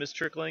team is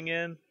trickling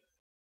in,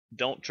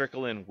 don't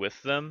trickle in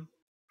with them.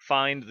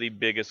 Find the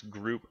biggest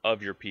group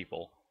of your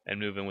people and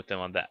move in with them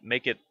on that.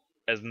 Make it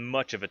as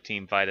much of a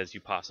team fight as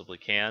you possibly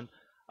can.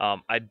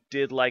 I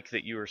did like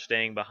that you were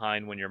staying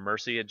behind when your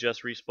Mercy had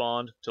just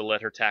respawned to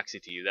let her taxi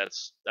to you.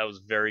 That was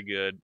very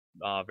good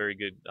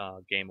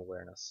game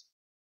awareness.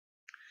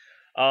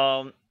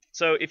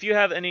 So if you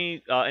have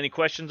any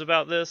questions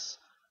about this,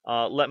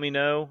 let me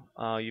know.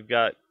 We've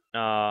got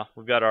our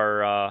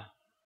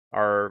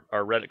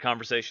Reddit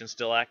conversation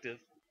still active.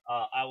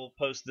 I will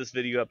post this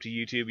video up to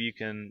YouTube. You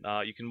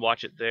can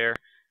watch it there.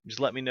 Just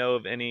let me know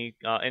of any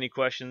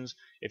questions.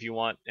 If you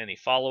want any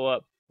follow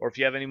up, or if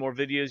you have any more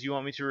videos you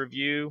want me to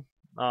review,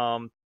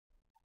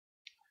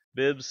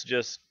 Bibbs,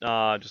 just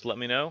let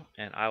me know,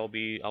 and I'll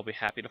be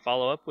happy to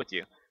follow up with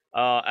you.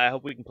 I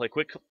hope we can play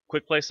quick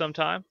play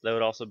sometime. That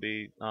would also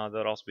be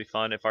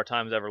fun if our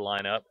times ever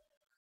line up.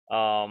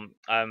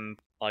 I'm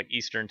like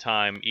Eastern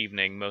time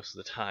evening most of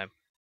the time,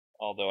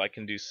 although I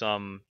can do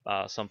some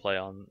play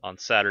on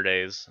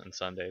Saturdays and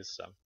Sundays.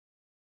 So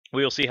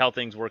we'll see how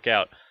things work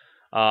out.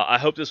 I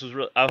hope this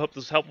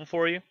was helpful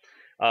for you.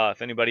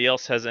 If anybody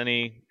else has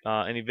any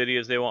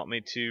videos they want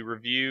me to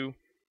review,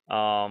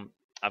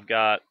 I've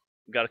got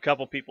a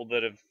couple people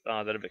that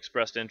have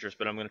expressed interest,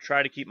 but I'm going to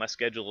try to keep my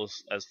schedule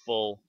as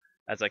full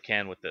as I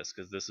can with this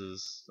because this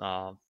is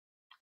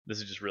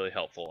just really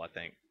helpful, I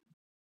think,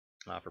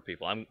 for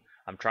people. I'm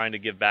trying to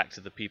give back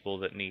to the people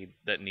that need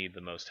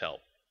the most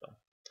help. So.